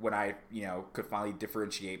when I, you know, could finally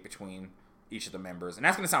differentiate between each of the members. And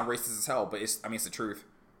that's going to sound racist as hell, but it's the truth.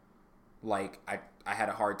 Like, I had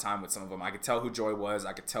a hard time with some of them. I could tell who Joy was.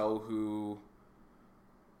 I could tell who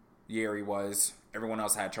Yeri was. Everyone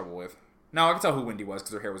else I had trouble with. No, I could tell who Wendy was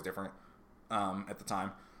because her hair was different at the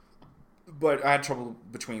time. But I had trouble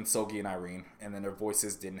between Seulgi and Irene. And then their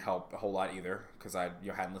voices didn't help a whole lot either, because I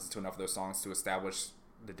hadn't listened to enough of their songs to establish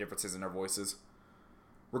the differences in their voices.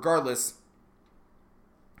 Regardless,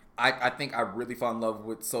 I think I really fell in love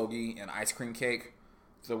with Seulgi and Ice Cream Cake,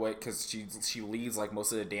 the way, because she leads like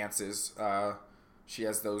most of the dances. She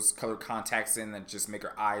has those colored contacts in that just make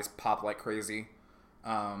her eyes pop like crazy.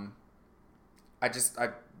 I've been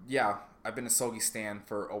a Seulgi stan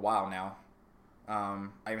for a while now.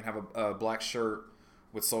 I even have a black shirt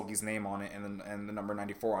with Seulgi's name on it and the number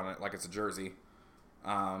 94 on it, like it's a jersey.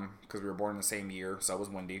 Because we were born in the same year, so was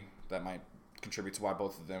Wendy. That might contribute to why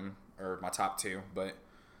both of them are my top 2, but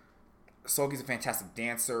Seulgi's a fantastic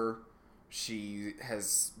dancer. She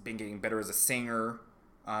has been getting better as a singer.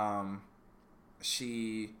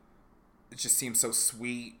 She just seems so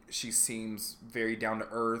sweet. She seems very down to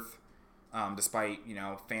earth, despite, you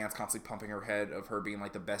know, fans constantly pumping her head of her being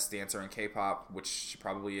like the best dancer in K-pop, which she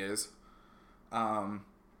probably is. I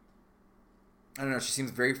don't know. She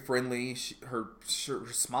seems very friendly. Her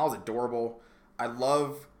smile is adorable. I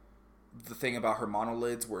love the thing about her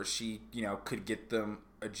monolids where she, you know, could get them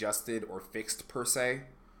adjusted or fixed per se,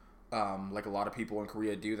 like a lot of people in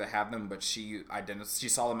Korea do that have them, but she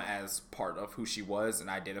saw them as part of who she was and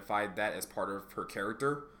identified that as part of her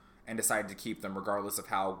character and decided to keep them regardless of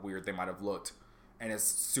how weird they might have looked. And it's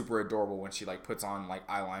super adorable when she like puts on like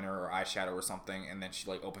eyeliner or eyeshadow or something and then she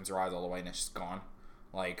like opens her eyes all the way and then she's gone.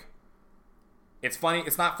 Like, it's funny.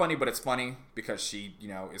 It's not funny, but it's funny because she, you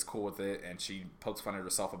know, is cool with it and she pokes fun at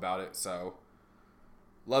herself about it. So,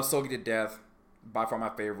 love Seulgi to death. By far my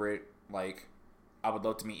favorite. Like, I would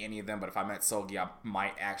love to meet any of them, but if I met Seulgi, I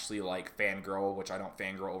might actually like fangirl, which I don't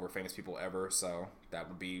fangirl over famous people ever. So that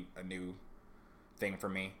would be a new thing for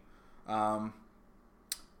me.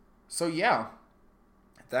 So yeah,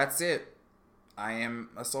 that's it. I am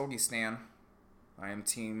a Seulgi stan. I am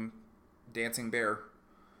team Dancing Bear.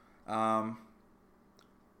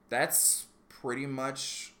 That's pretty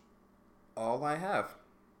much all I have.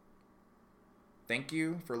 Thank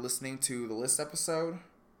you for listening to the list episode.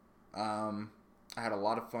 I had a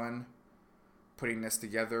lot of fun putting this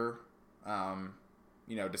together.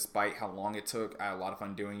 You know, despite how long it took, I had a lot of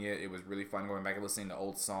fun doing it. It was really fun going back and listening to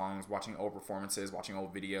old songs, watching old performances, watching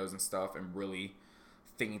old videos and stuff, and really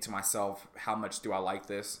thinking to myself, how much do I like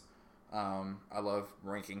this? I love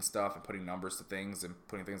ranking stuff and putting numbers to things and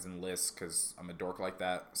putting things in lists because I'm a dork like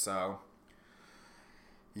that. So,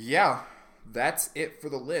 yeah, that's it for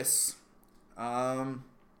the lists. And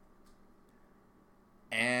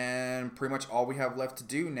pretty much all we have left to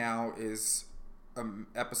do now is an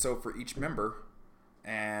episode for each member.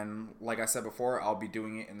 And like I said before, I'll be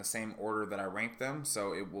doing it in the same order that I ranked them.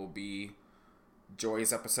 So it will be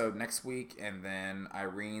Joy's episode next week, and then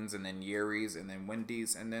Irene's, and then Yuri's, and then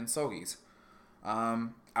Wendy's, and then Sogi's.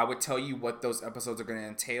 I would tell you what those episodes are going to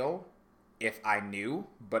entail if I knew,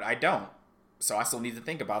 but I don't. So I still need to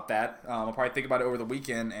think about that. I'll probably think about it over the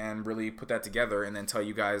weekend and really put that together, and then tell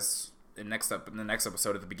you guys in the next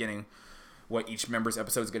episode at the beginning what each member's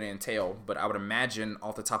episode is going to entail. But I would imagine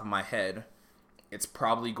off the top of my head, it's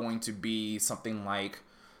probably going to be something like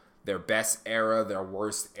their best era, their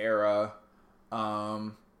worst era,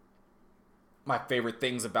 my favorite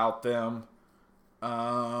things about them.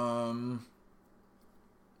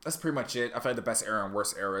 That's pretty much it. I feel like the best era and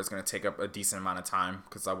worst era is going to take up a decent amount of time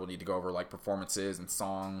because I will need to go over like performances and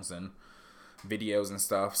songs and videos and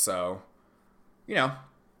stuff. So,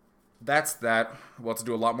 that's that. We'll have to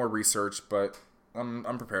do a lot more research, but I'm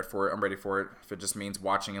prepared for it. I'm ready for it. If it just means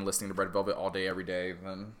watching and listening to Red Velvet all day, every day,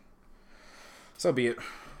 then so be it.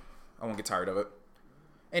 I won't get tired of it.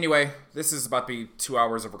 Anyway, this is about to be 2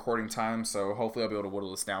 hours of recording time, so hopefully I'll be able to whittle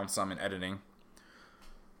this down some in editing.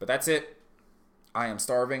 But that's it. I am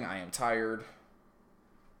starving. I am tired.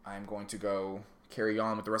 I am going to go carry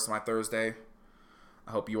on with the rest of my Thursday.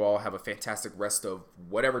 I hope you all have a fantastic rest of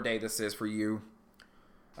whatever day this is for you.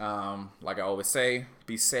 Like I always say,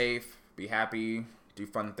 be safe, be happy, do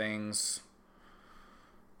fun things.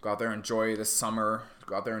 Go out there and enjoy this summer.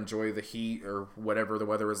 Go out there and enjoy the heat or whatever the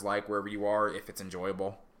weather is like wherever you are, if it's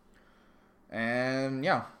enjoyable. And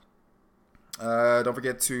yeah. Don't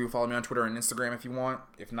forget to follow me on Twitter and Instagram if you want.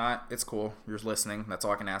 If not, it's cool. You're just listening. That's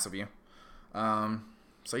all I can ask of you.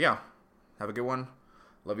 So yeah, have a good one.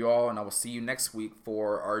 Love you all, and I will see you next week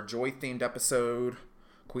for our Joy-themed episode,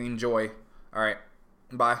 Queen Joy. All right,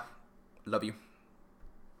 bye. Love you.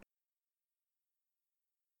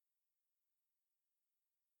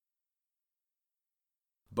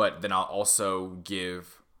 But then I'll also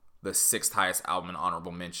give the sixth highest album an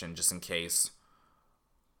honorable mention just in case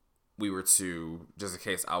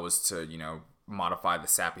I was to, modify the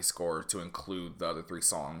Sappy score to include the other 3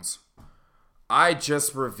 songs. I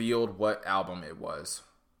just revealed what album it was.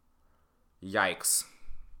 Yikes.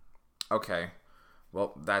 Okay.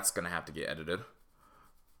 Well, that's going to have to get edited.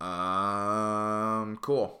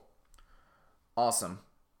 Cool. Awesome.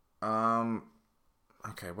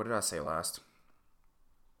 Okay, what did I say last?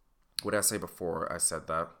 What did I say before I said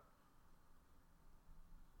that?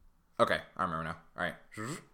 Okay, I remember now. All right.